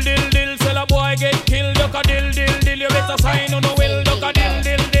a dill, sell a boy get killed. Duck a dill, you better sign on the will. Duck a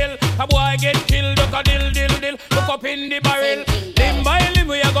dill, a boy get killed. Duck a dill, look up in the barrel. Limb by limb,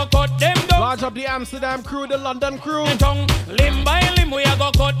 we a go cut them down. Large up the Amsterdam crew, the London crew. Limb by limb, we a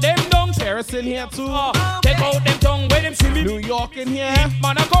go cut them down. Paris in here too. Take out them tongue, where them see me. New York in here.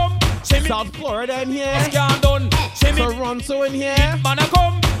 Man a come, see me. South Florida in here. Toronto in here. Man a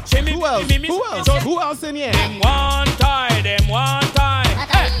come, see me. Who else in here? Them one time.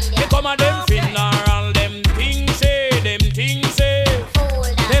 Hey, they come a them funeral, them things say.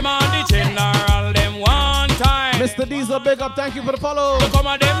 Them a the general, them one time. Mr. Diesel, big up, thank you for the follow. They come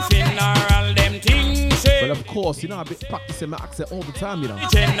a them funeral, them things say. Well, of course, you know, I've been practicing my accent all the time, you know. The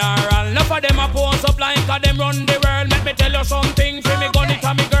general, enough of them a pose up like a them run the world. Let me tell you something, for me gun it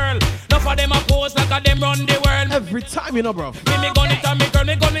a me girl. Enough of them a pose like a them run the world. Every time, you know, bro. Me gun it a me girl,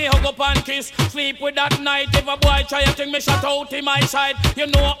 me gun me hug up and kiss. Sleep with that night, if a boy try a thing, me shut out in my side. You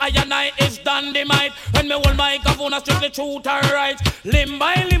know I and I is dynamite. When me hold my microphone, I strictly truth or right. Limb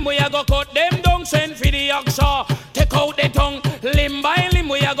by limb, we a go cut them down, send for the oxa. Take out the tongue. Limb by limb,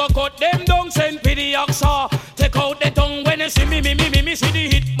 we a go cut them down, send for the oxa. Take out the tongue. When you see me, see the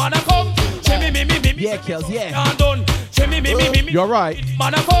hit man a come. See me. Yeah, Kels, yeah. I'm done. See me. You're right.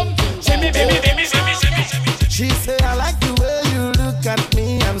 Man a come. See me. She say I like the way you look at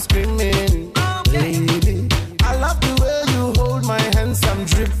me. I'm screaming, baby. I love the way you hold my hands. I'm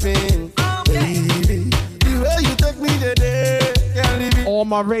dripping, baby. The way you take me today. All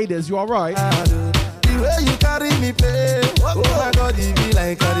my raiders, you alright? The way you carry me, play. Oh my God, it be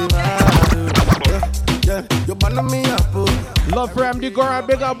like yeah, you burn me up. Love for MD Gora,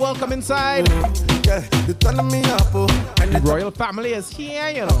 big up, welcome inside. Yeah, you turn me up. And the royal family is here,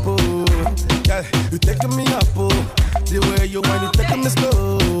 you know. Yeah, you taking me up. The way you want you taking me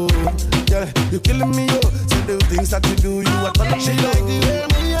slow. Yeah, you killing me, so the things that you do, you are telling me. She like the way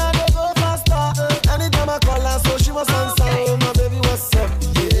me and I go faster. Anytime I call her, so she was answer. Oh my baby, what's up?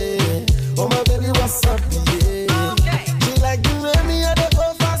 Yeah. Oh my baby, what's up? Yeah. She like the way me and I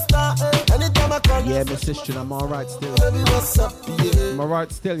go faster. Anytime I call her. Yeah, Miss West History, I'm alright still. I'm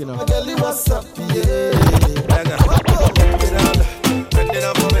alright still, you know.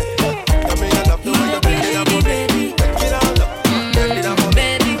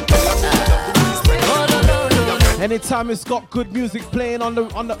 Anytime it's got good music playing on the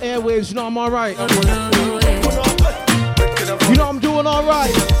airwaves, you know I'm alright. You know I'm doing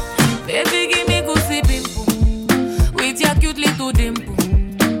alright. Baby, give me goosey pimple with your cute little dimple.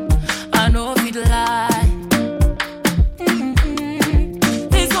 I know it lie.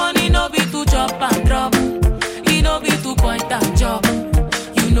 This one it no be to chop and drop. It no be to point and chop.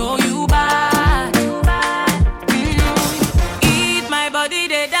 You know you bad. Eat my body,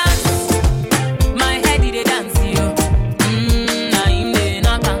 they dance. My head, they dance you. Nah, him they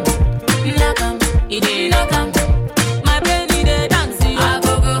knock 'em. He they knock 'em. My brain, they dance you. I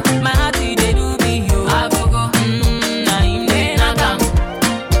go go. My heart, they do me you. I go go. Nah, him they knock 'em.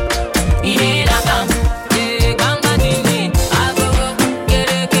 He they knock 'em. Yeah, ganga ding ding. I go go.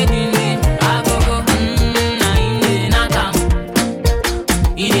 Kere ke ding ding. I go go. Nah, him they knock 'em.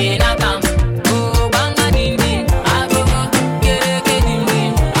 He they knock 'em. Oh, ganga ding ding. I go go. Kere ke ding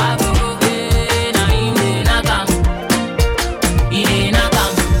ding. I go go. Nah, him they knock 'em. He they knock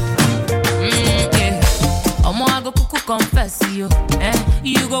 'em. Omo, I go cuckoo confess you.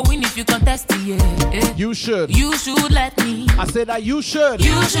 You go win if you contest yeah. You should. You should let me. I said that you should.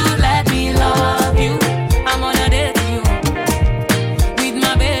 You should let me love you. I'm on a date with you. With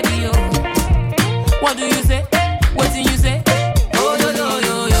my baby, yo. What do you say? What do you say? Oh, yo, yo,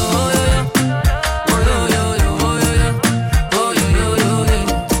 yo, yo, yo, yo. Oh, yo, yo, yo, yo, yo. Oh, yo, yo, yo, yo.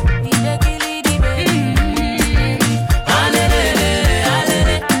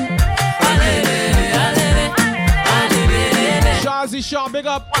 Shazzy Shaw, big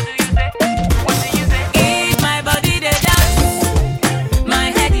up. Eat my body, they dance.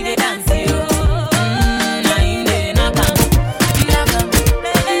 My head, they dance, you. Nah, him, they knock 'em. Knock 'em.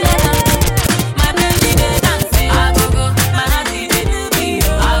 My baby, they dance, I go go. My heart, they do me, I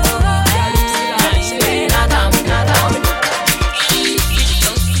go go. Nah, him, they knock 'em.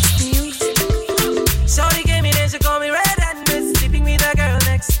 Shorty came in and she called me red-handed, sleeping with a girl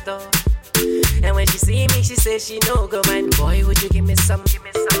next door. And when she see me, she says she no go mind. Boy, would you give me some more?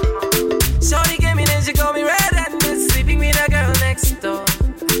 Shorty came in and she called me red-handed, sleeping with a girl next door.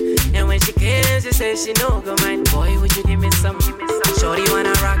 And when she came, she says she no go mind. Boy, would you give me some? Shorty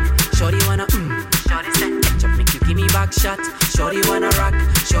wanna rock, shorty wanna Shorty said, ketchup make you give me back shot. Shorty wanna rock,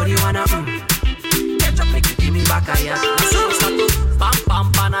 shorty wanna ketchup make you give me back a yacht. So we start to pam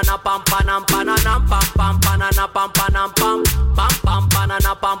pam banana pam panam pananam pam pam banana pam panam pam pam pam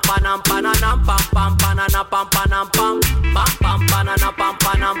banana pam panam pananam pam pam banana pam panam pam pam pam banana pam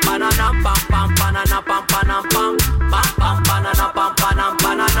panam pananam pam pam banana pam panam pam pam pam banana pam panam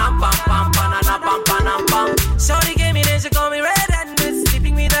pananam pam pam banana pam panam pam. Shorty came in and she called me red-handed,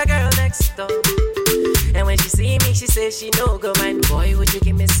 sleeping with a girl next door. And when she see me, she says she no go mind. Boy, would you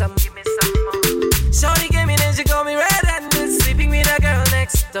give me some more? Shorty came in and she called me red-handed, sleeping with a girl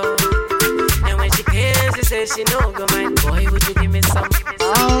next door. And when she came, she said she no go mind. Boy, would you give me some?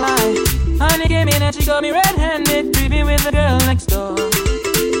 Alright, honey came in and she called me red-handed, creeping with the girl next door.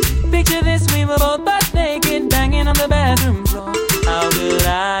 Picture this, we were both butt naked, banging on the bathroom floor. How could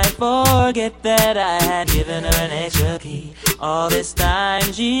I forget that I had given her an extra key? All this time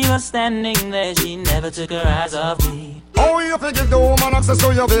she was standing there, she never took her eyes off me. How you forgive the woman access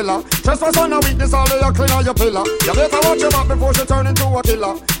to your villa? Trespass on a weakness, all of you clean on your pillar. You better watch your back before she turn into a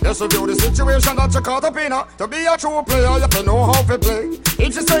killer. Let's review the situation that you caught up in her. To be a true player, you have to know how to play.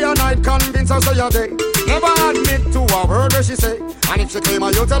 If she say a night, convince her say a day. Never admit to a word where she say. And if she claim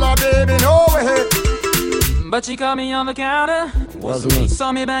her, you tell her, baby, no way. But she caught me on the counter. Wasn't me.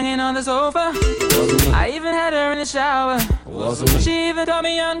 Saw me banging on the sofa. Wasn't me. I even had her in the shower. Wasn't me. She even caught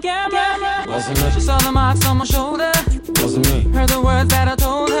me on camera. Wasn't me. She saw the marks on my shoulder. Wasn't me. Heard the words that I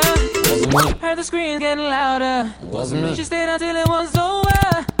told her. Wasn't me. Heard the screams getting louder. Wasn't me. She stayed until it was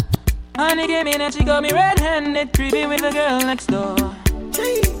over. Honey came in and she got me red-handed, creeping with the girl next door.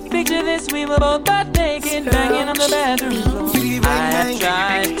 Picture this, we were both butt naked, banging on the bathroom floor. I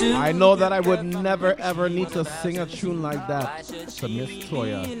tried to. I know that I would never ever need to sing a tune like that to Miss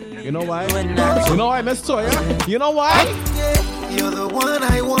Toya. You know why? You know why, Miss Toya? You know why? You're the one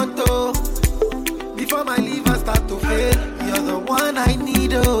I want, oh. Before my liver start to fail, you're the one I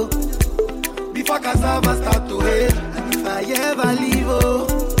need, oh. Before cassava start to hate, and if I ever leave, oh,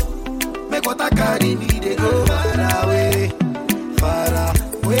 make what I carry me, they go far away, far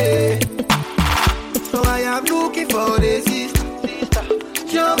away. So I am looking for the sister,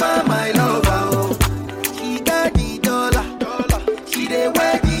 you're my lover, oh. She got the dollar, she the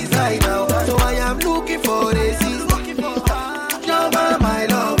wear designer, so I am looking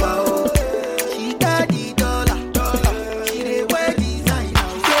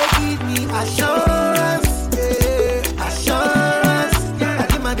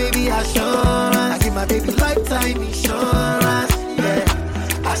my baby lifetime insurance.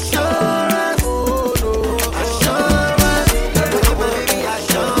 Yeah, assurance. Oh no, assurance. I give my baby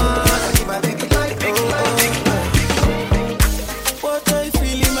assurance. I give my baby lifetime. What I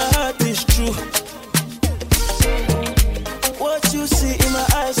feel in my heart is true. What you see in my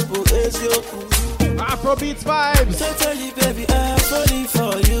eyes, boo, is your cool. Afrobeats vibes. Totally, baby, I'm falling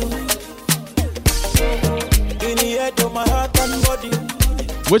for you. In the head of my heart and body.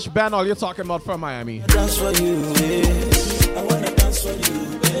 Which band are you talking about from Miami? Dance for you, yeah. I wanna dance for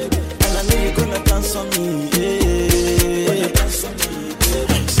you, baby. And I know you're gonna dance for me, yeah. Dance for me,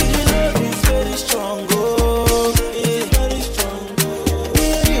 baby. See, the love is very strong, oh, yeah. Very strong, oh. Me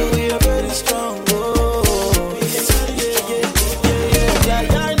and you, we are very strong, oh.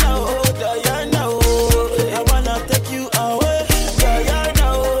 Diana, oh, Diana, oh. I wanna take you away. Diana,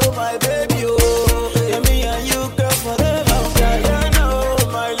 oh, my baby, oh. Yeah, me and you, girl, forever. Diana, oh,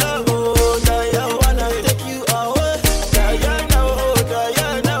 my love, oh. Diana, I wanna take you away. Diana, oh,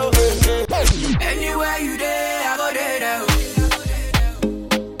 Diana, oh. Anywhere you there, I go there.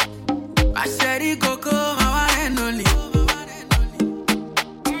 I said it go come, my one and only.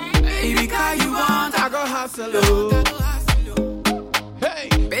 Baby, car you want, I go hustle. Hey,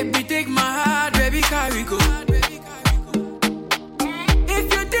 baby, take my heart, baby, carry go. If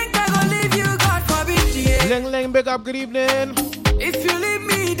you think I go leave you, God forbid, yeah. Ling Ling, big up, good evening. If you leave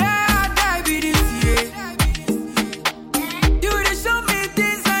me, die be this year. You dey show me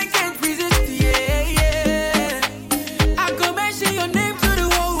things I can't resist, yeah. I go mention your name to the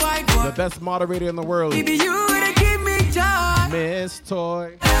whole wide world. The best moderator in the world. Baby, you dey give me joy. Miss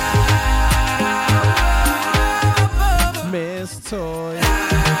Toy. Miss Toy.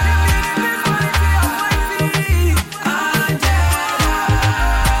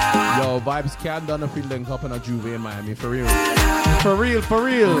 Yo, vibes can't done if we link up in a Juve in Miami, for real. For real, for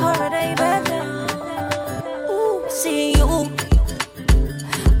real. Ooh, see you,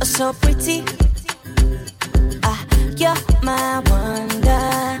 so pretty. You're my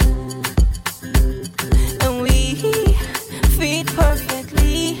wonder, and we fit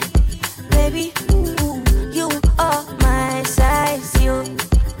perfectly, baby. Ooh, you are my size, you,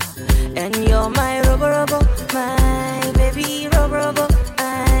 and you're my rubber, my baby rubber.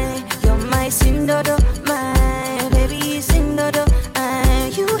 You're my sindodo, my baby sindodo.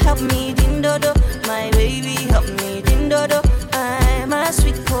 You help me dindodo, my baby help me dindodo. My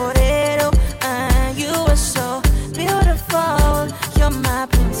sweet potato, you are so beautiful. You're my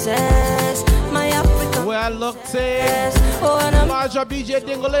princess, my African. Well, look, say, large up DJ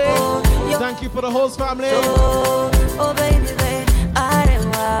Dingley. Thank you for the host family. Oh, baby, I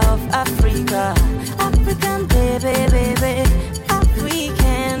love Africa, African baby,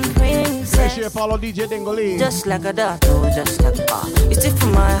 African princess. Make sure you follow DJ Dingley. Just like a dot, oh, just like a dot. You stick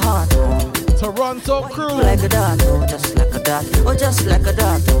from my heart, oh. Toronto crew. Like a dot, oh, just like a dot. Oh, just like a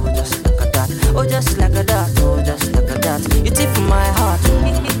dot, oh, just like a dot. Oh, just like a dot, oh, just like a dot. You tip from my heart,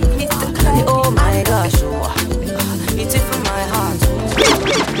 oh my gosh, oh. You tip from my heart.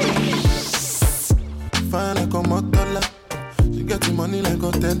 Fine like a $1. She getting money like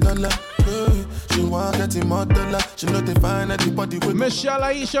a $10. She want getting more dollar. She know they find everybody with Michelle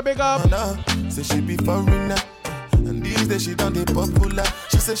Aisha, big up. Say she be foreigner, and these days she done the popular.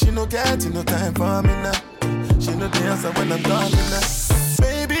 She say she no getting no time for me now. She know the answer when I'm calling her.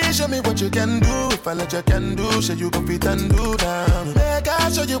 Baby, show me what you can do. If I let you can do, show you go fit and do down. Make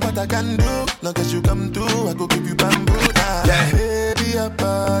I show you what I can do. Long as you come through, I go give you bamboo down. Yeah. Baby, your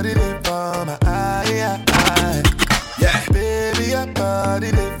body they for my eye. Yeah. Baby, your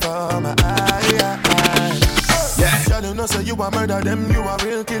body they for my eye. Yeah. Girl, you know say you are murder them, you are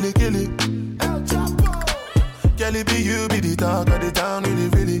real killy. Kelly be you be the talk of the town,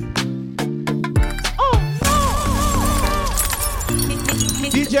 really.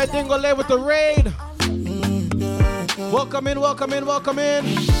 DJ Dingley with the raid. Welcome in.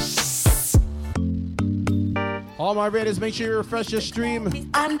 All my raiders, make sure you refresh your stream.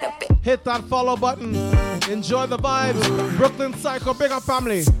 Hit that follow button. Enjoy the vibes. Brooklyn Psycho, big up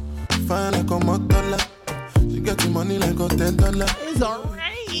family. Fine like a $1. She getting money like a $10. It's alright.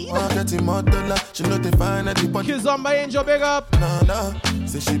 Getting more dollar. She know they find everybody. Kids on my angel, big up. Nah.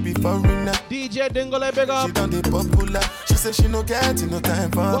 Say she be foreigner. DJ Dingley, big up. She done the popular. She say she no getting no time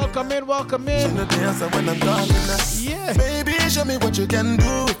for Welcome in. She know the answer when I'm calling her. Yeah. Baby, show me what you can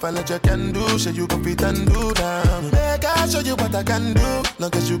do. If I let you can do, show you go fit and do down. Make I show you what I can do.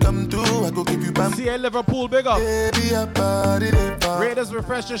 Long as you come through, I go give you bam. CA Liverpool, big up. Baby, a party they for. Raiders,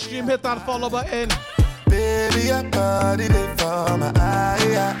 refresh your stream. Hit that follow button. Baby, a party they for my eye.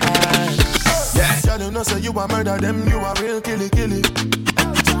 Yeah. Girl, you know say you a murder them, you a real killy.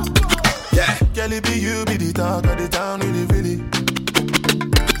 Yeah. Yeah, girl, it be you, be the talk of the town, really, really.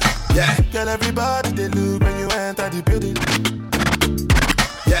 Yeah, girl, everybody they look when you enter the building.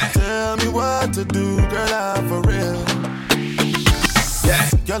 Yeah, tell me what to do, girl, I'm for real. Yeah,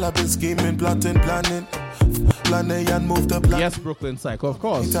 girl, I've been scheming, plotting, planning and move the plan. Yes, Brooklyn Psycho, of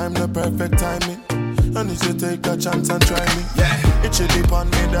course. Time the perfect timing. And you should take a chance and try me. Yeah, it should be on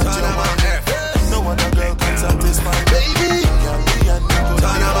me that you're mine. No other girl can satisfy me. Baby, girl, me and you go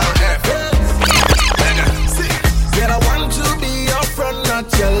turn around. Girl, I want to be your friend, not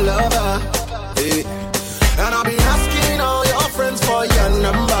your lover. Hey. And I'll be asking all your friends for your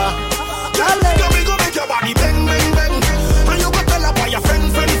number. Girl, we go make your body bang, bang, bang. And you go tell about your friend.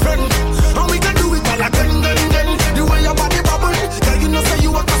 And we can do it all like bang, bang, bang. The way your body bubble, girl, you know say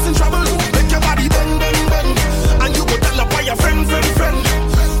you are causing trouble. Make your body bang, bang, bang. And you go tell about your friend.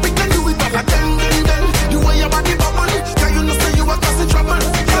 We can do it all like bang, bang, bang. The way your body bubble, girl, you know say you are causing trouble.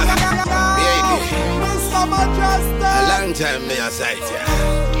 A long time me aside, yeah.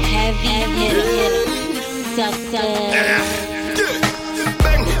 Heavy hitter.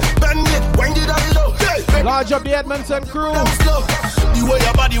 Bang, bang it, wind it up low. Large up the Edmonton crew. The way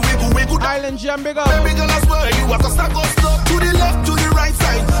your body wiggle. Island Jam, big up. Baby girl, I swear you are cause I go slow. To the left, to the right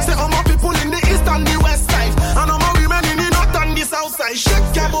side. Say all my people in the east and the west side. And all my women in the north and the south side.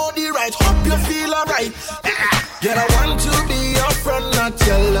 Shake your body right, hope you feel alright. Girl, I want to be your friend, not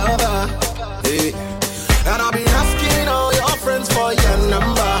your lover. Hey. And I'll be asking all your friends for your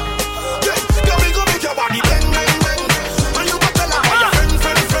number. Girl, we go make your body bang, bang, bang. And you go tell her all your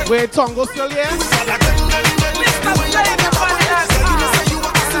friend. Wait, Tongo still here?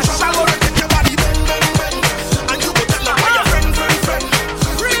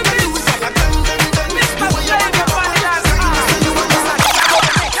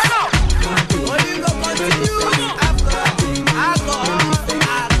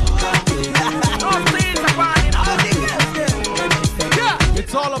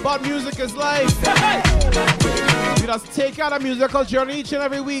 Music is life. We just take out a musical journey each and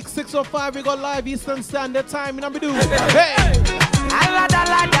every week. 6:05 we go live Eastern Standard Time. You know we do. Hey.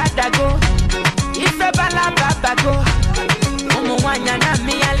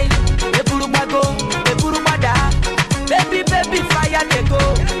 Baby, fire they go.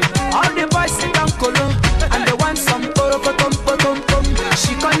 All the boys sit down colo, and they want some pom.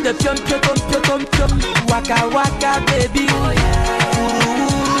 She come the pium. Waka waka baby.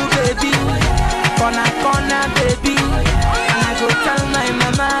 Baby, corner, baby. And I go tell my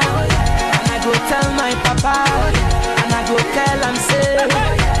mama, and I go tell my papa, and I go tell him say,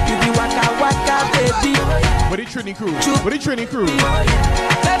 you be waka, baby. Where the Trini crew?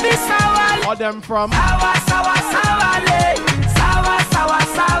 Baby, sawa. All them from? Sawa, le.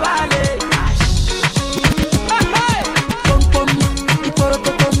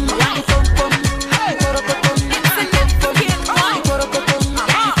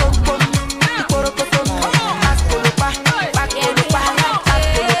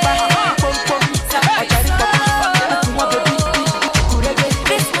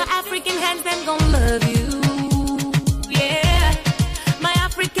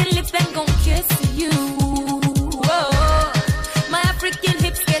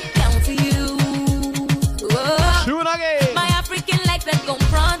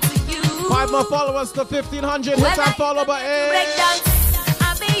 Follow us to 1500. Hit that follow button.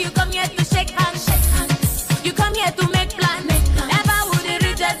 I mean, you come here to shake hands. You come here to make plans. Never would it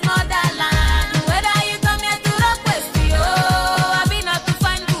reach as motherland. Whether you come here to rock with me, I be not to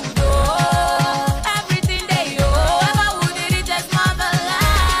find good. Everything they ever would it reach as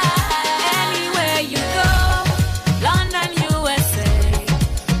motherland. Anywhere you go, London, USA,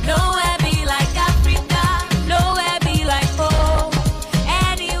 nowhere be like Africa, nowhere be like home.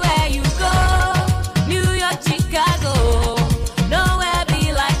 Anywhere you go, New York, Chicago, nowhere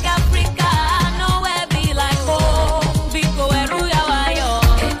be like Africa, nowhere be like home. Biko eruya wayo,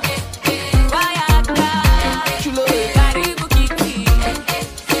 wayaka, karibu kiti,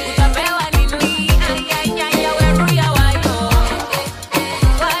 utapewa nini? Ayayaya eruya wayo,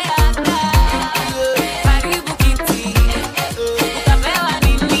 wayaka, karibu kiti, utapewa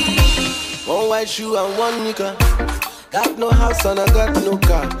nini? One white shoe and one nigga. Got no house and I got no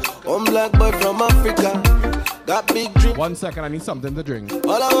car. One black boy from Africa. Got big drink. 1 second, I need something to drink.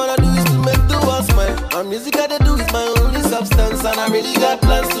 All I wanna do is to make the world smile. And music I do is my only substance. And I really got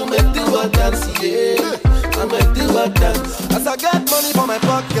plans to make the world dance, yeah. I make the bad dance. As I get money for my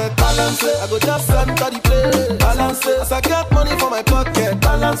pocket, balance it. I go just enter the place, balance it. As I get money for my pocket,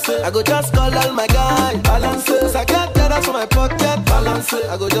 balance it. I go just call all my guys, balance it. As I get dollars for my pocket, balance it.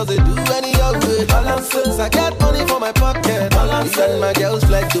 I go just do any of it, balance it. As I get money for my pocket, balance it. And my girls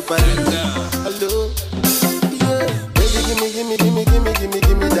flex to Paris. Hello, yeah. Baby, give me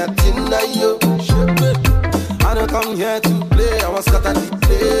that thing that you. I don't come here to play. I was scatter the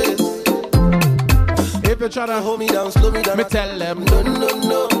place. If you're trying to hold me down, slow me down, me tell them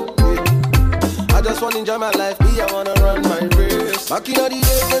no. I just want to enjoy my life, me, I wanna run my race. Back in the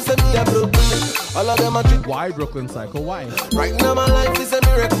days, they say me a Brooklyn. All of them are trick. Why Brooklyn Psycho? Why? Right now my life is a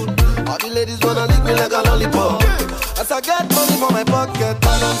miracle. All the ladies wanna lick me like a lollipop. As I get money for my pocket,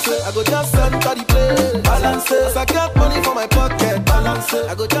 balance it. I go just enter the place, balance it. As I get money for my pocket, balance it.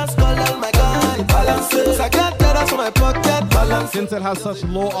 I go just call all my guys, balance it. As I get dollars for my pocket, balance it. Since it has such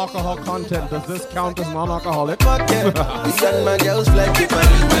low alcohol content, does this count as non-alcoholic? Pocket, and my girls fly to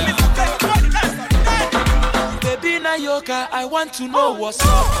Baby Nayoka, I want to know what's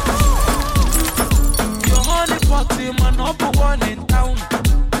up. Your honey pot, my number one in town.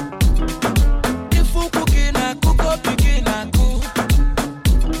 If you cooking, I cook up, begin, I cook.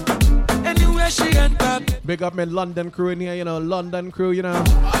 Anywhere she enter. Big up my London crew in here, you know, London crew, you know.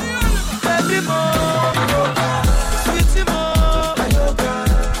 Baby mo, sweetie mo,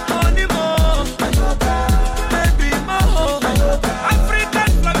 honey mo, baby mo,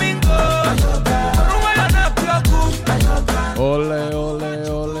 African flamingo, Rwanda plaku, ole, ole,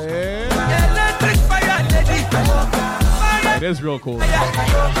 ole. Electric fire lady, It is real cool. you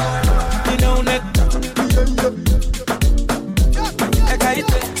know that.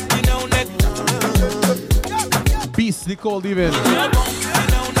 Beastly cold even.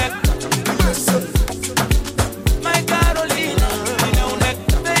 My Carolina, you know that,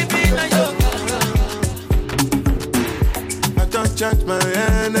 baby Nayoka. I don't charge my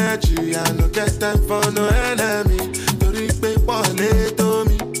energy, I no get time for no enemy. Don't pay for to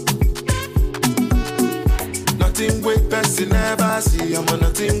me. Nothing with person never see, I'm on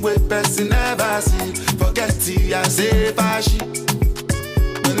nothing with person never see. Forget it, I say fashi.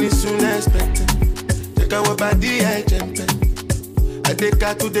 Money soon expected. Take our body, I jump. I take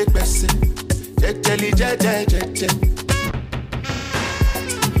her to the person.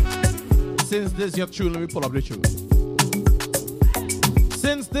 Since this is your tune, let me pull up the tune.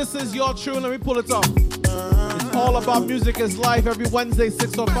 Since this is your tune, let me pull it up. It's all about music is live every Wednesday,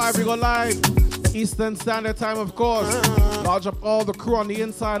 6:05. We go live. Eastern Standard Time, of course. Lodge up all the crew on the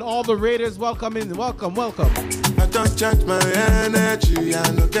inside, all the raiders. Welcome in. Welcome, welcome. I don't charge my energy,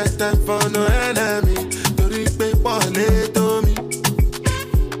 I no get time for no enemy. Don't pay for to me.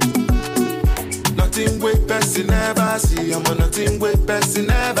 Nothing with person never see, I'm on nothing with person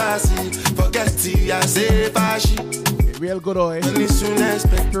never see. Forget it, I say fashi. Real good, oi. Money soon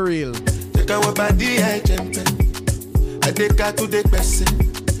expect. For real. Take our body, I jump. I take her to the person.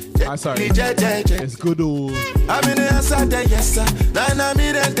 I'm sorry. It's good, oh. I'm in the answer, the yes, sir. Then I'm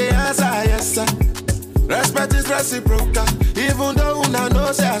in the answer, yes, sir. Respect is reciprocal, even though I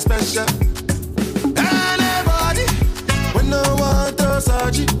know say I'm special. Anybody, when no one to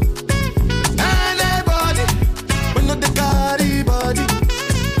search it. Anybody, when no the carry body.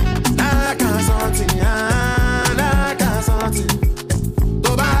 I can't something, I can't something.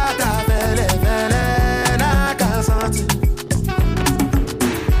 To bata vele, I can't something.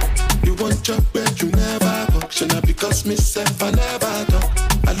 You want your bed, you never function. Because myself, I never talk.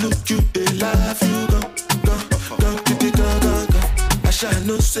 I look you, they laugh, you go. I shall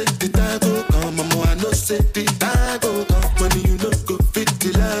no say the time go come, mama. I no say the time go come. When you no go fit the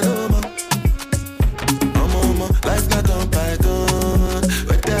line, mama, life not on python.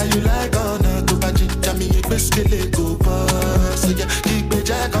 Whether you like or not, to buy it, me a best go pass. So yeah, keep me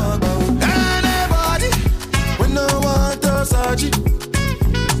jack on bound. Anybody, when no one to search it.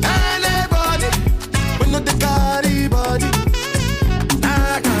 Anybody, when no the carry body.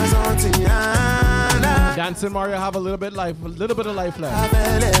 I can't something. Dancing Mario have a little bit of life left. I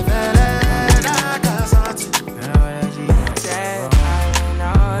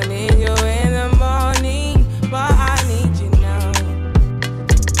don't need you in the morning, but I need you now.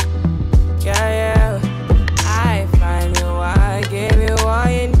 Yeah, I find you, I give you all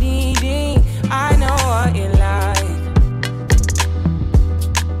you needing. I know what you like.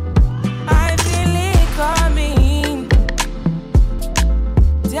 I feel it coming.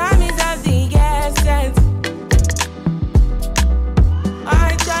 Time is of the essence.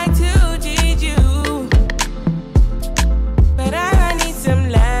 I try to teach you, but I need some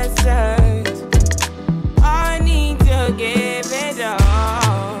lessons.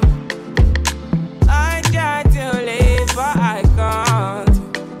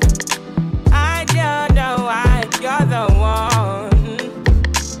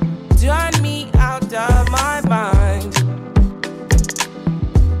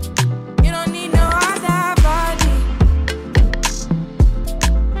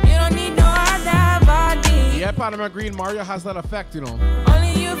 Panama Green, Mario has that effect, you know.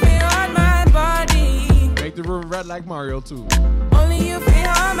 Only you feel on my body. Make the room red like Mario too. Only you feel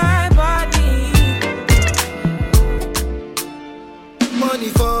on my body. Money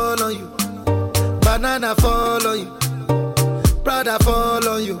fall on you, banana fall on you, Prada fall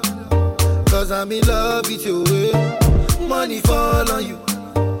on you, cause I'm in love with you. Money fall on you,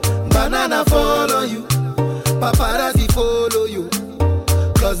 banana fall on you, paparazzi follow you,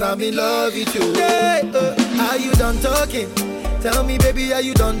 cause I'm in love with you. Are you done talking? Tell me baby, are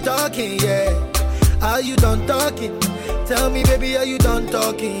you done talking? Yeah. Are you done talking? Tell me baby, are you done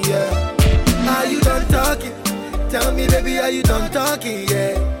talking? Yeah. Are you done talking? Tell me baby, are you done talking?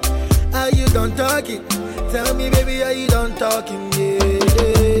 Yeah. Are you done talking? Tell me baby, are you done talking? Yeah.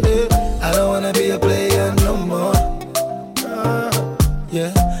 I don't wanna be a player no more.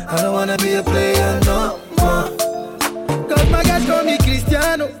 Yeah. I don't wanna be a player no more. Cause my guys call me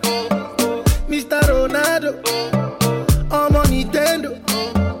Cristiano, Mr. Ronaldo, I'm on Nintendo.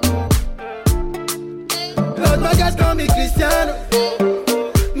 Cause my guys call me Cristiano,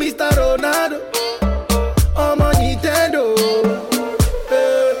 Mr. Ronaldo, I'm on Nintendo.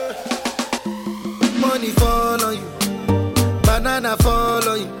 Money fall on you, banana fall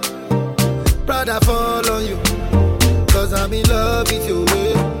on you, Prada fall on you, cause I'm in love with you.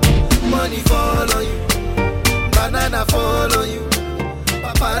 Money fall on you, banana fall on you,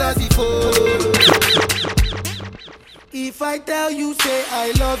 paparazzi follow you. If I tell you, say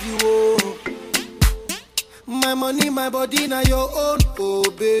I love you, oh. My money, my body, now your own, oh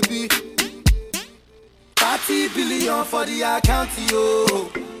baby. 30 billion for the account, yo.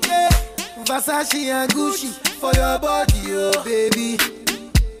 Yeah. Versace and Gucci for your body, oh baby.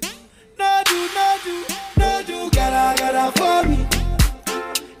 No do, gotta for me.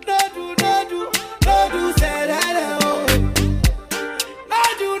 No do, say that, oh. No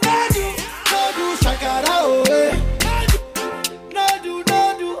do, shakara, oh. No do,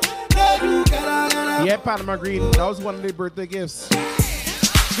 gotta. Yeah, Panama Green, that was one of their birthday gifts.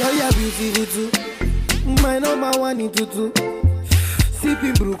 Girl, you're beautiful too. My number one in tutu.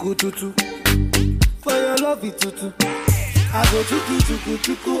 Sipping bruku tutu. For your love it tutu. I go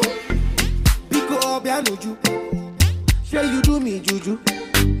chuku. Biko obianoju. Say you do me juju.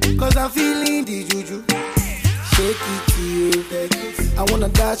 Cause I'm feeling the juju. Shake it to you. Take it. I wanna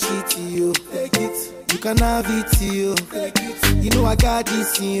dash it to you. Take it. You can have it to you. Take it. You know I got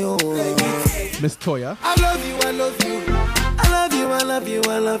this in you. Miss Toya. I love you. I love you.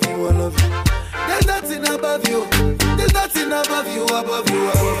 There's nothing above you. There's nothing above you.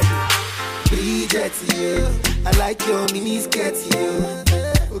 Bridget, you. I like your mini skirt, you.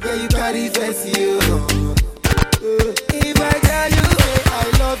 Okay, you carry fancy, you. If I tell you, I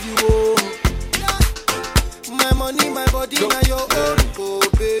love you, oh. My money, my body, now your own, oh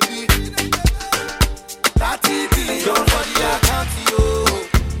baby. 30 billion for the account, you.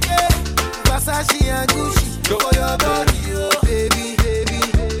 Versace and Gucci for your body, oh baby.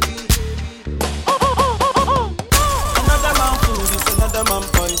 Another man food is another man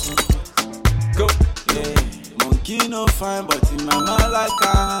poison. Go, yeah. Monkey no fine, but in my mind like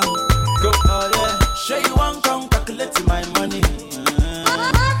I go, oh yeah. Sure you want come calculate my money. Go,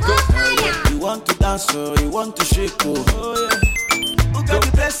 oh yeah. You want to dance, oh, you want to shake, oh yeah. Who got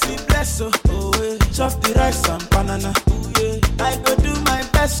the blessing, bless, oh yeah. Chop the rice and banana, oh yeah. I go do my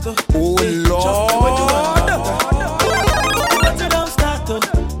best, oh Lord. But you don't start, oh.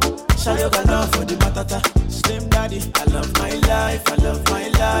 Shall you got love for the matata? Slim daddy, I love my life, I love my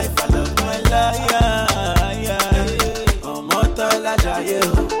life, I love my life, yeah. Oh, Motala Jaye,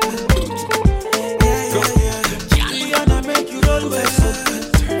 yeah. And I make you roll with so.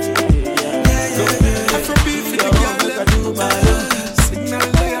 Yeah. I'm from beef with the girl, let me do my own. Signal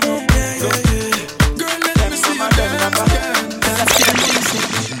there, girl, let me see you dance.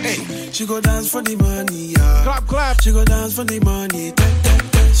 Hey, she go dance for the money, yeah. Clap. She go dance for the money,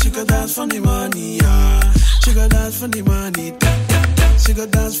 she go dance for the money, yeah. She go dance for the money, she go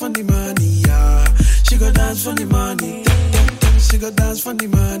dance for the money, yeah. She go dance for the money, she go dance for the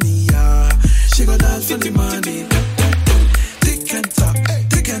money, yeah. She go dance for the money. Tick and talk,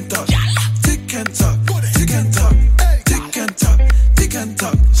 tick and talk, tick and talk, tick and talk, tick and talk, tick and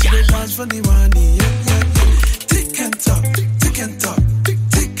talk. She go dance for the money, yeah. Tick and talk, tick and talk, tick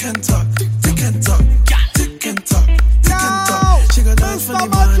and talk, tick and talk, tick and talk, tick and talk. She go dance for the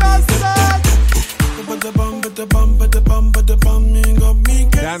money.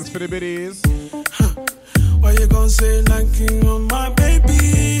 Dance for the biddies. Why you gon' say knocking on my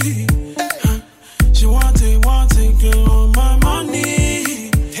baby? She want it, girl, on my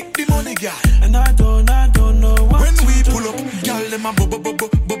money. Take the money, girl. And I don't know what. When we pull up, girl, them a bubble for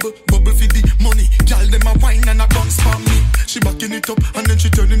the money. Girl, them a wine. wine and a bounce for me. She backing it up and then she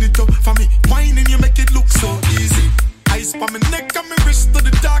turning it up for me. Whining you make it look so easy. Ice for my neck and my wrist to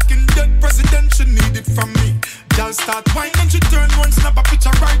the dark and dead president she need it from me. Girl start whining and she turn one snap a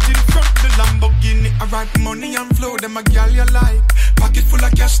picture right in front the Lamborghini. I write money and flow them a girl you like. Pocket full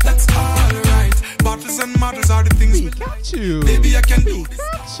of cash that's alright. Bottles and models are the things we like. Baby I can do this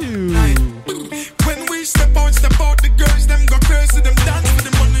right. When we step out the girls them go crazy, them dance for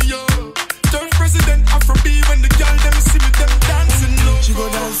the money yo. Turn president Afrobeat when the girl them see me them dancing low. She go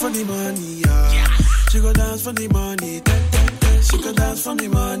dance for the money, yeah. She go dance for the money, she go dance for the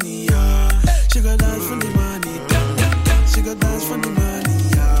money, yeah. She go dance for the money, she go dance for the money,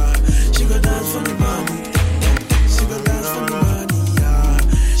 yeah. She go dance for the money, she go dance for the money, yeah.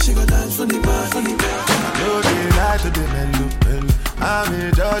 She go dance for the money. No day like to the mellow, mellow. I'm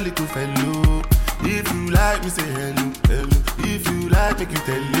a jolly cool fellow. If you like me, say hello, hello. If you like, make you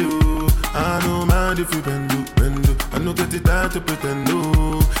tell you. I don't mind if you bend, bend. I don't get the time to pretend,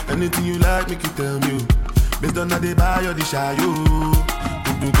 no. Anything you like, make you tell me. Based on how they buy or they shy, you.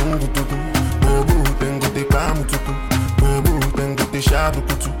 Tengo te kamu tuku. Tengo te shabu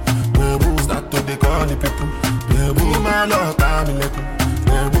kutu. Start to they call the people. My love, I'm in leku.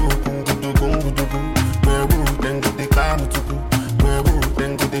 Tengo te kamu tuku.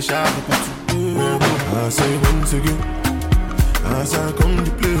 Tengo te shabu kutu. I say once again, as I come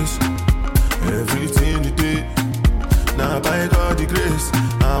to place, everything you did. Now by God the grace,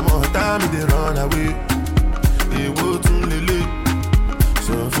 I'm all time they run away. It will too late,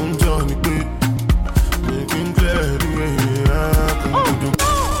 so from Johnny Bay, making clear the way I can do.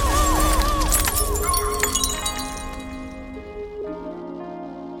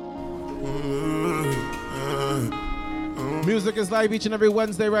 Music is live each and every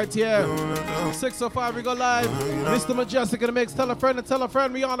Wednesday right here. 6:05 we go live. Mr. Mejustik in the mix. Tell a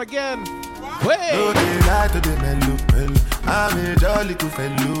friend we on again. Wait. No day like to the mellow, mellow. I'm a jolly cool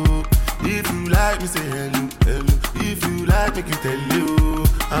fellow. If you like me, say hello, hello. If you like, make you tell you.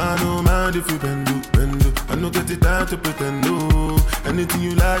 I don't mind if you bend, bend. I don't get the time to pretend, no. Anything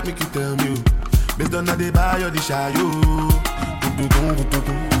you like, make you tell me. Based on how they buy or they shy, you.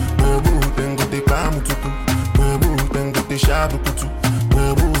 Tengo te kamu tuku. Tengo te shabu kutu.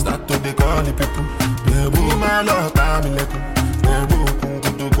 Start to they call the people. My love, I'm in leku.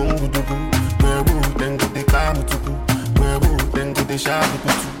 Tengo te kamu tuku. Tengo te shabu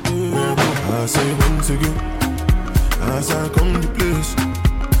kutu. I say once again, as I come to place,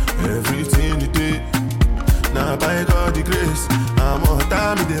 everything you did. Now by God the grace, I'm all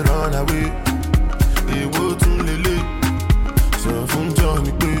time they run away. They will too late, so from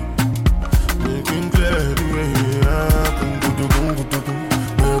Johnny Bay, making clear the way I can go to.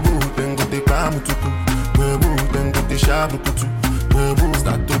 Tengo te kamu tuku. Tengo te shabu kutu.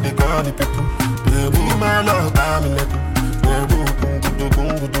 Start to they call the people. My love, I'm in leku.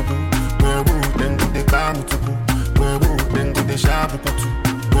 Tengo te kamu tuku. Tengo te shabu kutu.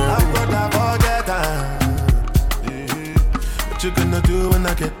 I've got that all that time. What you gonna do when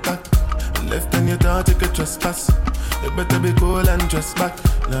I get back? Left and you don't take a trespass. You better be cool and dress back.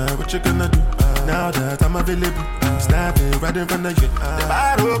 Now what you gonna do? Now that I'm available, snapping right in front of you. The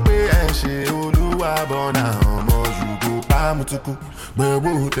bottle pay and she uluwa bona homo you go kamu tuku.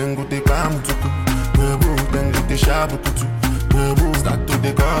 Tengo te kamu tuku. Tengo te shabu kutu. Start to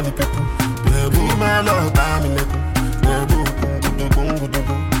they call the people. My love, I'm in leku. Tengo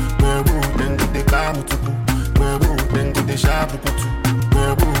te kamu tuku. Tengo te shabu kutu.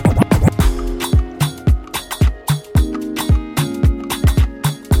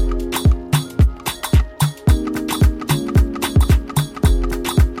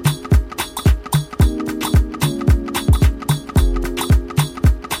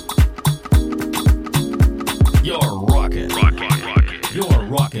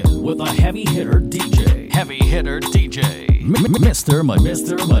 With a heavy hitter DJ. Heavy hitter DJ. Mr.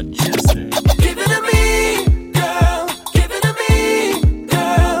 Mejustik. Give it to me, girl. Give it to me,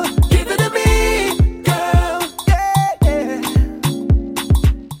 girl. Give it to me, girl. Yeah.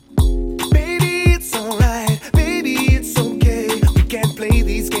 Baby, it's alright. Baby, it's okay. We can't play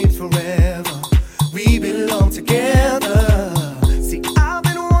these games forever. We belong together. See, I've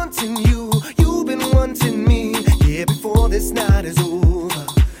been wanting you. You've been wanting me. Yeah, before this night is over,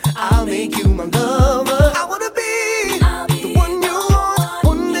 I'll make you my lover. I wanna be the one you want,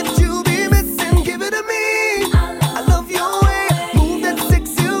 one that you be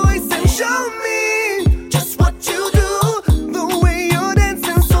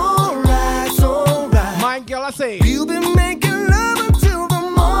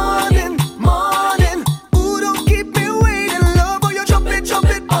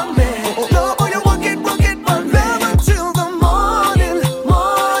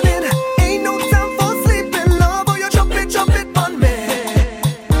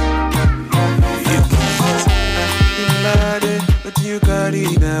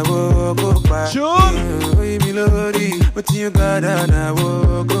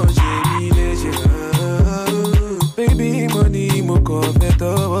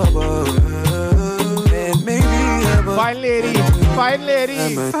And maybe fine lady, fine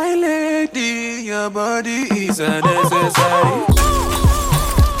lady, fine lady, your body is unnecessary.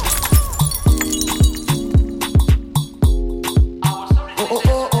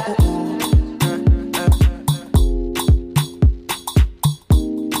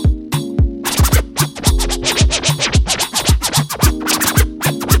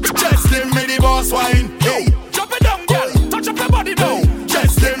 Wine, hey, drop it down, girl. Touch up your body now.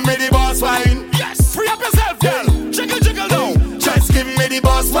 Just give me the boss wine. Yes, free up yourself, girl. Jiggle, jiggle now. Just give me the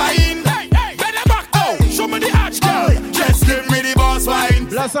boss wine. Hey, hey, bend your back now. Show me the arch, girl. Just give me the boss wine.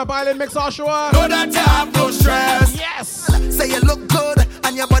 Bless up, Island Mix Joshua. Know that you have no stress. Yes. Say you look good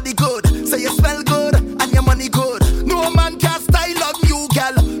and your body good. Say you smell good and your money good. No man can style on you,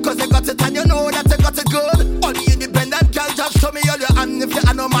 girl. Cause you got it and you know that you got it good. All the independent girl, just show me all your hand. If you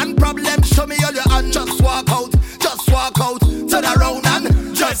have no man problem, show me all your hand. Just walk out, turn around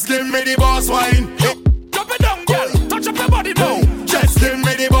and just give me the boss wine. Hey, drop it down, girl. Touch up your body now. Just give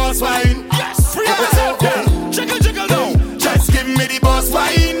me the boss wine. Yes, free up yourself, girl. Jiggle, jiggle now. Just give me the boss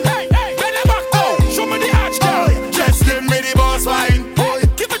wine. Hey, hey, bend your back now. Show me the arch, girl. Just give me the boss wine. Boy,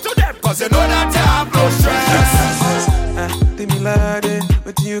 give it to them, cause you know that you have no stress. Tell me lady,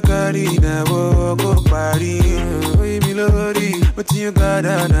 what you got in a walk party? Me lady, what you got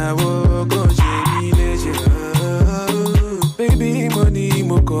on a walk baby, money,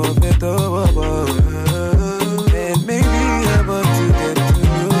 more comfortable. And maybe I'm about to get to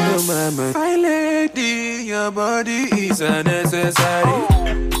know your mama. My lady, your body is unnecessary.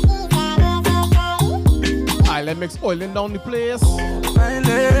 Island Mix oiling down the place. My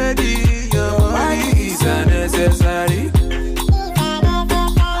lady, your body is unnecessary.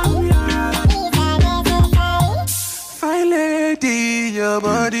 My lady, your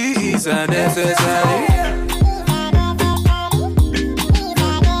body is unnecessary.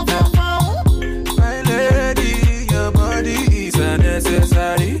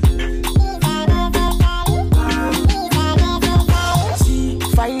 Necessary. See,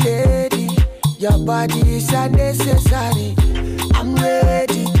 fine lady, your body is unnecessary. I'm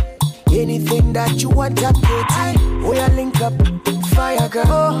ready. Anything that you want, I'm ready. We are link up, fire girl.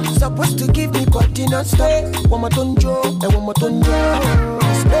 Oh, supposed to give me body non-stop. One more tonjo, and one more tonjo.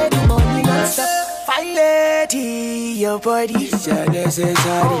 Spend the money non-stop. Fine lady, your body is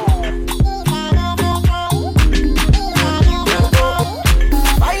unnecessary.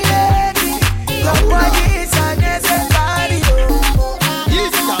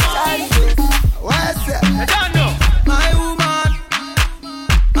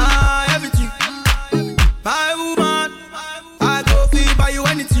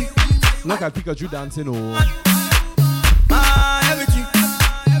 Look at Pikachu dancing, oh. My everything,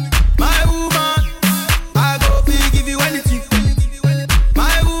 my woman, I go feel give you anything.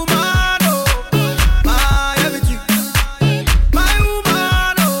 My woman, oh, my everything, my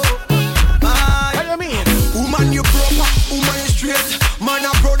woman, oh, my. What do you mean? Woman, you proper, woman, you straight. Man,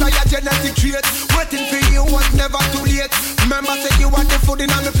 a brother, your genetic trait. Waiting for you was never too late. Remember, say you want the food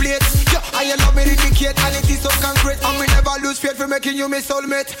in on my plate. I love me indicate and it is so concrete. And we never lose faith for making you my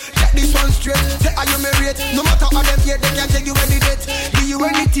soulmate. Get this one straight, say are you married? No matter how them hate, they can't take you any date. Do you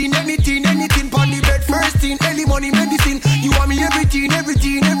anything, anything, anything pon the bed. First thing, any money, medicine. You want me everything,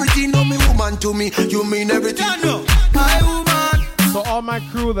 everything, everything. No me woman to me, you mean everything. My woman. So all my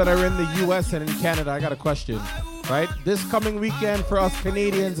crew that are in the US and in Canada, I got a question. Right? This coming weekend for us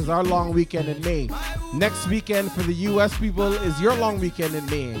Canadians is our long weekend in May. Next weekend for the US people is your long weekend in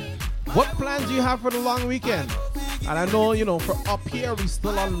May. What plans do you have for the long weekend? And I know, you know, for up here, we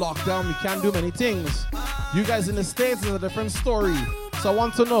still on lockdown. We can't do many things. You guys in the States is a different story. So I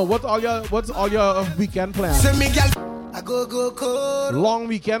want to know, what's all your weekend plans? I go Koro. Long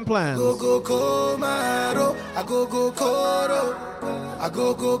weekend plans. Go Komaro. I go Koro. I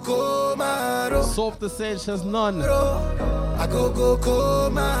go Komaro. Soft the Sage says none. I go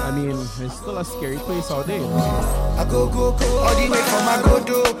Komaro. I mean, it's still a scary place out there. I go Koro. All the way from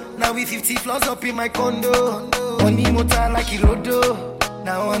Agodo. Now we 50 floors up in my condo. Money motor like Irodo.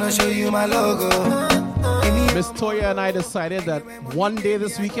 Now I wanna show you my logo. Miss Toya and I decided that one day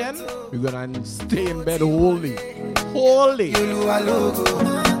this weekend we're gonna stay in bed wholly. I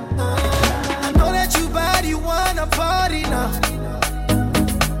know that you bad, you wanna party now.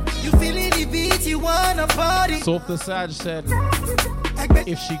 You feeling the beat, you wanna party. Soap the Sage said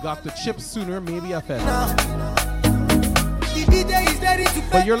if she got the chips sooner, maybe I fell. The DJ is ready to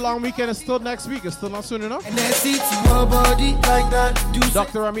But your long weekend is still next week. It's still not soon enough. And then see to my body like that. Do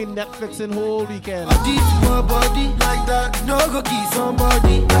Dr. Rami Netflix in whole weekend. body to my body like that. No go kiss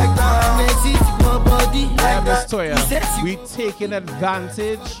somebody like that. And then see to my body like Miss that. Toya, You sexy we taking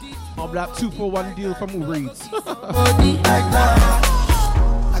advantage of that 2-for-1 deal from Uber Eats. body like that.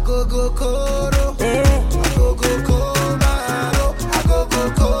 I go koro. I go koro. I go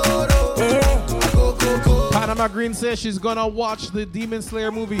koro. Panama Green says she's gonna watch the Demon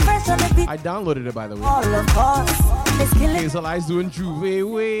Slayer movie. I downloaded it, by the way. All of us is killing. Hazel Eye's doing Juve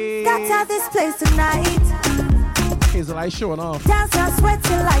way. Got out this place tonight. Hazel Eye's showing off. Dance and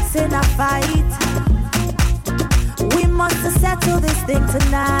sweating like in a fight. We must settle this thing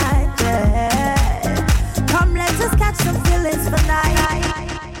tonight. Yeah. Come, let us catch some feelings for night.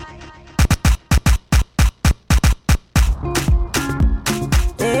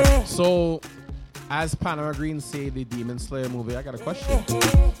 Yeah. So, as Panama Green say, the Demon Slayer movie, I got a question.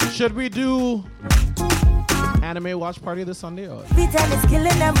 Should we do anime watch party this Sunday? Or Is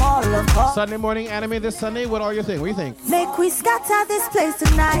killing them all of us. Sunday morning anime this Sunday? What all you think? What do you think? Make we scatter this place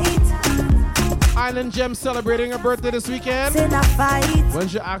tonight. Island Gem celebrating her birthday this weekend. In a fight.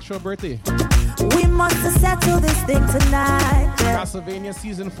 When's your actual birthday? We must settle this thing tonight. Yeah. Castlevania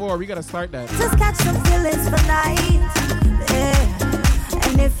Season 4. We gotta start that. Just catch some feelings for night. Yeah.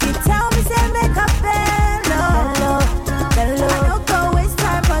 And if you tell me, say make a bello. I don't go waste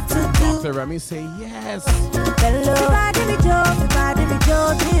time but to do. Dr. Remy say yes. Bello. Everybody be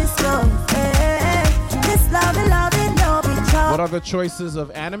joke, this love. Yeah. This love, no be trouble. What are the choices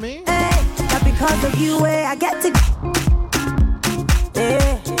of anime? Not because of you, I get to.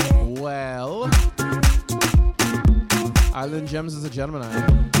 Yeah. Well, Island Gems is a Gemini.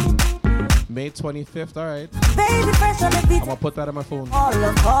 May 25th, alright. Baby, fresh on the beat. I'm gonna put that on my phone. All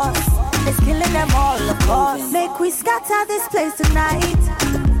of us, it's killing them all of us. Make we scatter this place tonight.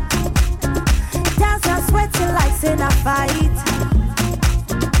 Dance and sweating like in a fight.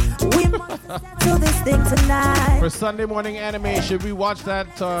 We must settle this thing tonight. For Sunday morning anime, should we watch that?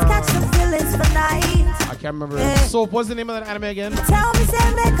 Catch some feelings for night. I can't remember. Yeah. So, what's the name of that anime again? Tell me,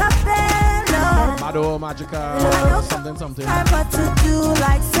 say make a bello. Mado Magica, something. Time but to do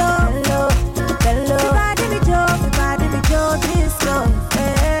like so. Bello. Everybody be joke, this love.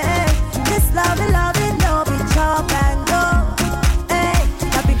 Hey. This love, no be chop and go. Hey.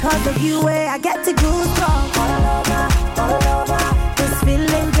 Not because of you, I get to goosebumps. All over. This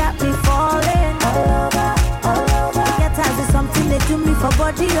feeling got me falling. All over. Get tired of something they do me for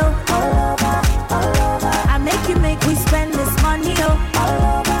body, oh. All over. I make we spend this money, oh.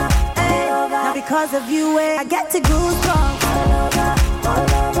 Hey. Not because of you, I get to goosebumps. All over.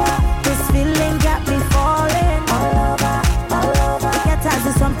 This feeling got me falling. Get tired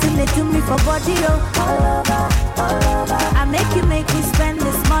of something they do me for body, oh. I make we spend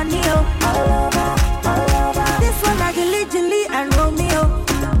this money, oh. This one like Lee and Romeo.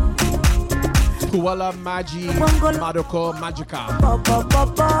 Kuala Magi Madoka Magica.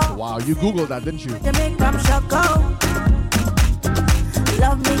 Wow, you Googled that, didn't you? They make them shoko.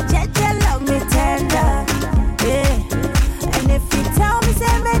 Love me gentle, love me tender. Yeah. And if you tell me,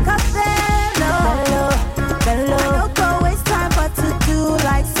 say make a bello. I don't go waste time but to do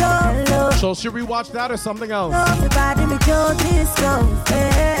like so. So should we watch that or something else? Everybody me do this go.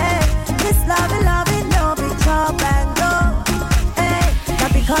 Hey. This love, no be chop and go. Hey.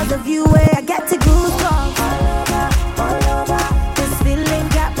 Not because of you, I get to goosebumps. All over. This feeling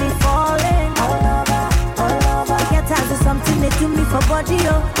got me falling. All over. I get tired of something they do me for body,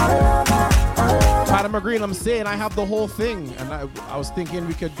 oh. Panama Green, I'm saying I have the whole thing, and I was thinking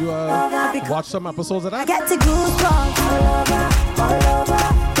we could do watch some episodes of that. I get to goosebumps. All over.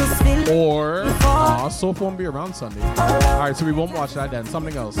 This feeling Or Soap won't be around Sunday. Alright, so we won't watch that then.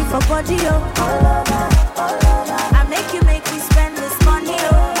 Something else. for body, oh. I make me spend this money,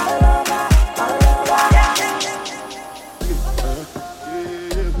 oh.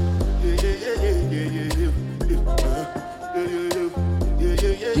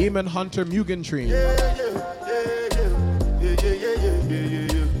 Demon Hunter Mugen Train.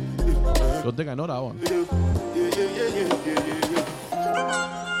 Don't think I know that one.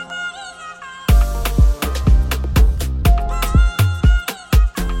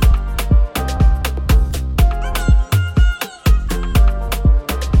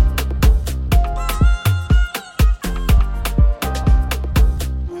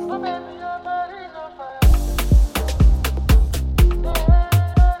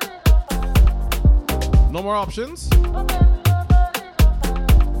 No more options? Do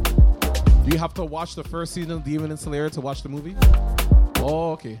you have to watch the first season of Demon Slayer to watch the movie?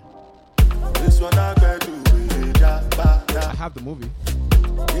 Oh, okay. This one I I have the movie.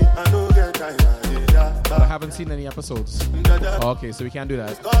 I don't get tired. But I haven't seen any episodes. Okay, so we can't do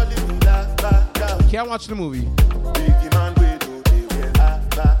that. Can't watch the movie.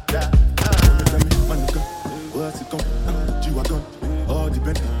 What's it gone? G-Wagon, all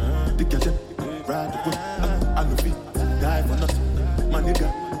depend. The kitchen, ride the whip. I no fit, die for nothing. My nigga,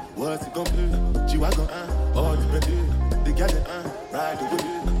 what's it gone? G-Wagon, all depend. The kitchen, ride the whip.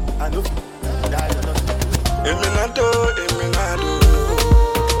 I no fit, die for nothing. Eminado, Eminado.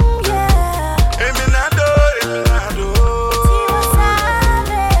 Eminado, Eminado.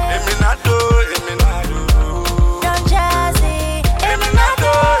 Eminado, Eminado. Don Jazzy,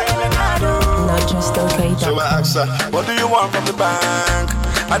 Eminado, Eminado. Not just okay, So I asked her, what do you want from the bank?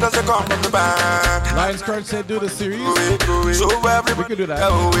 I just say come from the bank. Lions Courage said do the series. So we could do that.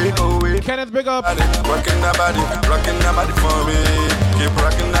 Kenneth, big up. Rocking that body for me. Keep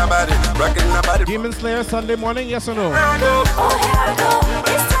rocking that body. Demon Slayer Sunday morning, yes or no?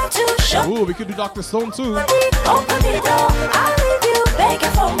 Ooh, we could do Dr. Stone too. Open the door, I'll leave you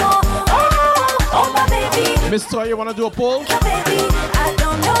begging for more. Oh my baby. Miss Toy, you wanna do a poll? Baby, I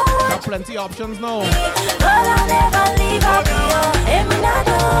don't know. Got plenty options now. But I'll never leave. I'll be your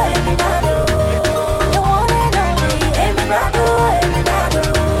Eminado, Eminado. The one and only Eminado, Eminado.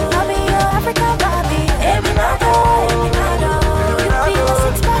 I'll be your African Bobby, Eminado, Eminado. You be my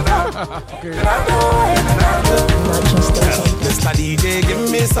six-pack. Eminado, Eminado. Not just Mr. DJ, give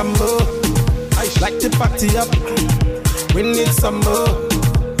me some more. I like to party up. We need some more.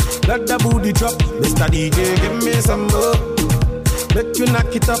 Let the booty drop. Mr. DJ, give me some more. Make you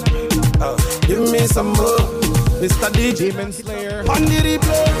knock it up. Give me some more. Mr. DJ, Demon Slayer on the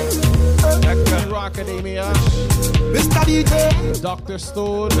replay. Rock Academia. Mr. DJ, Dr.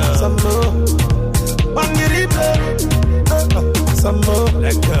 Stone. some more. On the replay. Some more.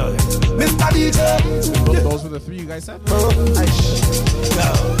 Let go. Mr. DJ. Those were the three you guys said?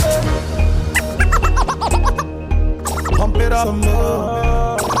 Pump it up. Some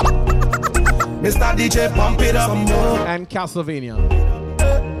more. Mr. DJ, pump it up. Some more. And Castlevania.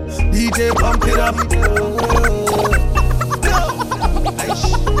 DJ, pump it up.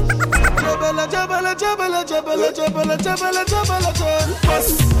 Jabala, jabala, jabala, jabala, jabala, jabala, jabala.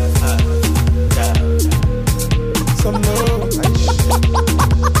 Some more.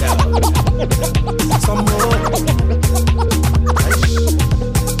 Some more.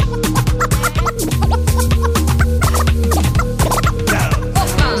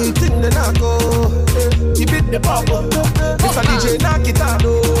 Eating the naco, keep it the bubble. Mr. DJ, knock it out,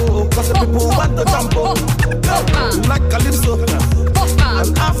 cause the people want to jump up. Like Calypso,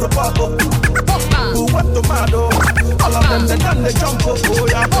 and Afro Pop, who want to mad, all of them, they done the jump up. Oh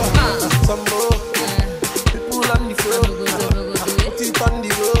yeah, some more. People on the floor, put it on the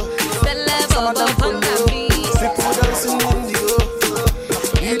road. Some of them from people dancing in the road.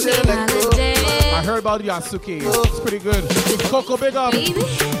 DJ, let go. I heard about Yasuke. It's pretty good. Coco, big up.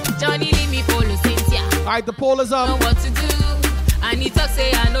 Johnny, leave me follow Cynthia. Alright, the poll is up. Know what to do. I need to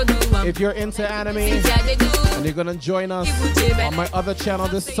say I know do. If you're into anime and you're gonna join us on my other channel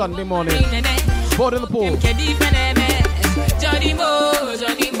this Sunday morning, vote in the poll. Johnny Mo,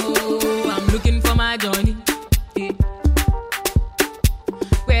 Johnny Mo, I'm looking for my Johnny.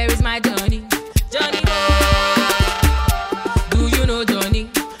 Where is my Johnny? Johnny Mo, do you know Johnny?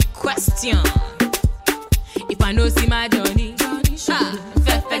 Question. If I know see my Johnny, I'm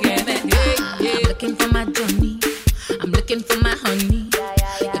looking for my Johnny. I'm looking for my honey.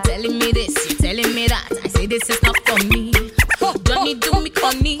 You're telling me this, you're telling me that. I say this is not for me. Johnny do me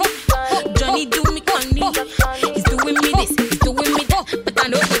conny. Johnny do me conny. He's doing me this, he's doing me that. But I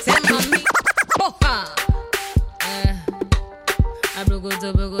know what's him on me. I broke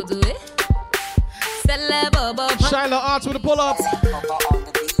to it. Shiloh Arts with a pull up.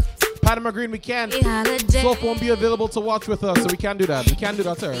 Panama Green, we can't. Soap won't be available to watch with us, so we can't do that. We can't do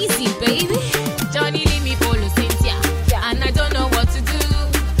that, sir. Easy, baby. Johnny, leave me follow Cynthia. And I don't know what to do.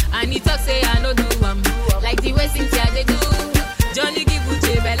 I need to say I know do like the way Cynthia they do. Johnny give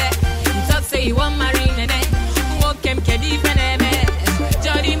Uche Bele. He talk say he want marry nene. Walk him kedi feneme.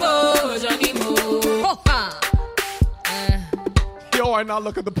 Johnny Mo, Johnny Mo. Yo, I now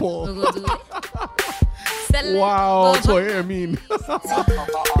look at the poll. Wow, that's what I mean.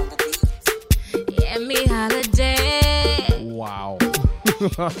 Me holiday. Wow.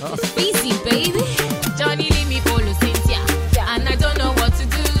 Easy, baby. Johnny, leave me follow Cynthia. And I don't know what to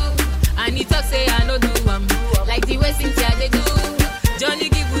do. I need to say I know do like the way Cynthia they do. Johnny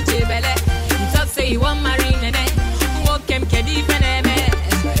give Uche Bele. He talk say he want marry nene. Walk him kedi feneme.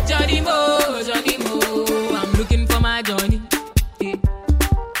 Johnny Mo, Johnny Mo. I'm looking for my Johnny.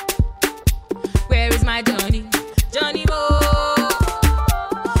 Where is my Johnny? Johnny Mo.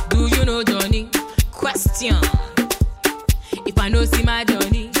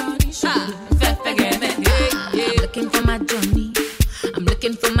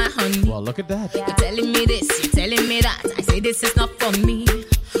 Look at that. You're telling me this, you're telling me that. I say this is not for me.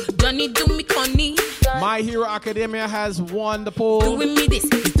 Johnny do me funny. My Hero Academia has won the poll. Doing me this,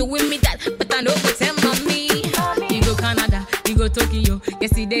 he's doing me that, but I know what tell mommy. He go Canada, he go Tokyo.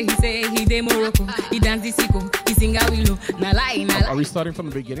 Yesterday he say he dey Morocco. He dance the sicko, he sing a willow. Na lie, na lie. Are we starting from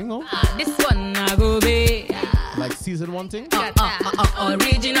the beginning now? This one I go be. Like season 1 thing?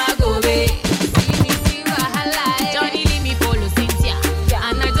 Original go be. See wahala. Johnny leave me follow Cynthia,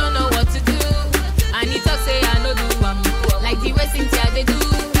 and I don't know what to do. And he talk say I no do like the way Cynthia they do.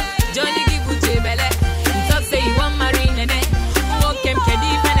 Johnny give Uche belle. He talk say he want marry Nene. Walk him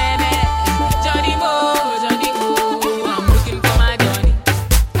kedi peneme. Johnny Mo, I'm looking for my Johnny.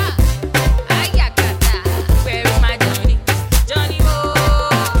 Ayakata, where is my Johnny? Johnny Mo,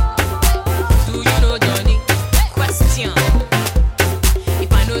 do you know Johnny? Question.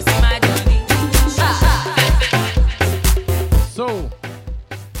 If I know see my Johnny. So,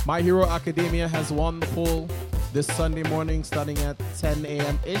 My Hero Academia has won the poll this Sunday morning starting at 10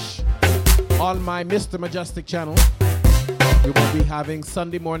 a.m.-ish on my Mr. Mejustik channel. We will be having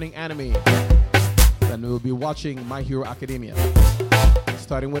Sunday morning anime. Then we will be watching My Hero Academia,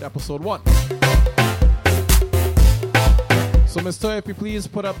 starting with episode 1. So, Ms. Toya, if you please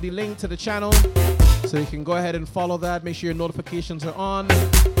put up the link to the channel so you can go ahead and follow that. Make sure your notifications are on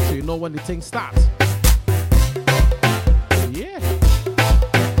so you know when the thing starts. Yeah.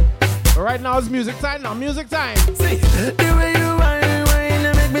 All right, now it's music time. Music time. See, the way you whine,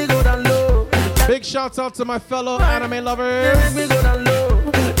 you make me go down low. Big shouts out to my fellow anime lovers. You make me go down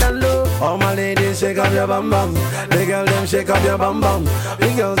low, down low. All my ladies, shake up your bum bum. The girl them shake up your bum bum.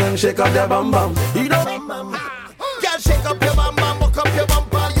 The girls them shake up their bum bum. You know, Girl, shake up your bum bum, walk up your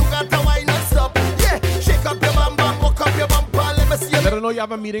bumper. You got to wine and stop. Yeah, shake up your bum bum, walk up your bumper. Let me see you. Let her know you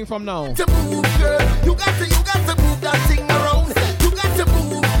have a meeting from now. To move, girl. You got to move that thing around. You got to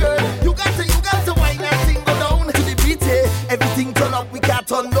move, girl. You got to wine that thing go down to the beat. Everything turn up, we can't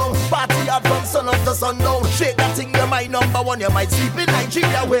turn down. Party hard from sun up to sundown. Shake that thing, you're my number one. You might sleep in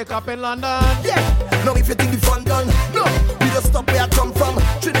Nigeria, wake up in London. Yeah. Now if you think the fun done, no, we just stop where I come from.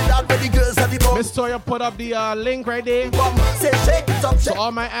 Trinidad where the girls have the bomb. Miss Toya put up the link right there. Say shake it up, so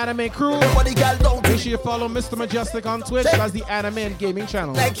all my anime crew, everybody girl don't make sure you follow Mr. Mejustik on Twitch. That's the anime and gaming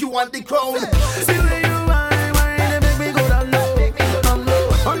channel. like you want the crown. see where you whine, you make me go down low, down low.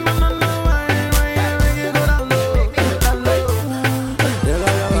 Oh no no no, whine, you make me go down low, down low.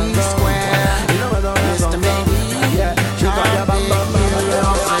 P-Square, Mr. Maybe,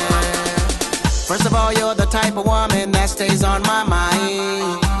 First of all, you're the type of woman that stays on my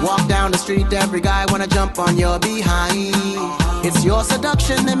mind. Walk down the street, every guy wanna jump on your behind. It's your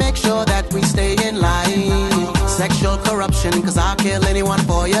seduction that makes sure that we stay in line. Sexual corruption, cause I'll kill anyone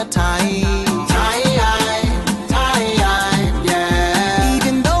for your time. Yeah.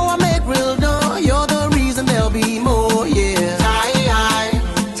 Even though I make real dough, you're the reason there'll be more, yeah.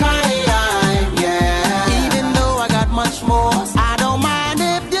 Yeah. Even though I got much more, I don't mind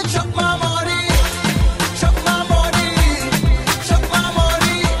if you chuck my money. Chuck my money. Chuck my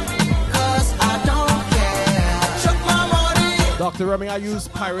money. Cause I don't care. Chuck my money. Dr. Remy, I use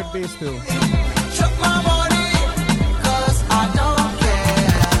pirate bass too. Chuck my money. Cause I don't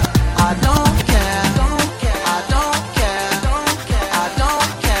care. I don't care. I don't care. I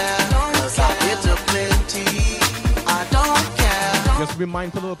don't care. Cause I get a plenty. I don't care. Just be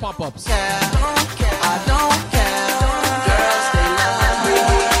mindful of the pop-ups. I don't care. Girls, they love me.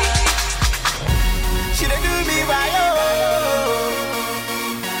 She done do me right, oh.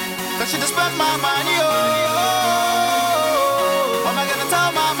 Cause she just spent my money, oh. What am I gonna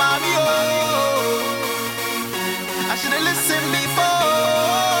tell my mommy, oh? I should've listened before.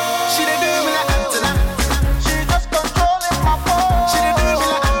 She done do me like Antenna. She just controlling my phone. She done do me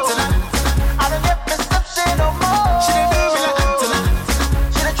like Antenna. I don't get perception no more. She done do me like Antenna.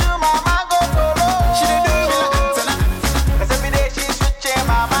 She done chew my mind go solo. She done do me like Antenna. Cause every day she's switching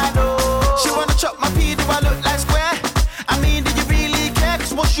my mind, oh. She wanna chop my pee, do I look like square? I mean, do you really care?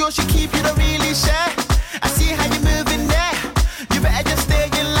 Cause what's yours she keep, you don't really share. I see how you moving there. You better just stay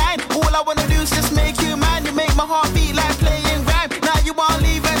in line. All I wanna do is just make you mine. You make my heart beat like playing rhyme. Now you won't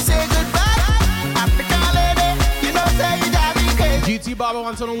leave and say goodbye. African lady, you know say you drive me crazy. GT Baba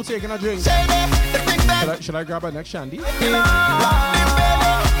wants to know who's taking a drink. Should I grab a next shandy? You know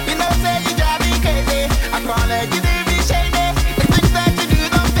say you drive me crazy. I can't let you do me shady. The things that you do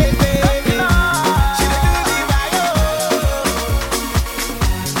don't fit me. She done do me right, oh.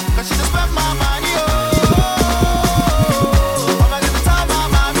 Cause she just spent my money, oh. What am I gonna tell my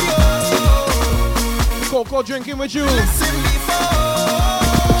mommy, oh? Coco drinking with you. Listen before.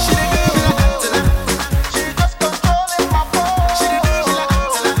 She done do me like Antenna. She just controlling my phone. She done do me like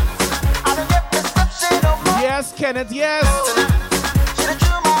Antenna. I Kenneth, yes.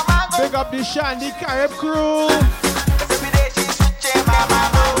 Big up the Shandy Carib crew.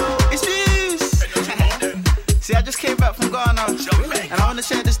 It's See, I just came back from Ghana, and I want to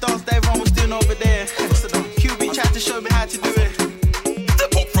share this dance that everyone was doing over there. QB tried to show me how to do it.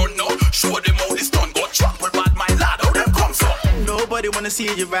 Step up front now, show them how this done. Go trample bad my lad, how them come from. Nobody wanna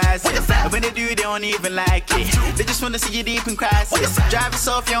see you rise. And when they do, they don't even like it. They just wanna see you deep in crisis. Drive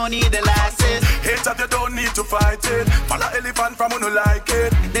yourself, you don't need a license. Haters, you don't need to fight it. Follow elephant from who no like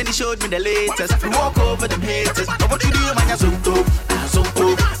it. Then he showed me the latest. We walk over them haters. Now what you do, man, you zoom to, zoom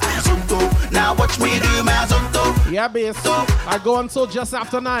to, zoom to. Now watch me do my zoom to. Yeah, bass. I go until just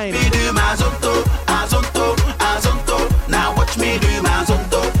after 9. Me do my zoom to, zoom to, zoom to. Now watch me do my zoom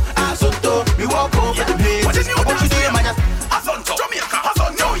to, zoom to. We walk over them haters. Now what you do, man, you Hazonto, Jamaica,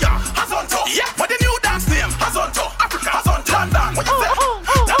 Hazon, New York, Hazonto. Yeah, what the new dance name? Hazonto, Africa, Hazonto, London. What you say?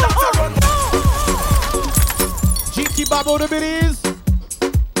 That dance run. GT Babo the biddies.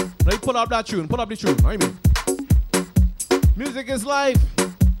 Now you pull up that tune, pull up the tune. What do you mean? Music is life.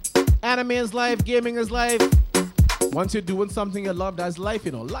 Anime is life. Gaming is life. Once you're doing something you love, that's life,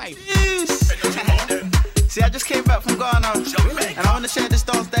 you know, life. See, I just came back from Ghana, and I want to share this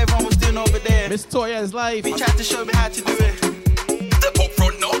dance that everyone was doing over there. Miss Toya is life. He tried to show me how to do it. Step up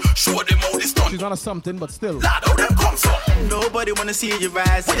front now, show them how this done. She's on a something, but still. Lad, how them come from. Nobody wanna see you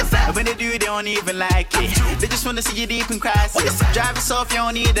rise. And when they do, they don't even like it. They just wanna see you deep in crisis. Drive yourself, you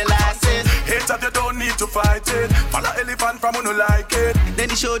don't need a license. Haters, you don't need to fight it. Follow elephant from who no like it. Then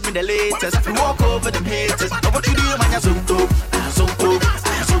he showed me the latest. We walk over them haters. Now what you do, man, you zoom to, zoom to,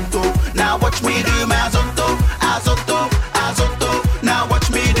 zoom to. Now watch me do my zoom to, zoom to, zoom to. Now watch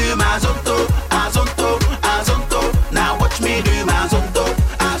me do my zoom to, zoom to, zoom to. Now watch me do my zoom to,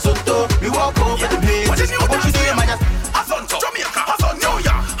 zoom to. We walk over them haters. Now what you do, man, you Hazonto, Jamaica, Hazon, New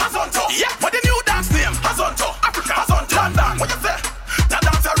York, Hazonto. Yeah, what the new dance name? Hazonto, Africa, Hazonto, London. What you say? That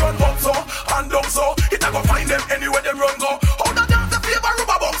dance a run up so, and down so. It a go find them anywhere them run go. How that dance a favor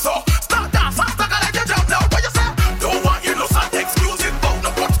rubber bump so. Start dance and stagger like a jump now. What you say? Don't want innocent excuses, but no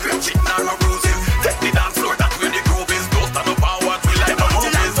cut script, cheat, nor no bruises. Take the dance floor, that's where the groove is. Don't stand up and watch we like the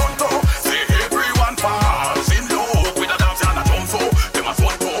movies. Hazonto, say everyone falls in love with a dance and a jump so. Them a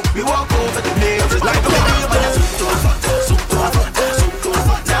fun go. We walk over the haters like the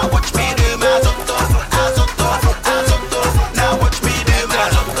now watch me do my zonto, zonto, zonto. Now watch me do my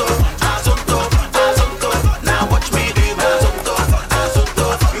zonto, zonto, zonto. Now watch me do my zonto, zonto.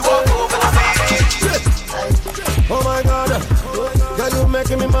 We walk over the haters. Oh my God, girl, you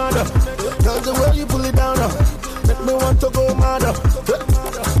making me mad. Girl, the way you pull it down, make me want to go mad.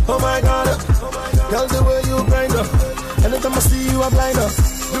 Oh my God, girl, the way you grind up. Anytime I see you, I'm blind.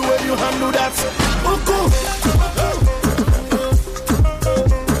 The way you handle that, oh cool.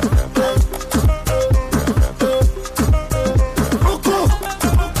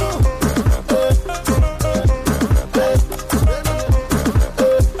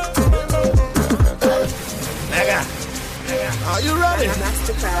 Are you ready?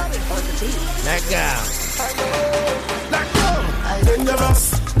 Nigga. Dangerous.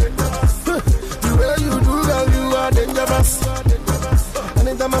 The way you do, girl, you are dangerous.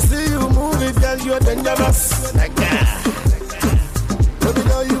 Anytime I see you move it, girl, you are dangerous. Nigga. Baby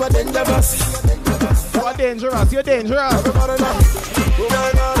girl, you are dangerous. You are dangerous, you're dangerous. Everybody now. Oh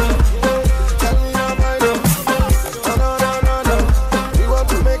my God. Tell me your mind up. No. We want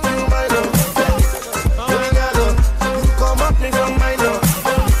to make you mine up. Baby girl, you come up, nigga, mine up.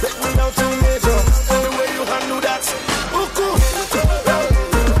 Take me down to major. The way you handle that. Oh, cool.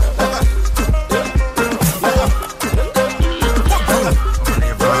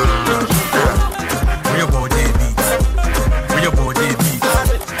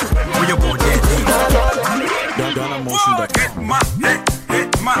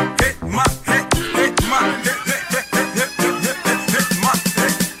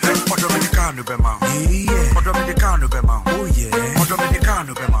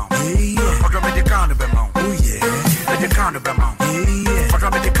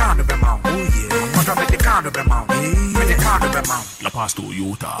 La Paz to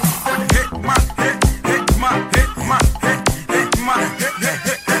Utah.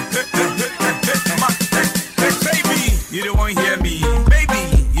 Baby, you don't want to hear me. Baby,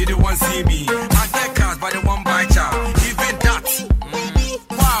 you don't want to see me. I get cars by the one by child. Even that.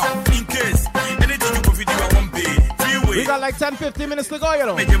 Wow, in case anything you go video, I won't pay. We got like 10-15 minutes to go, you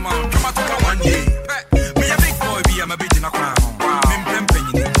know. Make your mom come out to one day. Be a big boy, be a bitch in a crown. Mim pem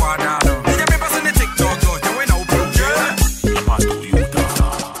penny in quadrado. Be a members in the TikTok, George, you ain't open. La Paz to Utah.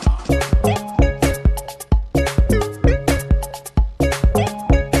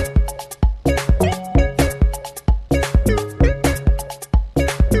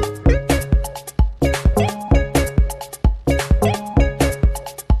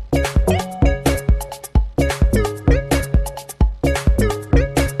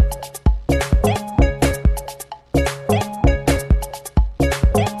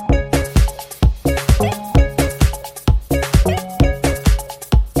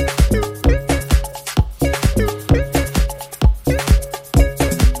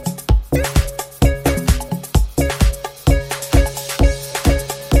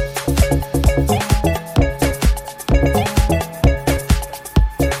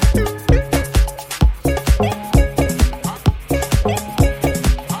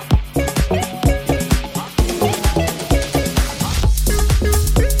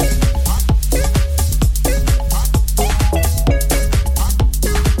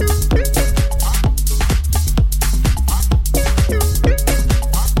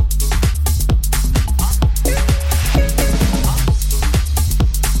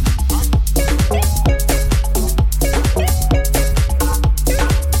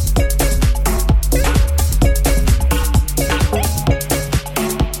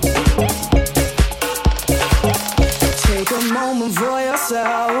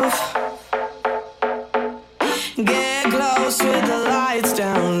 south. Get close with the lights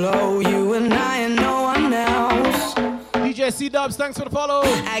down low. You and I and no one else. DJ C-Dubs, thanks for the follow.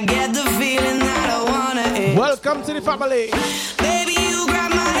 I get the feeling that I wanna end. Welcome to the family. Baby, you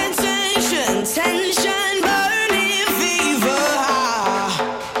grab my attention. Tension, burning fever.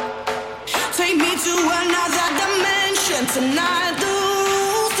 Take me to another dimension tonight.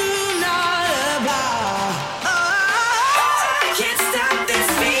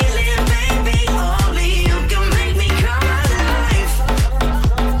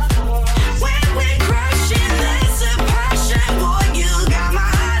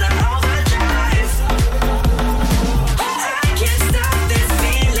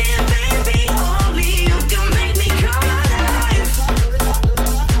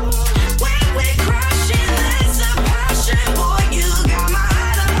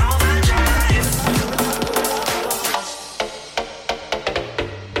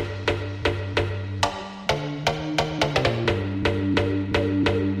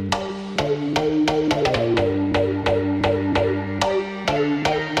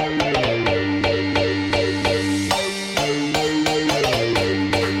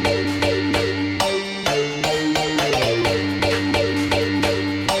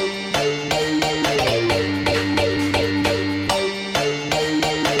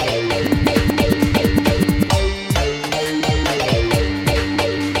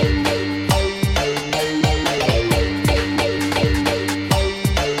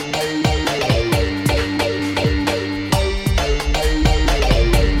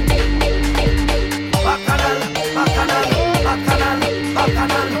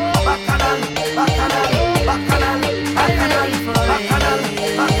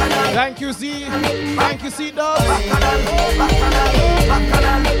 Thank you, Z. Thank you, C-Dub.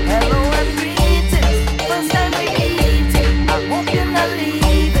 Hello and greetings. First time we meeting. I hope you're not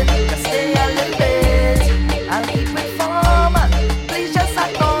leaving. Just stay a little bit. I'll keep it formal. Please just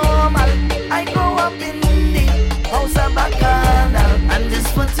act normal. I grow up in the house of Bacchanal, and this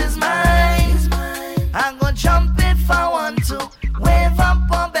foot is mine. I'm gonna jump it if I want to. Wave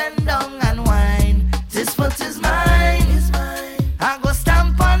up or bend down and whine. This foot is mine. I go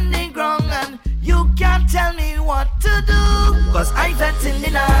stamp on the ground and you can't tell me what to do. Cause I vet in the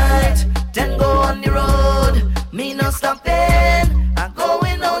night, then go on the road. Me no stopping, I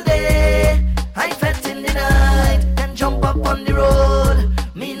going all day. I vet in the night, then jump up on the road.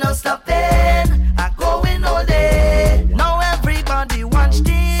 Me no stopping, I going all day. Now everybody watch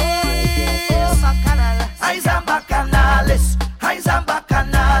this. Eyes and Bacchanals, eyes and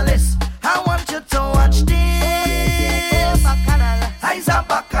Bacchanals. I want you to watch this. Eyes and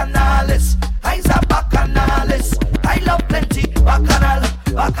Bacchanals, eyes and Bacchanals. I love plenty Bacchanal,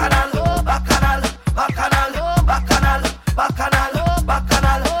 Bacchanal, Bacchanal, Bacchanal, Bacchanal, Bacchanal,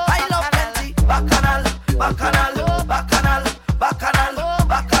 Bacchanal. I love plenty Bacchanal, Bacchanal, Bacchanal, Bacchanal,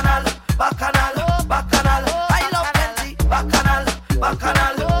 Bacchanal, Bacchanal, Bacchanal. I love plenty Bacchanal,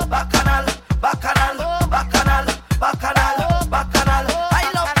 Bacchanal, Bacchanal, Bacchanal, Bacchanal, Bacchanal, Bacchanal. I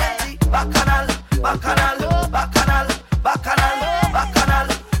love plenty Bacchanal, Bacchanal, Bacchanal, Bacchanal, Bacchanal,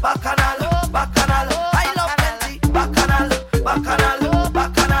 Bacchanal, Bacchanal. I love plenty Bacchanal, Bacchanal,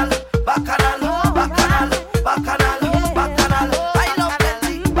 Bacchanal, Bacchanal, Bacchanal, Bacchanal, Bacchanal. I love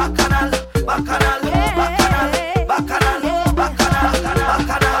plenty Bacchanal, Bacchanal, Bacchanal, Bacchanal,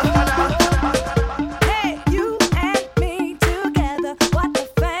 Bacchanal, Bacchanal. Hey, you and me together, what a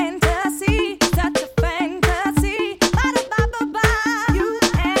fantasy, such a fantasy. Ba-da-ba-ba-ba. You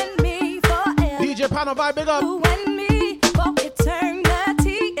and me forever. DJ Pano Vibe, big up. You and me for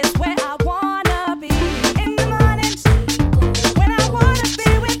eternity is where I wanna be. In the morning, when I wanna be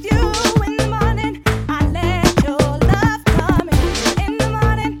with you. In the morning, I let your love come in. In the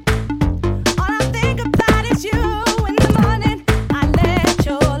morning, all I think about is you. In the morning, I let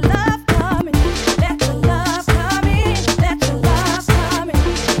your love come in. Let your love come in. Let your love come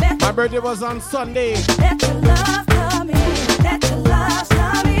in. My birthday was on Sunday. Let your love come in. Let your love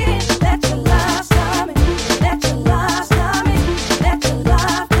come in. Let your love come in. Let your love come in. Let your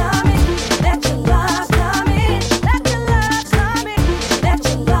love come in. Let your love come in. Let your love come in. Let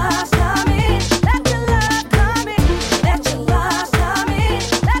your love come in. Let your love come in. Let your love come in.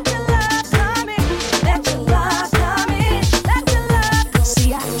 Let your love come in. Let your love come in. Let your love.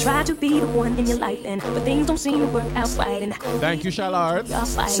 See, I try to be the one in your life, but things don't seem to work out right. And Thank you, Shalard.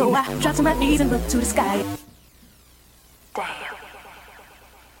 so I drop to my knees and look to the sky. Damn.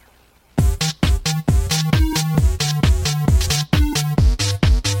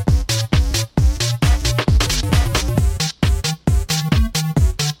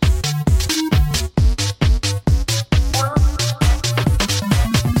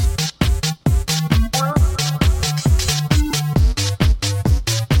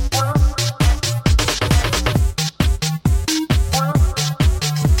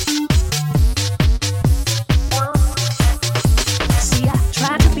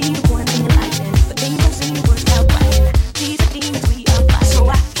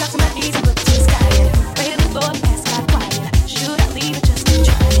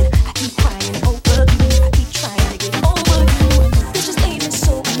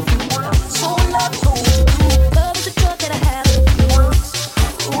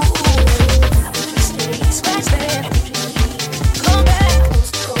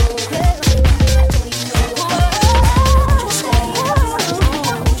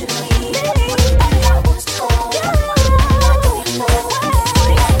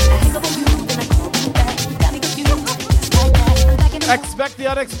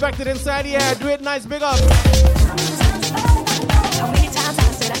 unexpected inside the air. Do it nice, big up. How many times I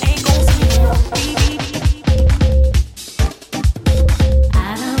said I ain't gon' see you?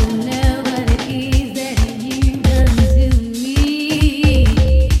 I don't know what it is that you've done to me,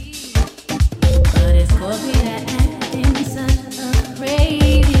 but it's caused me to act in such a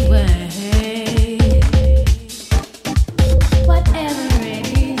crazy way. Whatever it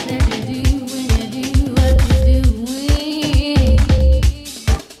is that you do when you do what you're doing,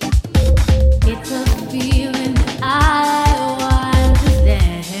 it's a feeling that I want to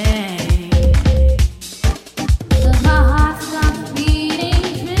stay. 'Cause my heart stops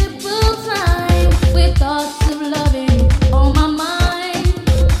beating triple time with thoughts of loving on my mind.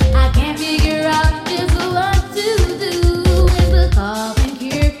 I can't figure out just what to do with the coffin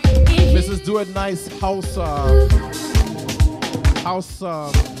here. Mrs. Do It Nice house,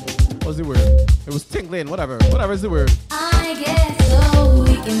 what's the word? It was tingling, whatever is the word. I get so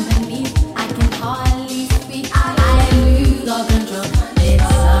weak in the knees, I can hardly speak. I lose all control. It's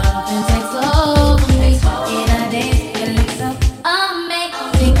something takes over me. In a day, it looks so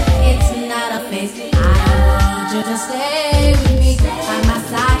amazing. It's not a phase. I want you to stay with me. By my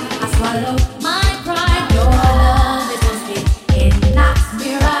side, I swallow my pride. Your love is so sweet. It knocks me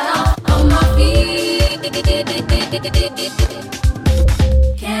right off of my feet.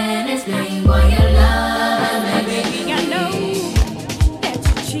 Can't explain why your love and baby, I know that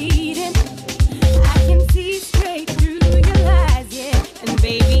you're cheating. I can see straight through your lies, yeah. And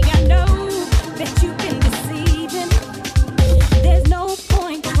baby, I know that you've been deceiving. There's no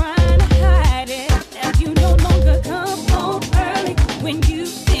point trying to hide it. Now you no longer come home early when you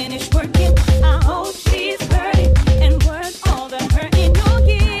finish working. I hope she's hurting and worth all the hurting you're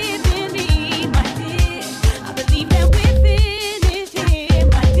giving me, my dear. I believe that we're finished here,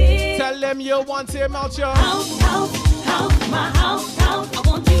 my dear. Tell them you want him out your House, my house, I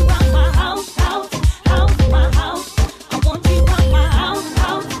want you out my house, my house. I want you out my house,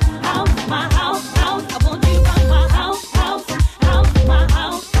 my house. I want you out my house, my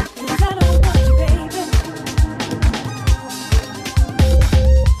house. 'Cause I don't want you, baby.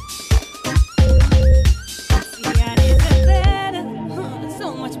 See, I deserve better, so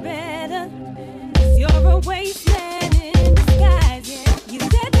much better. 'Cause you're a wasteland in disguise, yeah. You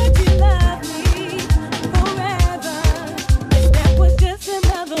said that you love me forever. That was just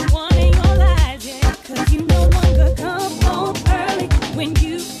another one in your lies, yeah. 'Cause you no longer come home early when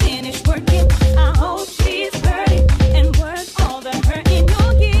you finish working. I hope she's hurting and worth all the hurting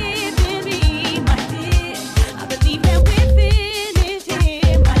you're giving me, my dear. I believe that we're finished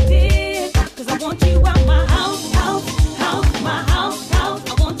here, my dear. 'Cause I want you out my house, my house. I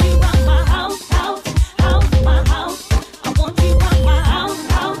want you out my house, my house. I want you out my house,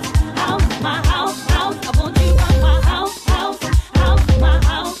 my house. I want you out my house, my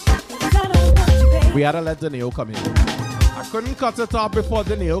house. 'Cause I don't want you, baby. We had to let Daniel come in. I couldn't cut it off before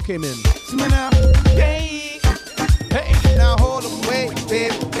Daniel came in. See me now. Hey, hey. Now hold up, wait,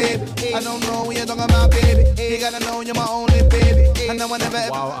 baby. I don't know when you're talking about baby. You gotta know you're my only baby. And I never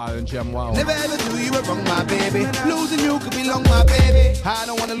ever. Wow, Iron Gem, wow. Never ever do you wrong, my baby. Losing you could be long, my baby. I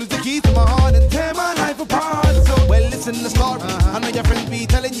don't wanna lose the keys to my heart and tear my life apart. So, well, listen to the story. I know your friends be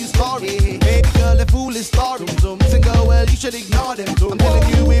telling you stories. Baby girl, the foolish story. Single, well, you should ignore them. I'm telling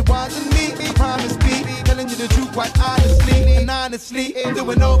you it wasn't me. I promise me. Telling you the truth quite honestly. And honestly,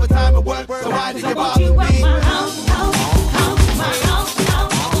 doing overtime at work. So why did you bother me? My house, my house. I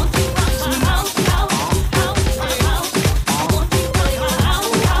want you out my house, my house. I want you out my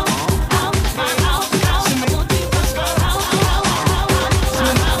house, my house. I want you out my house.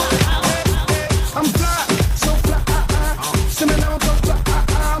 I'm fly, so fly. Swimming out so fly.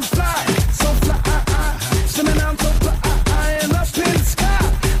 I'm fly, so fly. Swimming out so fly. And up in the sky,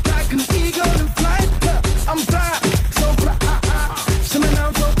 like an eagle in flight. I'm fly, so fly. Swimming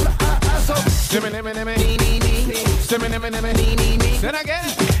out so fly. So Then again.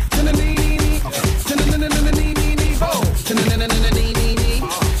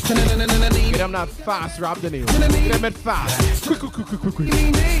 Get them not fast, Rob Daniel. Get them it fast. Quick.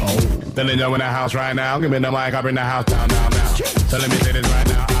 Then they know in the house right now. Give me the mic, I bring the house down, now. So let me say this right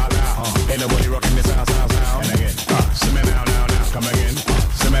now, out loud. Ain't nobody rocking this house. And again, simmer now. Come again,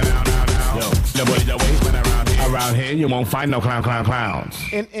 simmer now. Yo, nobody that waste man around here. Around here, you won't find no clowns.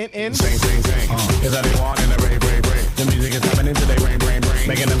 In. Sing. Is that they want in the rave. The music is coming into their brain.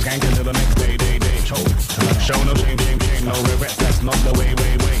 Making them skank until the next day. Show no shame, no regrets. That's not the way.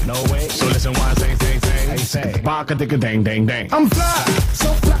 No way. So listen why I say. Bark a dick a dang. I'm fly,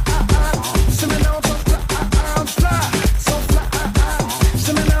 so fly. Swimming out so fly. I'm fly, so fly.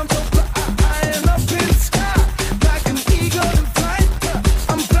 Swimming out so fly. And up in the sky, like an eagle in flight.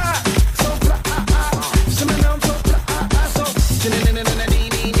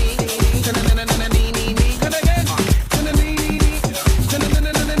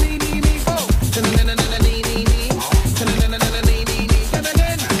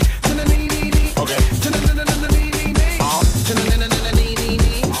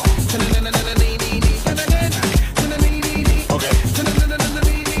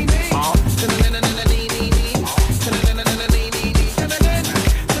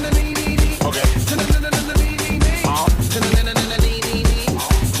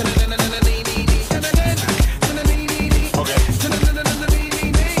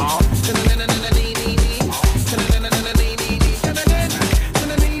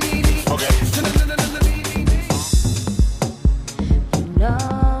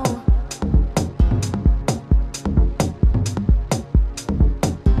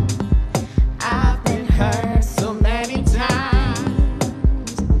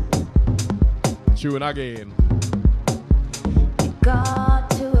 tune again. Got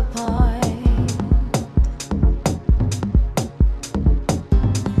to a point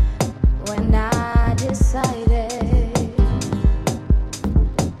when I decided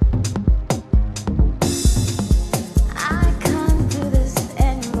I can't do this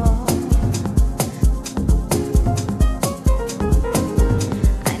anymore.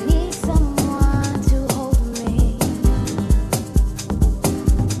 I need someone to hold me.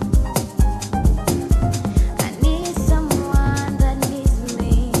 I need someone that needs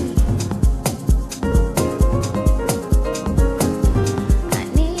me. I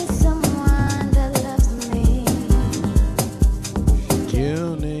need someone that loves me.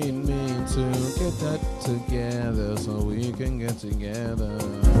 You need me to get that together so we can get together.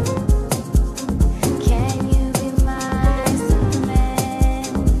 Can you be my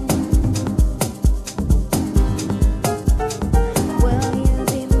Superman? Will you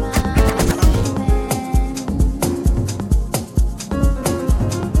be my Superman?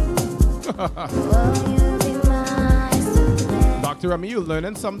 Will you be my Superman? Dr. Remy, you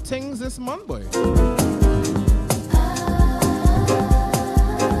learning some things this month, boy. I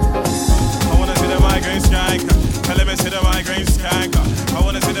wanna see the migraine skank. Tell him it's the migraine skank. I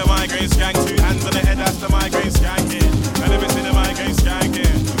wanna see the migraine skank. 2 hands on the head, that's the migraine skank. Tell him it's the migraine skank.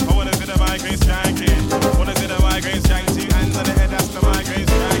 I wanna see the migraine skank. Wanna see the migraine skank. 2 hands on the head, that's the migraine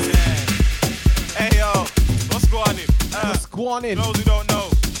skank. Hey yo, what's going on? What's going on? Those who don't know,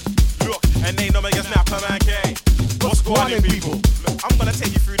 look, and they know me get snapper man K. What's going on, people? Look, I'm gonna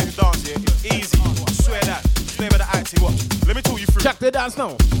take you through this dance here. It's easy. I swear that. Flavor the acting. Watch. Let me talk you through. Check the dance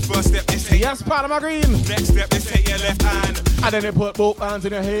now. First step is take. Yes, part of my green. Next step is take your left hand. And then they put both hands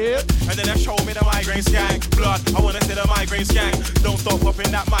in your head. And then they show me the migraine skank. Blood, I wanna see the migraine skank. Don't stop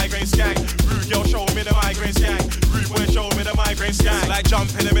popping that migraine skank. Rude girl, show me the migraine skank. Rude boy, show me the migraine skank. Like jump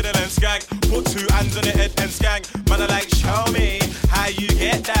in the middle and skank. Put 2 hands on the head and skank. Man, I like show me how you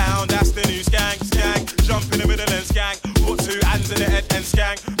get down. That's the new skank, skank. Jump in the middle and skank. Put 2 hands on the head and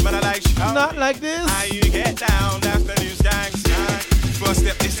skank. Man, I like show Not me like this. how you get down. That's the new skank, skank. First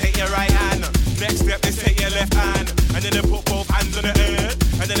step is take your right hand. Next step is take your left hand. And then they put both hands on the head.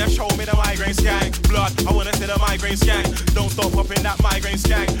 And then they show me the migraine skank. Blood, I wanna see the migraine skank. Don't stop popping that migraine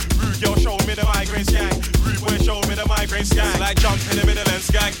skank. Rude girl, show me the migraine skank. Rude boy, show me the migraine skank. Like jump in the middle and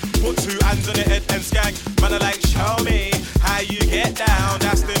skank. Put 2 hands on the head and skank. Man, I like show me how you get down.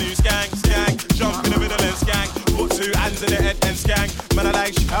 That's the new skank, skank. Jump in the middle and skank. Put 2 hands on the head and skank. Man, I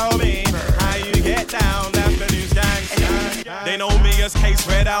like show me how you get down. That's the new skank, skank. They know me as K,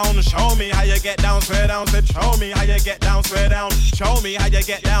 swear down. Show me how you get down, swear down. Said show me how you get down, swear down. Show me how you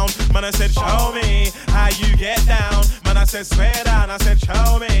get down. Man, I said show me how you get down. Man, I said swear down. I said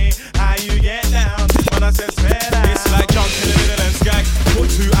show me how you get down. Man, I said swear down. It's like jump in the middle and skank. Put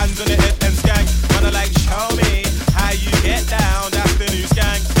 2 hands on the head and skank. Man, I like show me how you get down. That's the new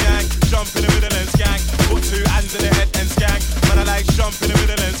skank, skank. Jump in the middle and skank. Put 2 hands on the head and skank. Man, I like jump in the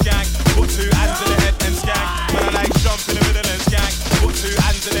middle and skank. Put 2 hands on the head and skank. Man, I like jump in the middle and skank. Put 2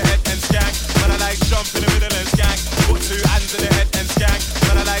 hands on the head and skank. Man, I like jump in the middle and skank. Put 2 hands on the head and skank.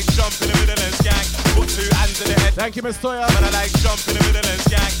 Man, I like jump in the middle and skank. Put 2 hands on the head. Thank you, Miss Toya. Man, I like jump in the middle and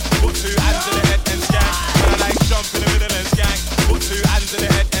skank. Put 2 hands on the head and skank. Man, I like jump in the middle and skank. Put 2 hands on the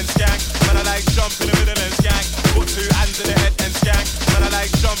head and skank. Man, I like jump in the middle and skank. Put 2 hands on the head and skank. Man, I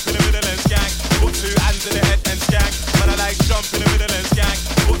like jump in the middle and skank. Put 2 hands on the head and skank. Man, I like jump in the middle and skank.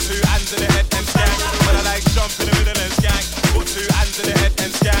 Put 2 hands on the head and skank. Man, I like jump in the middle and skank. Put 2 hands on the head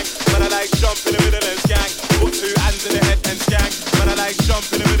and skank. Man, I like jump in the middle and skank. Put 2 hands on the head and skank. Man, I like jump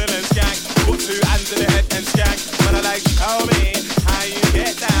in the middle and skank. Put 2 hands on the head and skank. Man, I like show me how you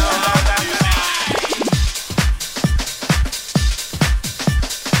get down.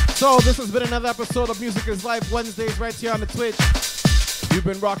 So this has been another episode of Music is Life Wednesdays right here on the Twitch. You've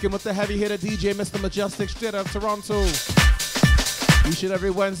been rocking with the heavy hitter DJ Mr. Mejustik straight out of Toronto. Each and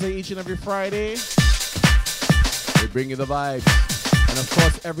every Wednesday, each and every Friday, we bring you the vibes. And of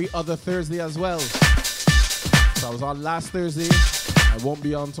course every other Thursday as well. So I was on last Thursday, I won't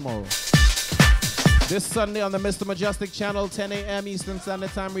be on tomorrow. This Sunday on the Mr. Mejustik channel, 10 a.m. Eastern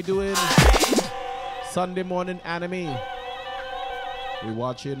Standard Time, we're doing Sunday morning anime. We're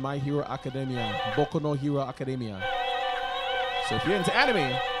watching My Hero Academia, Boku no Hero Academia. So if you're into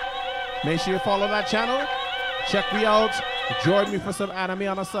anime, make sure you follow that channel. Check me out. Join me for some anime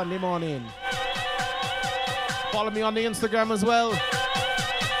on a Sunday morning. Follow me on the Instagram as well.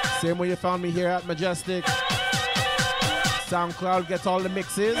 Same way you found me here at Mejustik. SoundCloud gets all the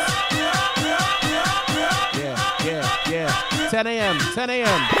mixes. Yeah. 10 a.m.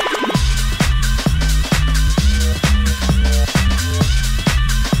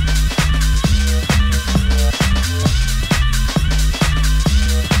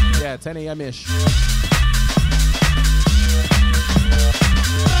 Yeah, 10 a.m.-ish.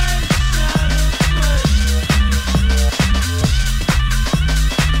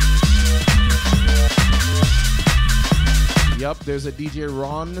 Yep, there's a DJ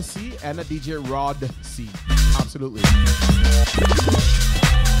Ron C and a DJ Rod C. Absolutely.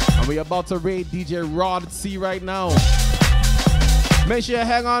 And we're about to raid DJ Rod C right now. Make sure you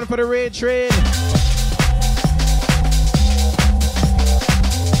hang on for the raid train.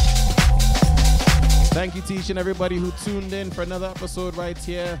 Thank you to each and everybody who tuned in for another episode right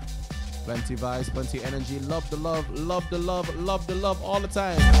here. Plenty vibes, plenty energy. Love the love, love the love, love the love all the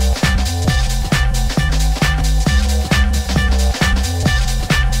time.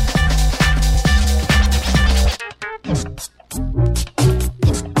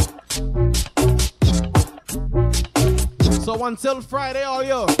 So until Friday, all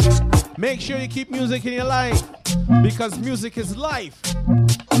yo, make sure you keep music in your life, because music is life.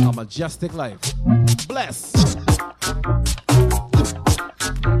 A majestic life. Bless.